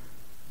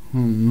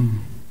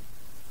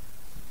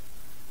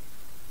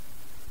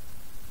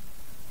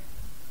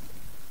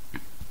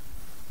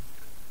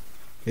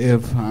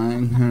 if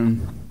I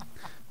can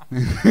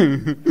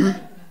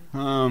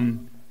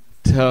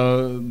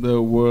tell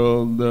the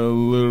world a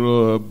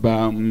little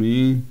about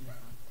me,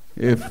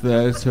 if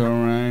that's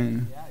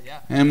alright.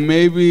 And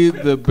maybe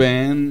the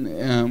band,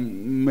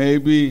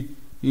 maybe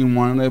you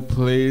want to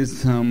play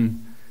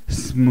some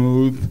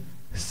smooth,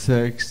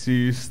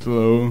 sexy,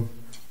 slow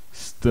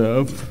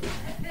stuff.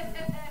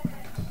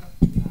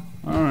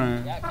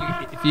 Alright.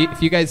 Yeah,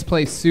 if you guys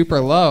play super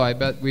low, I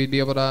bet we'd be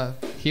able to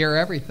hear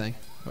everything.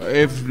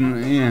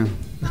 Yeah.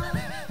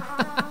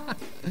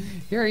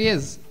 Here he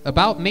is,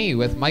 About Me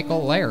with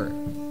Michael Lehrer.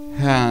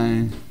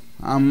 Hi,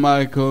 I'm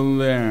Michael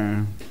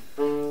Lehrer.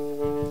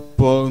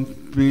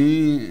 Both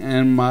me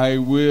and my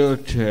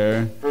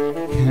wheelchair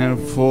can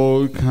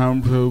fold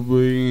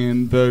comfortably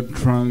in the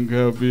trunk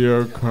of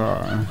your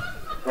car.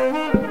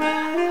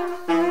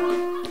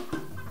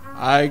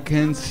 I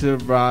can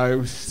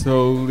survive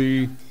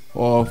solely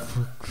off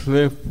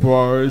Cliff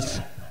Bars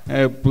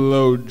at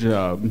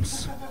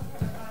blowjobs.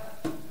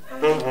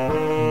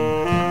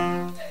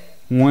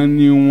 When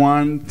you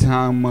want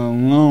time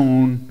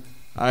alone,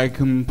 I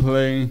can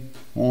play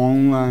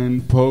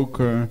online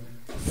poker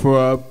for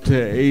up to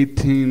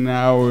 18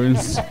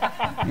 hours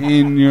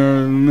in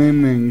your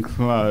linen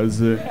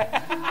closet.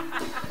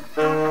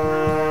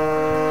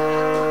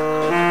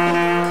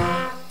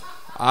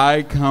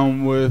 I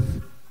come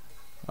with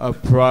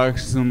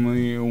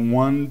approximately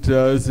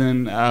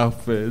 12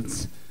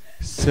 outfits,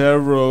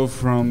 several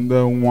from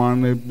the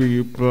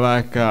Wannabe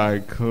Black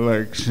Eye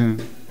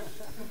collection.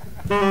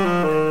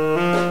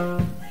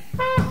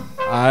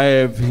 I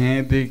have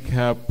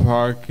handicap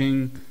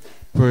parking,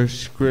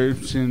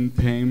 prescription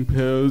pain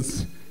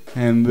pills,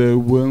 and the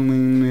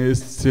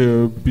willingness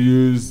to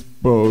abuse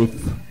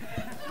both.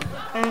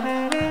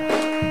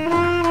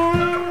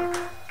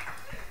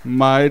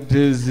 My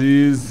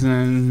disease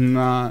has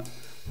not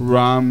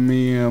robbed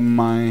me of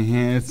my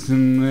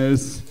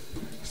handsomeness,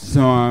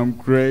 so I'm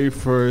great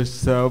for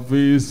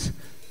selfies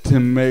to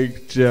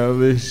make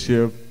jealous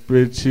your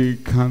bitchy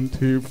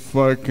cunty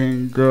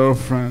fucking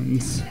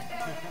girlfriends.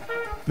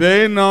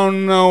 They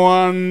don't know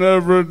I'll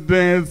never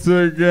dance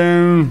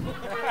again.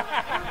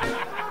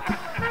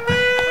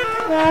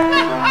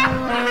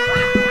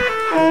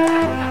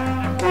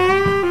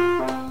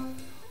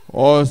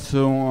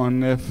 Also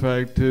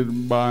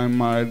unaffected by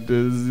my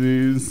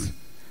disease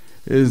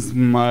is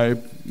my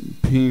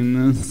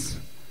penis.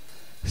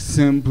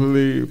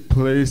 Simply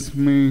place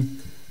me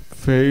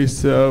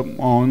face up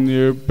on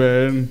your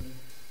bed,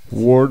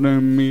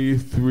 water me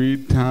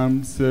 3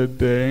 times a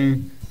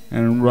day,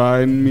 and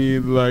ride me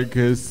like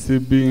a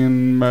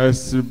Sibian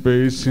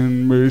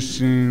masturbation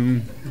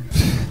machine.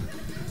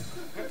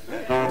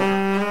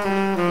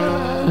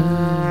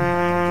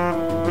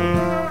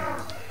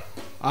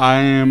 I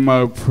am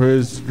a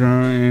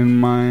prisoner in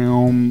my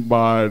own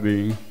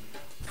body,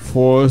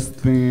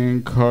 falsely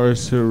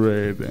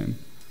incarcerated,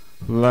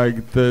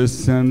 like the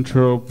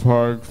Central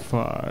Park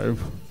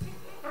Five,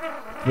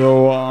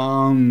 though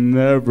I'll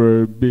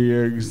never be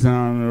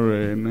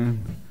exonerated.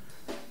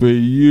 But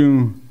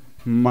you,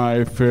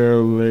 my fair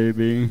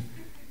lady,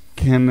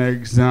 can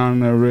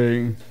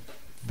exonerate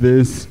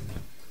this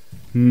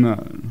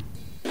nut.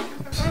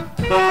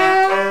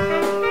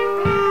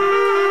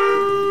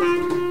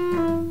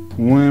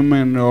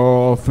 Women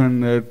are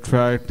often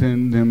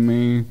attracted to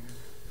me,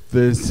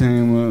 the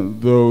same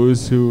as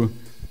those who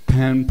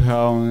pen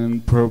pal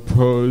and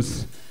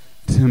propose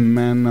to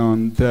men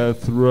on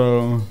death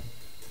row,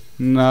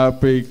 not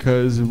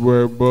because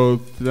we're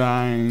both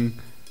dying,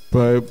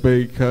 but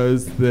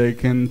because they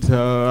can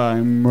tell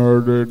I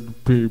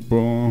murdered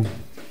people.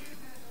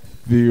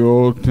 The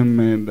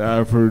ultimate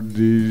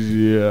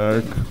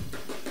aphrodisiac.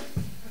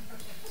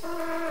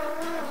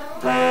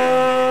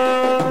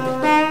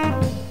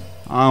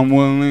 I'm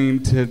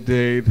willing to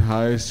date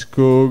high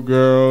school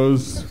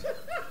girls.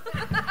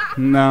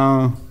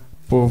 Now,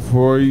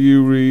 before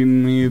you read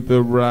me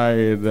the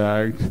riot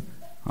act,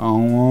 I'll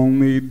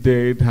only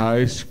date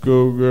high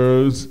school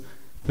girls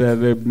that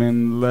have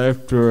been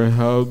left or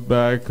held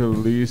back at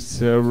least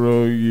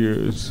several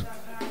years.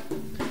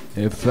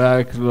 In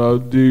fact, I'll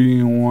do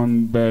you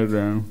one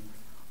better.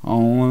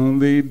 I'll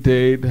only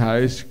date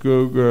high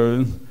school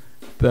girls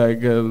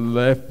that got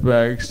left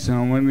back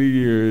so many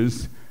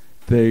years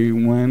they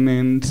went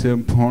into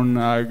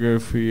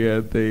pornography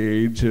at the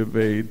age of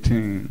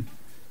 18.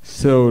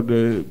 So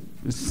to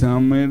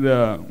sum it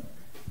up,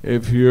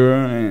 if you're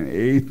an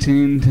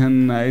 18 to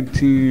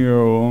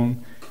 19-year-old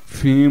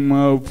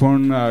female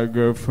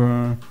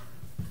pornographer,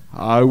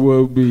 I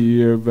will be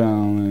your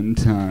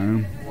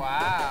Valentine.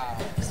 Wow.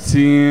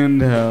 See you in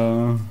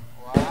hell.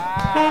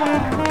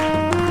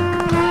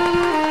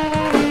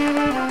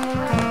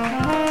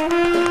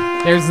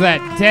 There's that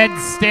dead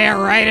stare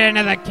right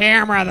into the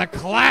camera, the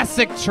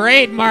classic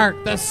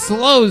trademark, the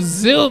slow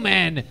zoom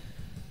in.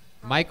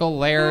 Michael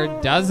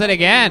Lehrer does it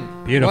again.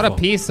 Beautiful. What a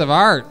piece of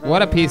art.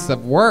 What a piece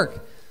of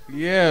work.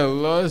 Yeah,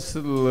 lost a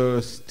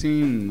little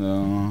steam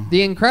though.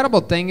 The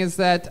incredible thing is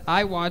that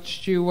I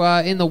watched you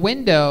in the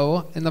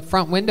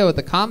front window at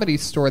the Comedy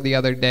Store the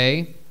other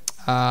day.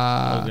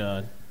 Oh,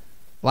 God.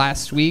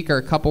 Last week or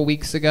a couple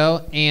weeks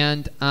ago,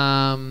 and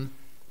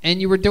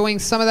you were doing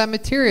some of that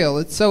material.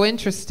 It's so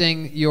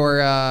interesting. Your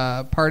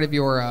part of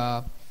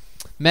your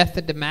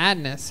method to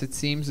madness, it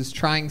seems, is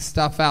trying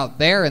stuff out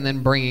there and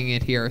then bringing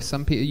it here.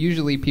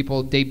 Usually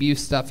people debut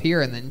stuff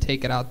here and then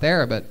take it out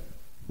there, but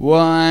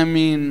well, I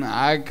mean,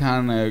 I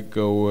kind of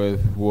go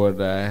with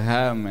what I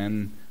have,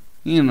 and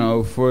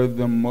for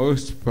the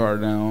most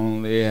part, I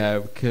only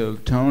have Kill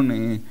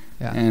Tony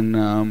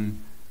and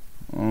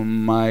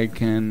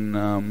Mike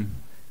and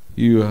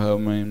you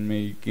helping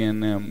me get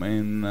him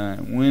in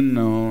that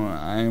window.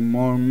 I'm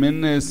more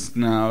minutes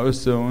now,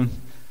 so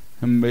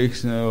it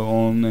makes it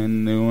old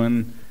and new,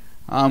 and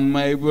I'm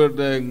able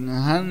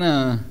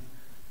to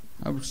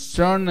I'm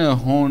starting to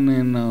hone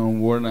in on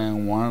what I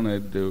want to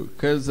do,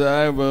 because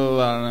I have a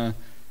lot of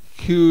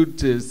cute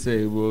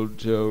disabled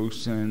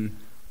jokes,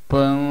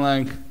 but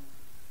like,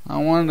 I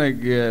want to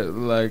get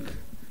like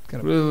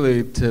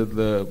really to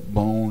the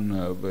bone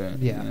of it.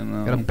 Yeah, you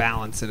know? gotta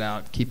balance it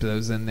out. Keep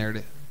those in there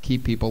to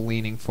keep people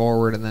leaning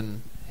forward, and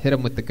then hit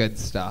them with the good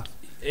stuff.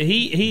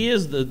 He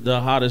is the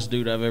hottest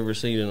dude I've ever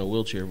seen in a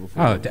wheelchair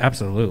before. Oh,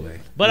 absolutely.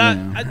 But I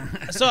don't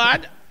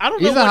know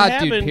He's what a hot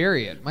happened. dude,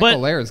 period. but-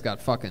 Michael Lehrer's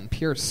got fucking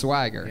pure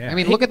swagger. Yeah. I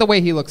mean, look at the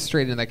way he looks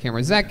straight into that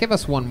camera. Zach, give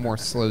us one more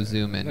slow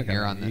zoom in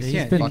here on this.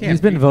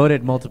 He's been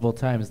voted multiple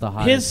times the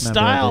hottest member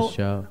of this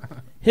show.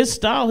 His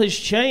style has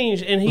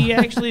changed, and he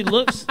actually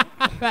looks.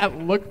 That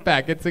look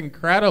back, it's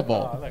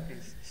incredible.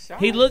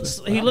 He looks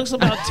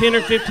about 10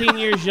 or 15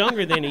 years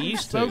younger than he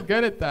used to. So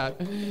good at that.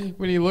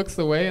 When he looks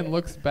away and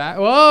looks back.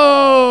 Whoa!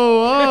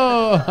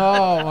 Whoa!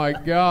 Oh my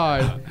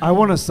God! I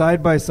want a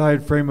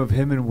side-by-side frame of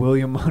him and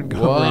William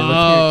Montgomery.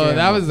 Whoa!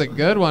 That was a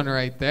good one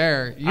right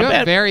there. You I have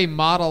bet- very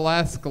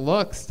model-esque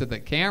looks to the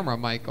camera,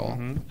 Michael.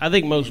 I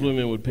think most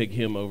women would pick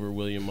him over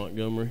William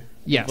Montgomery.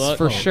 Yes, But-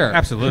 for sure.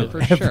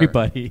 Absolutely. For sure.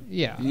 Everybody.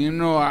 Yeah. You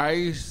know, I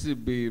used to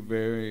be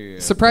very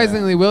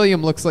Surprisingly,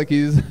 William looks like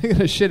he's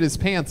gonna shit his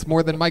pants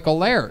more than Michael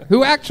Lehrer,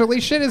 who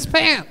actually shit his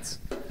pants.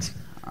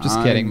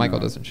 Just kidding. Michael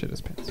doesn't shit his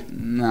pants.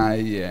 Not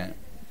yet.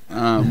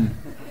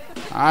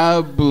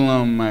 I'll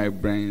blow my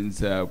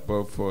brains out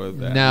before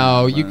that.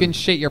 No, you can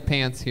shit your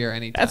pants here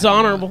anytime. That's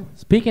honorable.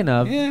 Speaking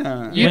of,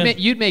 Yeah.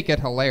 You'd make it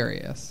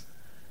hilarious.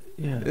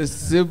 It's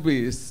still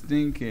be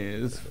stinky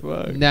as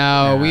fuck.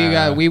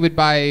 No, we would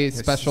buy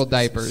special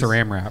diapers.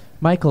 Saran wrap.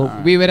 Michael,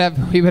 We would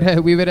have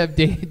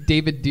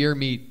David Deer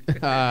meat.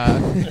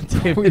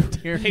 David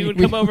Deer He would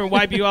come over and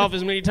wipe you off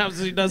as many times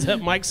as he does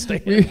that mic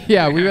stand.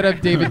 we would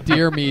have David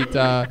Deer meat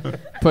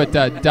put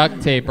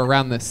duct tape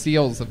around the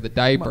seals of the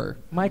diaper.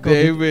 Michael,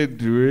 David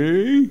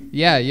Deer?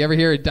 Yeah, you ever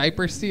hear of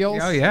diaper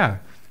seals? Oh yeah.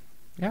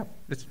 Yeah.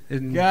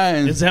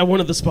 Guys, Is that one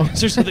of the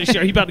sponsors of the show?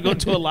 Are you about to go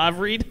into a live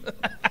read?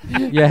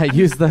 yeah,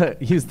 use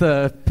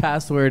the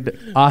password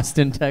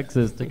Austin,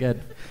 Texas to get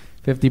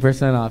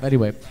 50% off.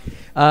 Anyway,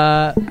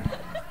 I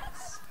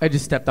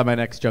just stepped on my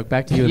next joke.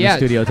 Back to you in the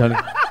studio, Tony.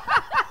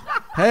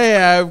 hey,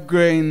 I have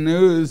great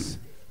news.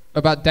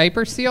 About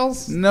diaper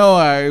seals? No,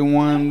 I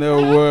won the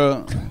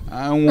world.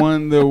 I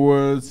won the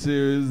World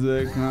Series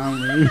of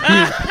Comedy.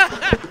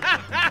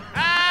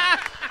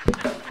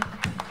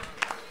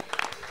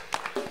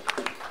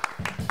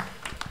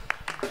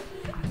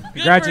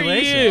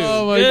 Congratulations.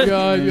 Oh my Good.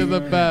 God, you're the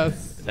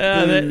best.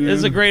 That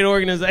is a great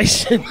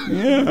organization.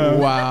 Yeah.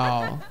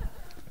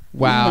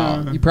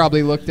 Wow. You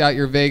probably looked out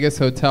your Vegas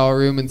hotel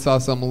room and saw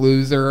some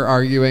loser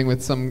arguing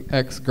with some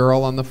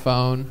ex-girl on the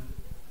phone.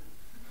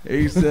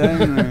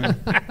 Exactly.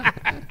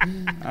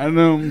 I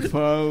don't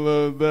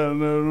follow that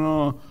at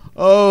all.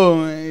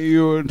 Oh,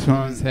 you were talking.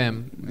 It was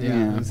him.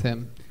 Yeah, it was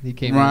him. He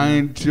came Ryan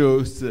in.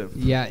 Joseph.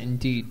 Yeah,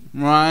 indeed.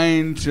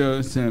 Ryan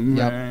Joseph,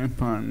 Yep. very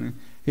funny.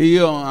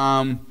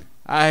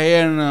 I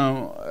had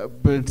a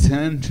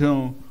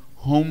potential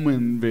home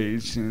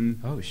invasion.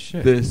 Oh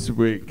shit. This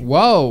week.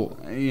 Whoa.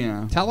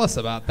 Yeah. Tell us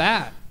about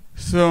that.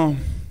 So,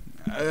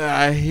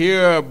 I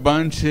hear a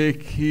bunch of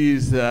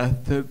keys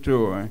at the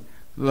door,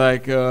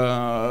 like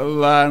a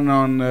lot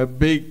on a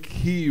big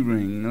key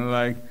ring,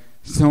 like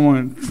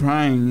someone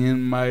trying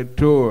in my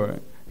door,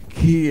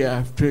 key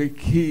after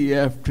key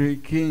after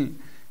key,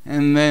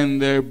 and then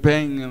they're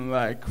banging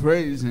like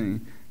crazy.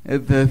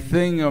 And the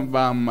thing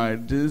about my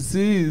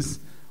disease,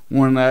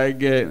 when I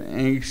get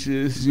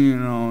anxious,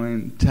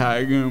 in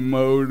tiger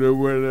mode or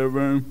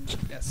whatever.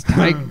 Yes,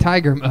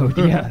 tiger mode,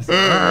 yes.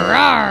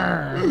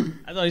 I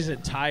thought he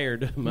said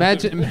tired.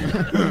 Imagine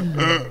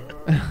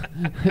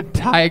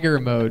tiger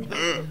mode.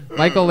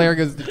 Michael Lehrer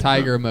goes to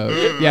tiger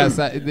mode. Yes,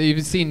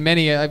 I've seen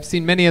many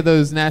of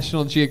those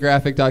National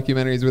Geographic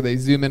documentaries where they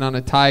zoom in on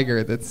a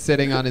tiger that's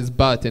sitting on his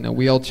butt in a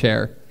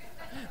wheelchair.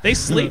 They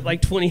sleep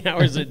like 20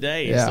 hours a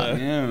day. Yeah. So.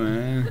 Yeah,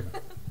 man.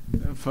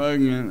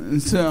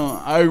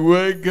 So I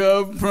wake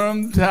up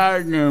from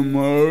tiger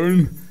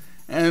mode,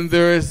 and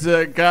there's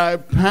a guy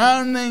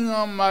pounding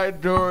on my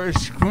door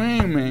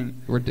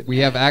screaming. We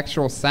have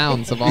actual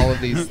sounds of all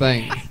of these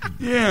things.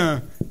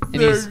 Yeah,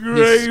 And they're he's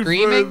great for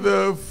screaming?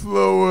 the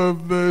flow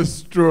of the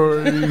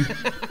story.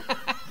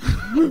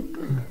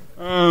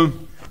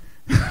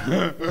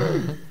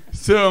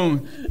 So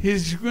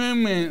he's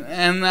screaming,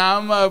 and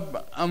I'm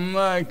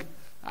like,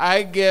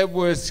 I get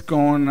what's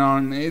going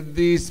on in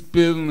these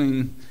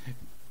buildings.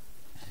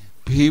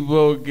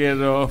 People get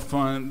off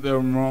on the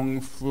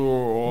wrong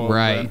floor all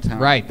the time.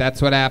 Right.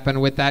 That's what happened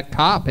with that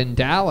cop in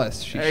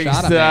Dallas. She shot a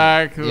man.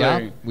 Exactly.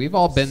 Yeah, we've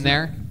all been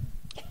there.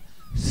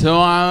 So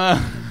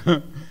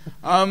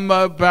I'm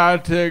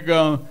about to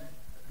go,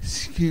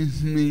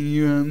 excuse me,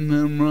 you're in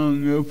the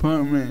wrong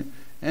apartment.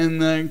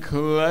 And then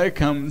Colette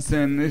comes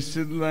in, and she's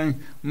like,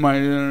 my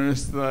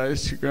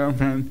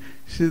daughter/girlfriend,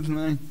 she's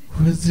like,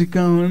 what's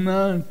going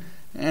on?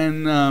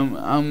 And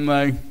I'm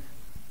like,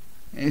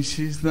 and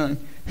she's like,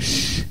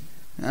 shh.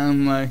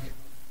 I'm like,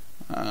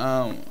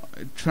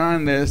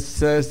 trying to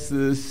assess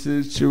the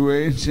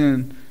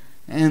situation,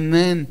 and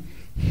then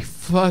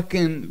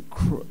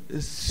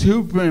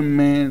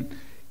Superman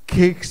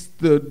kicks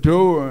the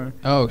door.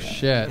 Oh,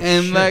 shit.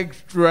 And Shit.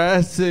 like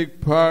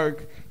Jurassic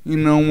Park,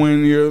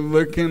 when you're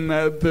looking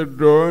at the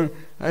door,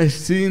 I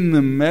seen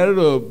the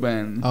metal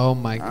bend. Oh,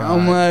 my God.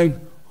 I'm like,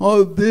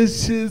 oh,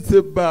 this shit's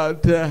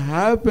about to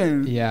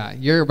happen. Yeah,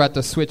 you're about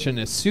to switch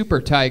into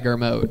Super Tiger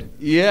mode.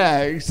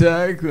 Yeah,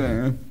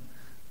 exactly.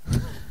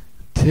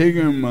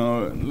 Tiger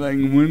mode, like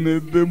Winnie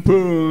the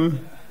Pooh.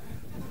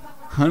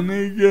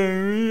 Honey,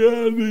 get me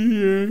out of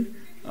here.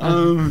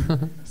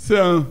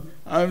 So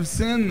I'm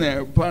sitting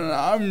there, but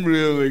I'm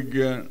really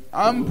good.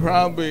 I'm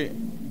probably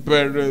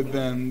better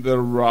than The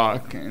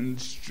Rock in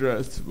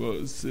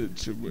stressful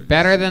situations.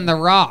 Better than The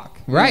Rock.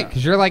 Right,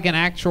 because you're like an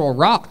actual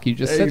rock. You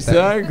just sit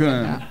there. Exactly.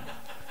 Yeah.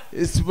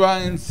 It's why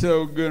I'm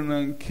so good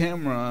on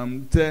camera.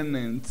 I'm dead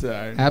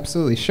inside.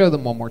 Absolutely. Show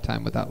them one more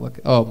time without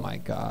looking. Oh, my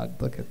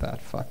God. Look at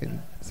that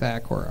fucking...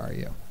 Zach, where are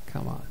you?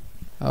 Come on.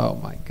 Oh,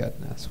 my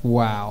goodness.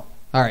 Wow.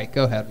 All right,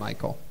 go ahead,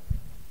 Michael.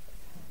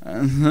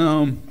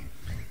 And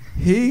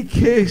he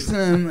kicks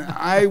and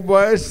I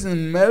watch the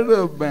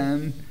metal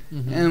band,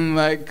 and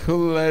like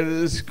Colette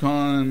is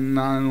calling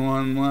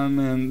 911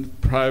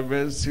 and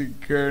private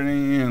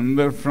security and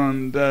the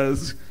front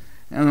desk,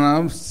 and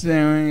I'm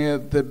staring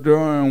at the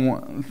door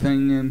and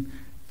thinking,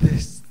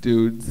 this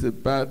dude's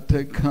about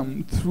to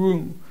come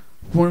through.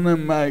 What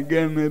am I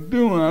gonna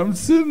do? I'm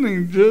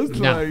sitting just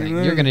Nothing. like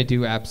this. You're gonna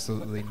do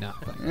absolutely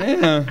nothing.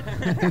 Yeah.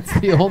 It's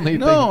the only thing.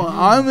 No,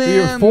 I'm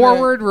Either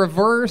forward,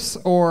 reverse,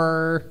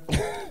 or...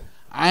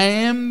 I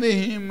am the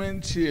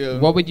human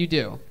shield. What would you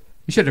do?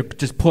 You should have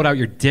just pulled out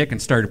your dick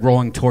and started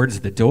rolling towards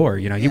the door.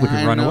 He would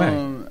run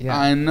away.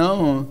 I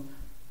know.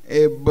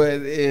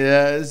 But it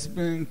has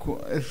been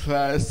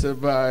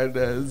classified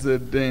as a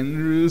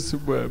dangerous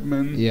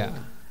weapon. Yeah.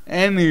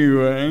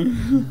 Anyway,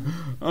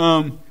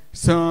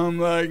 so I'm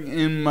like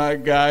in my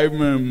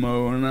Guyver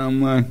mode, and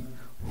I'm like,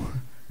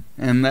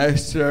 and I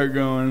start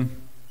going,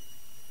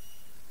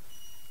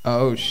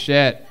 oh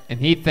shit! And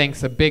he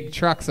thinks a big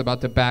truck's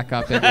about to back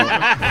up into him.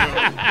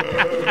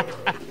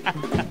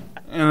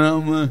 and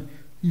I'm like,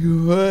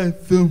 you're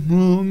at the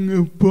wrong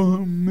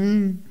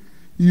apartment.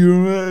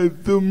 You're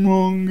at the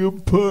wrong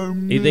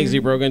apartment. He thinks he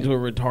broke into a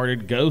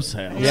retarded ghost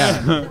house.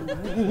 Yeah.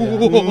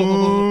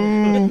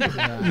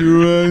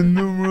 You're in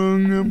the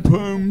wrong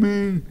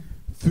apartment.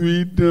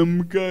 3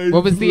 dumb guys.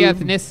 What was the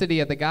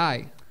ethnicity of the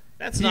guy?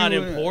 That's not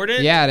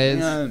important. Yeah, it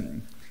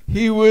is.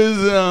 He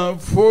was a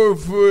 4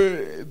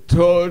 foot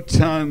tall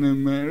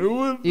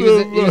Chinaman. He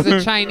was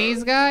a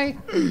Chinese guy?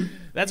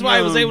 That's why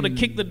I was able to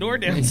kick the door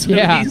down so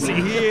easy.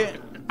 Yeah.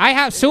 I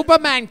have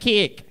Superman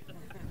kick.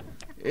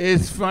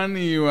 It's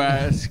funny you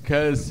ask,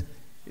 because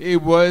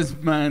it was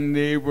my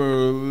neighbor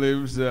who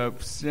lives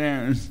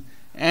upstairs,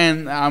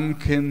 and I'm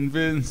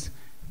convinced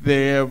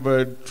they have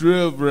a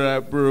drill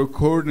rap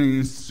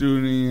recording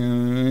studio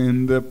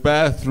in the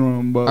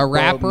bathroom. A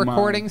rap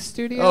recording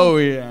studio? Oh,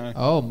 yeah.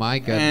 Oh, my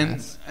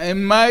goodness. And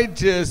it might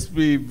just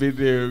be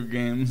video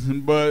games,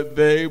 but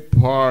they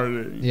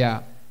party.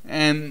 Yeah.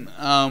 And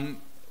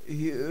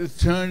it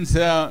turns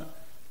out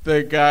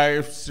the guy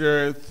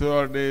upstairs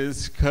thought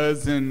his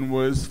cousin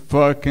was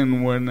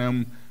fucking with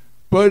him,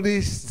 but he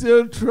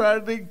still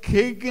tried to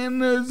kick in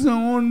his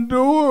own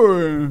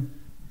door.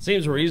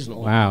 Seems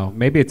reasonable. Wow.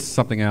 Maybe it's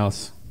something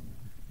else.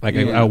 Like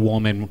a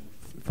woman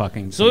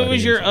fucking. So it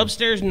was your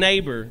upstairs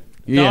neighbor.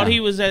 Thought he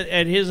was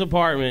at his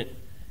apartment,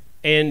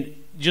 and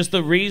just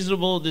the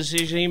reasonable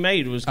decision he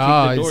made was keep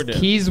the door down.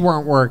 His keys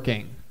weren't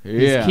working.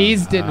 His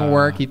keys didn't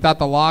work. He thought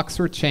the locks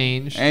were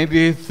changed. And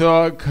he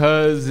thought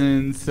cuz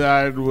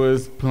inside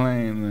was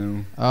playing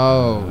him.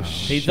 Oh,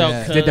 shit. He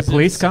thought Did the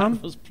police come?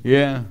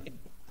 Yeah.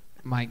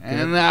 My goodness.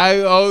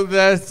 And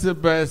that's the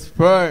best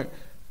part.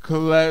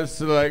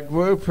 Colette's like,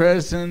 we're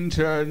pressing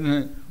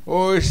charges.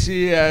 Or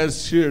she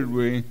asked, should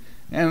we?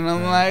 And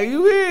I'm like,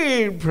 we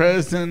ain't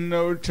pressing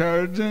no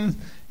charges.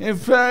 In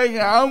fact,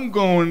 I'm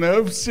going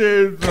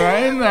upstairs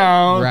right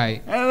now.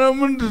 Right. And I'm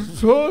going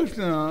to talk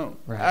to him.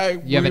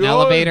 Right. You have an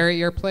elevator at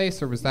your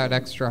place, or was that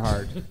extra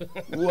hard?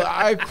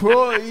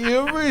 Well,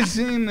 you ever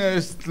seen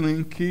a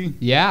Slinky?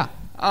 Yeah.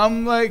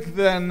 I'm like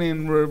that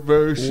in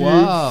reverse.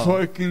 Whoa. You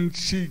fucking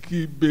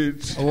cheeky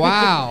bitch.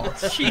 Wow.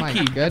 Cheeky My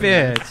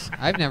goodness. bitch.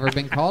 I've never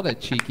been called a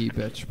cheeky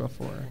bitch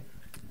before.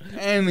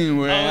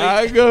 Anyway,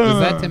 I go. Is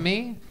that to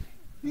me?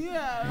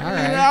 Yeah. All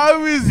right.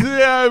 Obviously,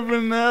 I have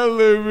an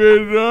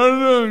elevator. I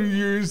don't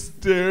use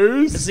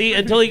stairs. See,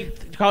 until he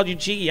called you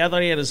cheeky, I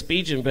thought he had a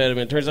speech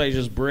impediment. Turns out he's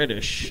just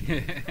British.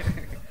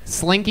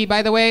 Slinky,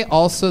 by the way,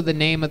 also the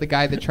name of the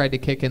guy that tried to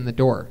kick in the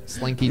door.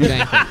 Slinky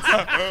Jenkins.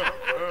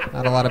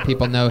 Not a lot of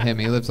people know him.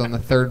 He lives on the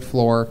 3rd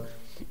floor.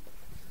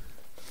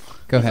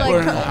 Go ahead.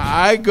 Like,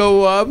 I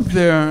go up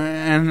there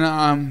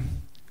and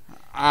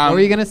what were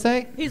you going to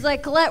say? He's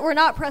like, Colette, we're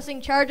not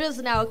pressing charges.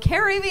 Now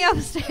carry me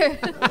upstairs.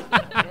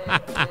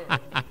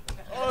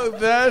 Oh,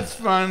 that's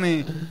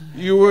funny.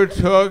 You were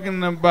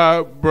talking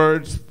about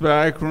Bert's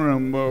back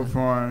room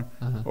before.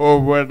 or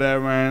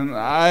whatever, and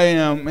I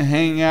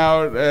hang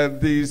out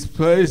at these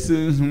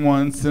places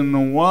once in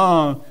a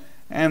while,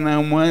 and I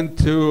went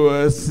to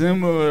a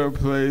similar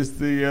place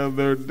the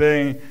other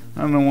day.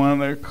 I don't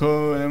want to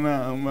call it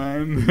out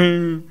my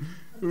name.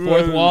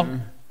 Fourth wall?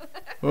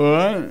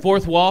 What?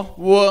 Fourth wall?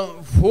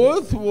 Well,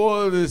 fourth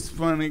wall is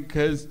funny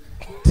because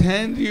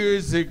 10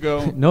 years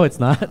ago... No, it's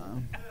not.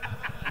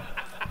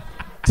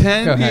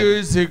 10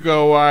 years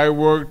ago, I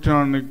worked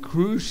on a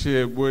cruise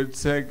ship with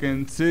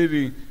Second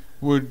City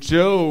with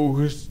Joe,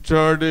 who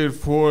started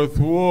Fourth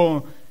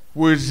Wall,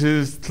 which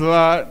is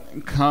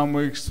slot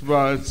comic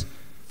spots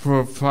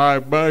for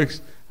 $5.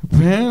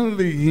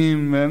 Apparently, he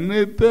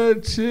invented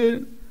that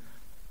shit.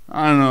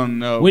 I don't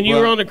know. When you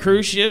were on the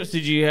cruise ships,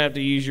 did you have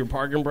to use your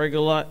parking brake a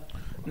lot?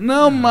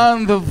 No,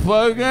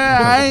 motherfucker.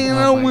 I ain't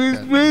always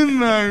been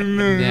like that.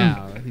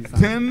 No, he's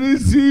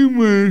Tennessee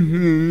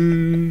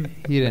man.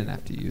 He didn't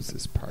have to use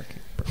his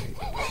parking brake.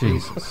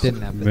 Jesus.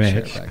 Didn't have the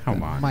Mitch, chair back come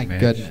then. on, My Mitch.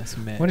 goodness,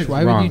 Mitch. What is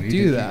Why wrong? would you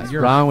do that?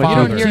 You're wrong with you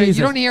don't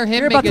hear him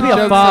You're about to making be a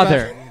jokes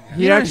father. about...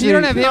 You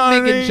don't have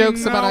him making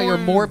jokes about how you're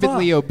Funny,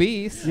 morbidly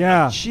obese.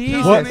 Yeah.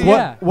 Jesus,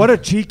 What a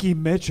cheeky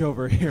Mitch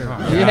over here.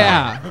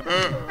 Yeah.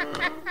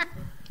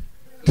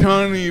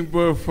 Tony,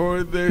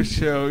 before the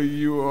show,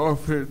 you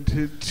offered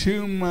to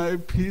chew my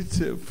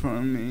pizza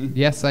for me.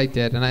 Yes, I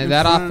did, and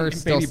that offer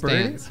still Baby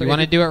stands. bird? You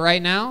want to do it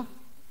right now?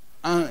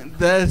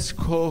 That's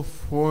called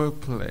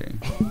foreplay.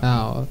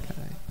 Oh,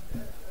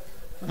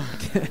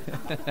 okay.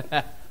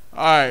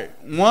 All right.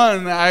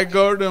 One, I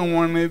go to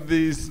one of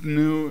these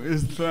new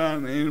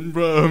Islam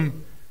improv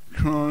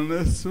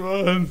Corona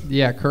spots.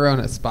 Yeah,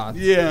 Corona spots.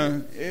 Yeah,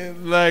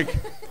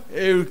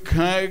 it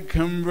kind of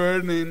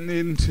converted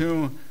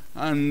into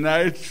a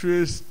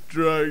nitrous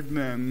drug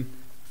then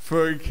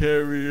for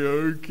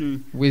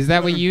karaoke. Was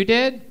that what you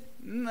did?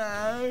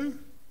 No.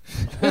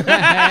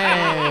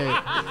 Hey.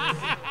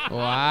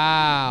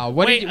 Wow.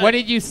 What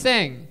did you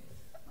sing?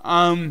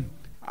 I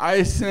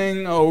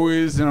sing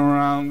Always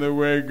Around the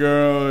Way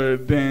Girl or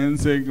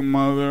Dancing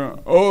Mother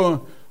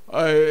or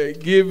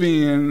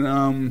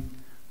Givian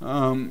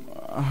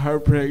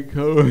Heartbreak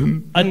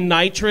Code. A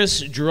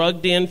nitrous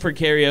drugged in for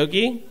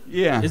karaoke?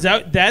 Yeah.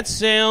 That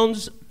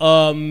sounds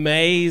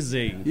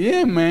amazing.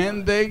 Yeah,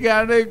 man, they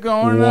got it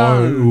going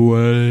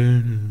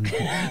on.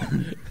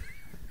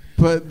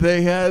 But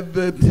they had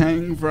the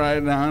tank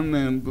right on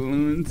and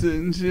balloons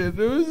and shit.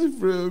 It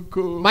was real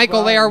cool.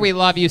 Michael Lehrer, we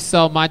love you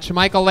so much.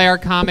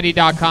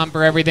 MichaelLehrerComedy.com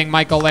for everything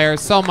Michael Lehrer.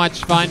 So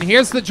much fun.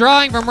 Here's the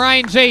drawing from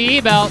Ryan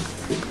J. Ebelt.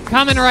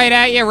 Coming right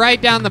at you,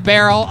 right down the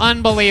barrel.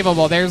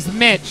 Unbelievable. There's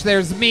Mitch.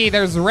 There's me.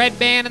 There's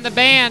Redban and the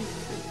band.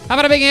 How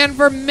about a big hand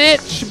for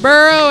Mitch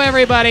Burrow,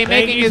 everybody,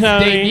 making his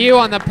debut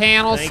on the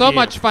panel. So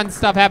much fun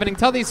stuff happening.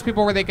 Tell these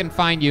people where they can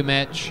find you,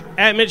 Mitch.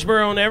 At Mitch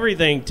Burrow on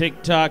everything.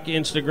 TikTok,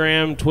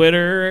 Instagram,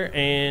 Twitter,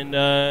 and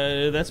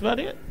that's about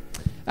it.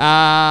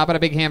 But a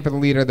big hand for the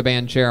leader of the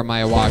band,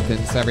 Jeremiah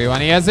Watkins,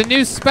 everyone. He has a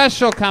new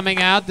special coming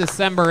out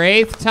December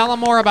 8th. Tell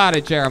him more about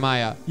it,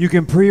 Jeremiah. You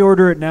can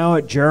pre-order it now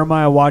at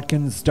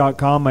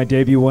jeremiahwatkins.com. My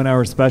debut 1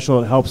 hour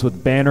special. It helps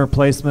with banner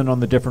placement on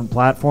the different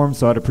platforms,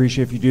 so I'd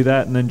appreciate if you do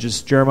that. And then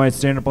just Jeremiah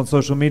stand up on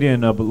social media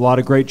and a lot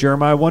of great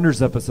Jeremiah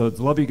Wonders episodes.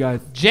 Love you guys.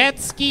 Jet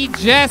ski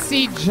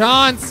Jessie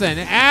Johnston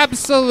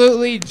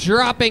absolutely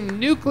dropping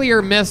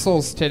nuclear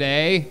missiles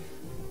today.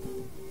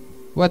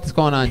 What's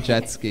going on,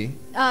 Jet Ski?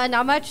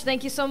 Not much.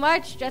 Thank you so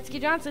much, Jessie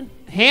Johnston.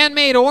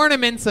 Handmade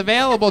ornaments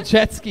available,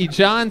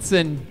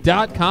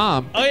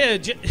 jetskijohnson.com. Oh, yeah.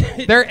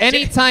 They're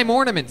anytime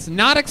ornaments,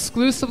 not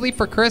exclusively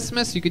for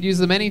Christmas. You could use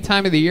them any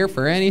time of the year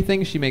for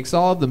anything. She makes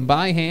all of them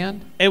by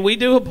hand. And we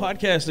do a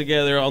podcast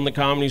together on the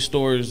Comedy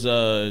Store's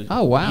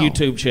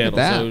YouTube channel.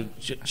 So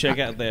check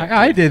out that.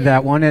 I did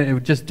that one, and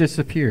it just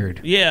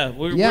disappeared. Yeah,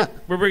 we're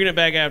bringing it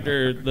back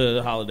after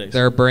the holidays.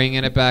 They're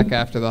bringing it back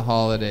after the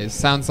holidays.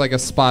 Sounds like a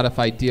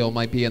Spotify deal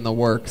might be in the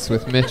works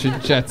with Mitch and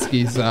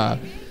Jetski's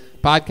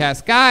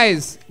podcast.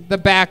 Guys, the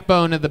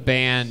backbone of the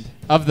band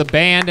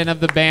and of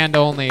the band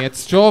only.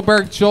 It's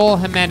Joelberg, Joel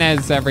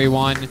Jimenez,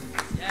 everyone.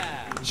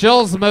 Yeah.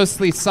 Joel's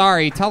mostly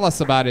sorry. Tell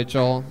us about it,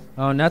 Joel.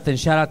 Oh, nothing.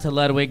 Shout out to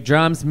Ludwig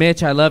Drums.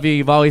 Mitch, I love you.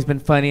 You've always been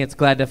funny. It's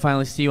glad to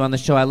finally see you on the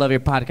show. I love your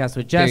podcast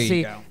with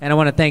Jessie. And I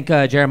want to thank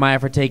Jeremiah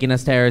for taking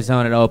us to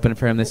Arizona to open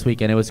for him this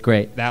weekend. It was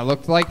great. That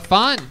looked like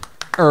fun.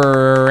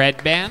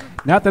 Redban.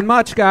 Nothing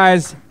much,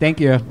 guys.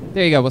 Thank you.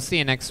 There you go. We'll see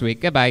you next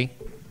week. Goodbye.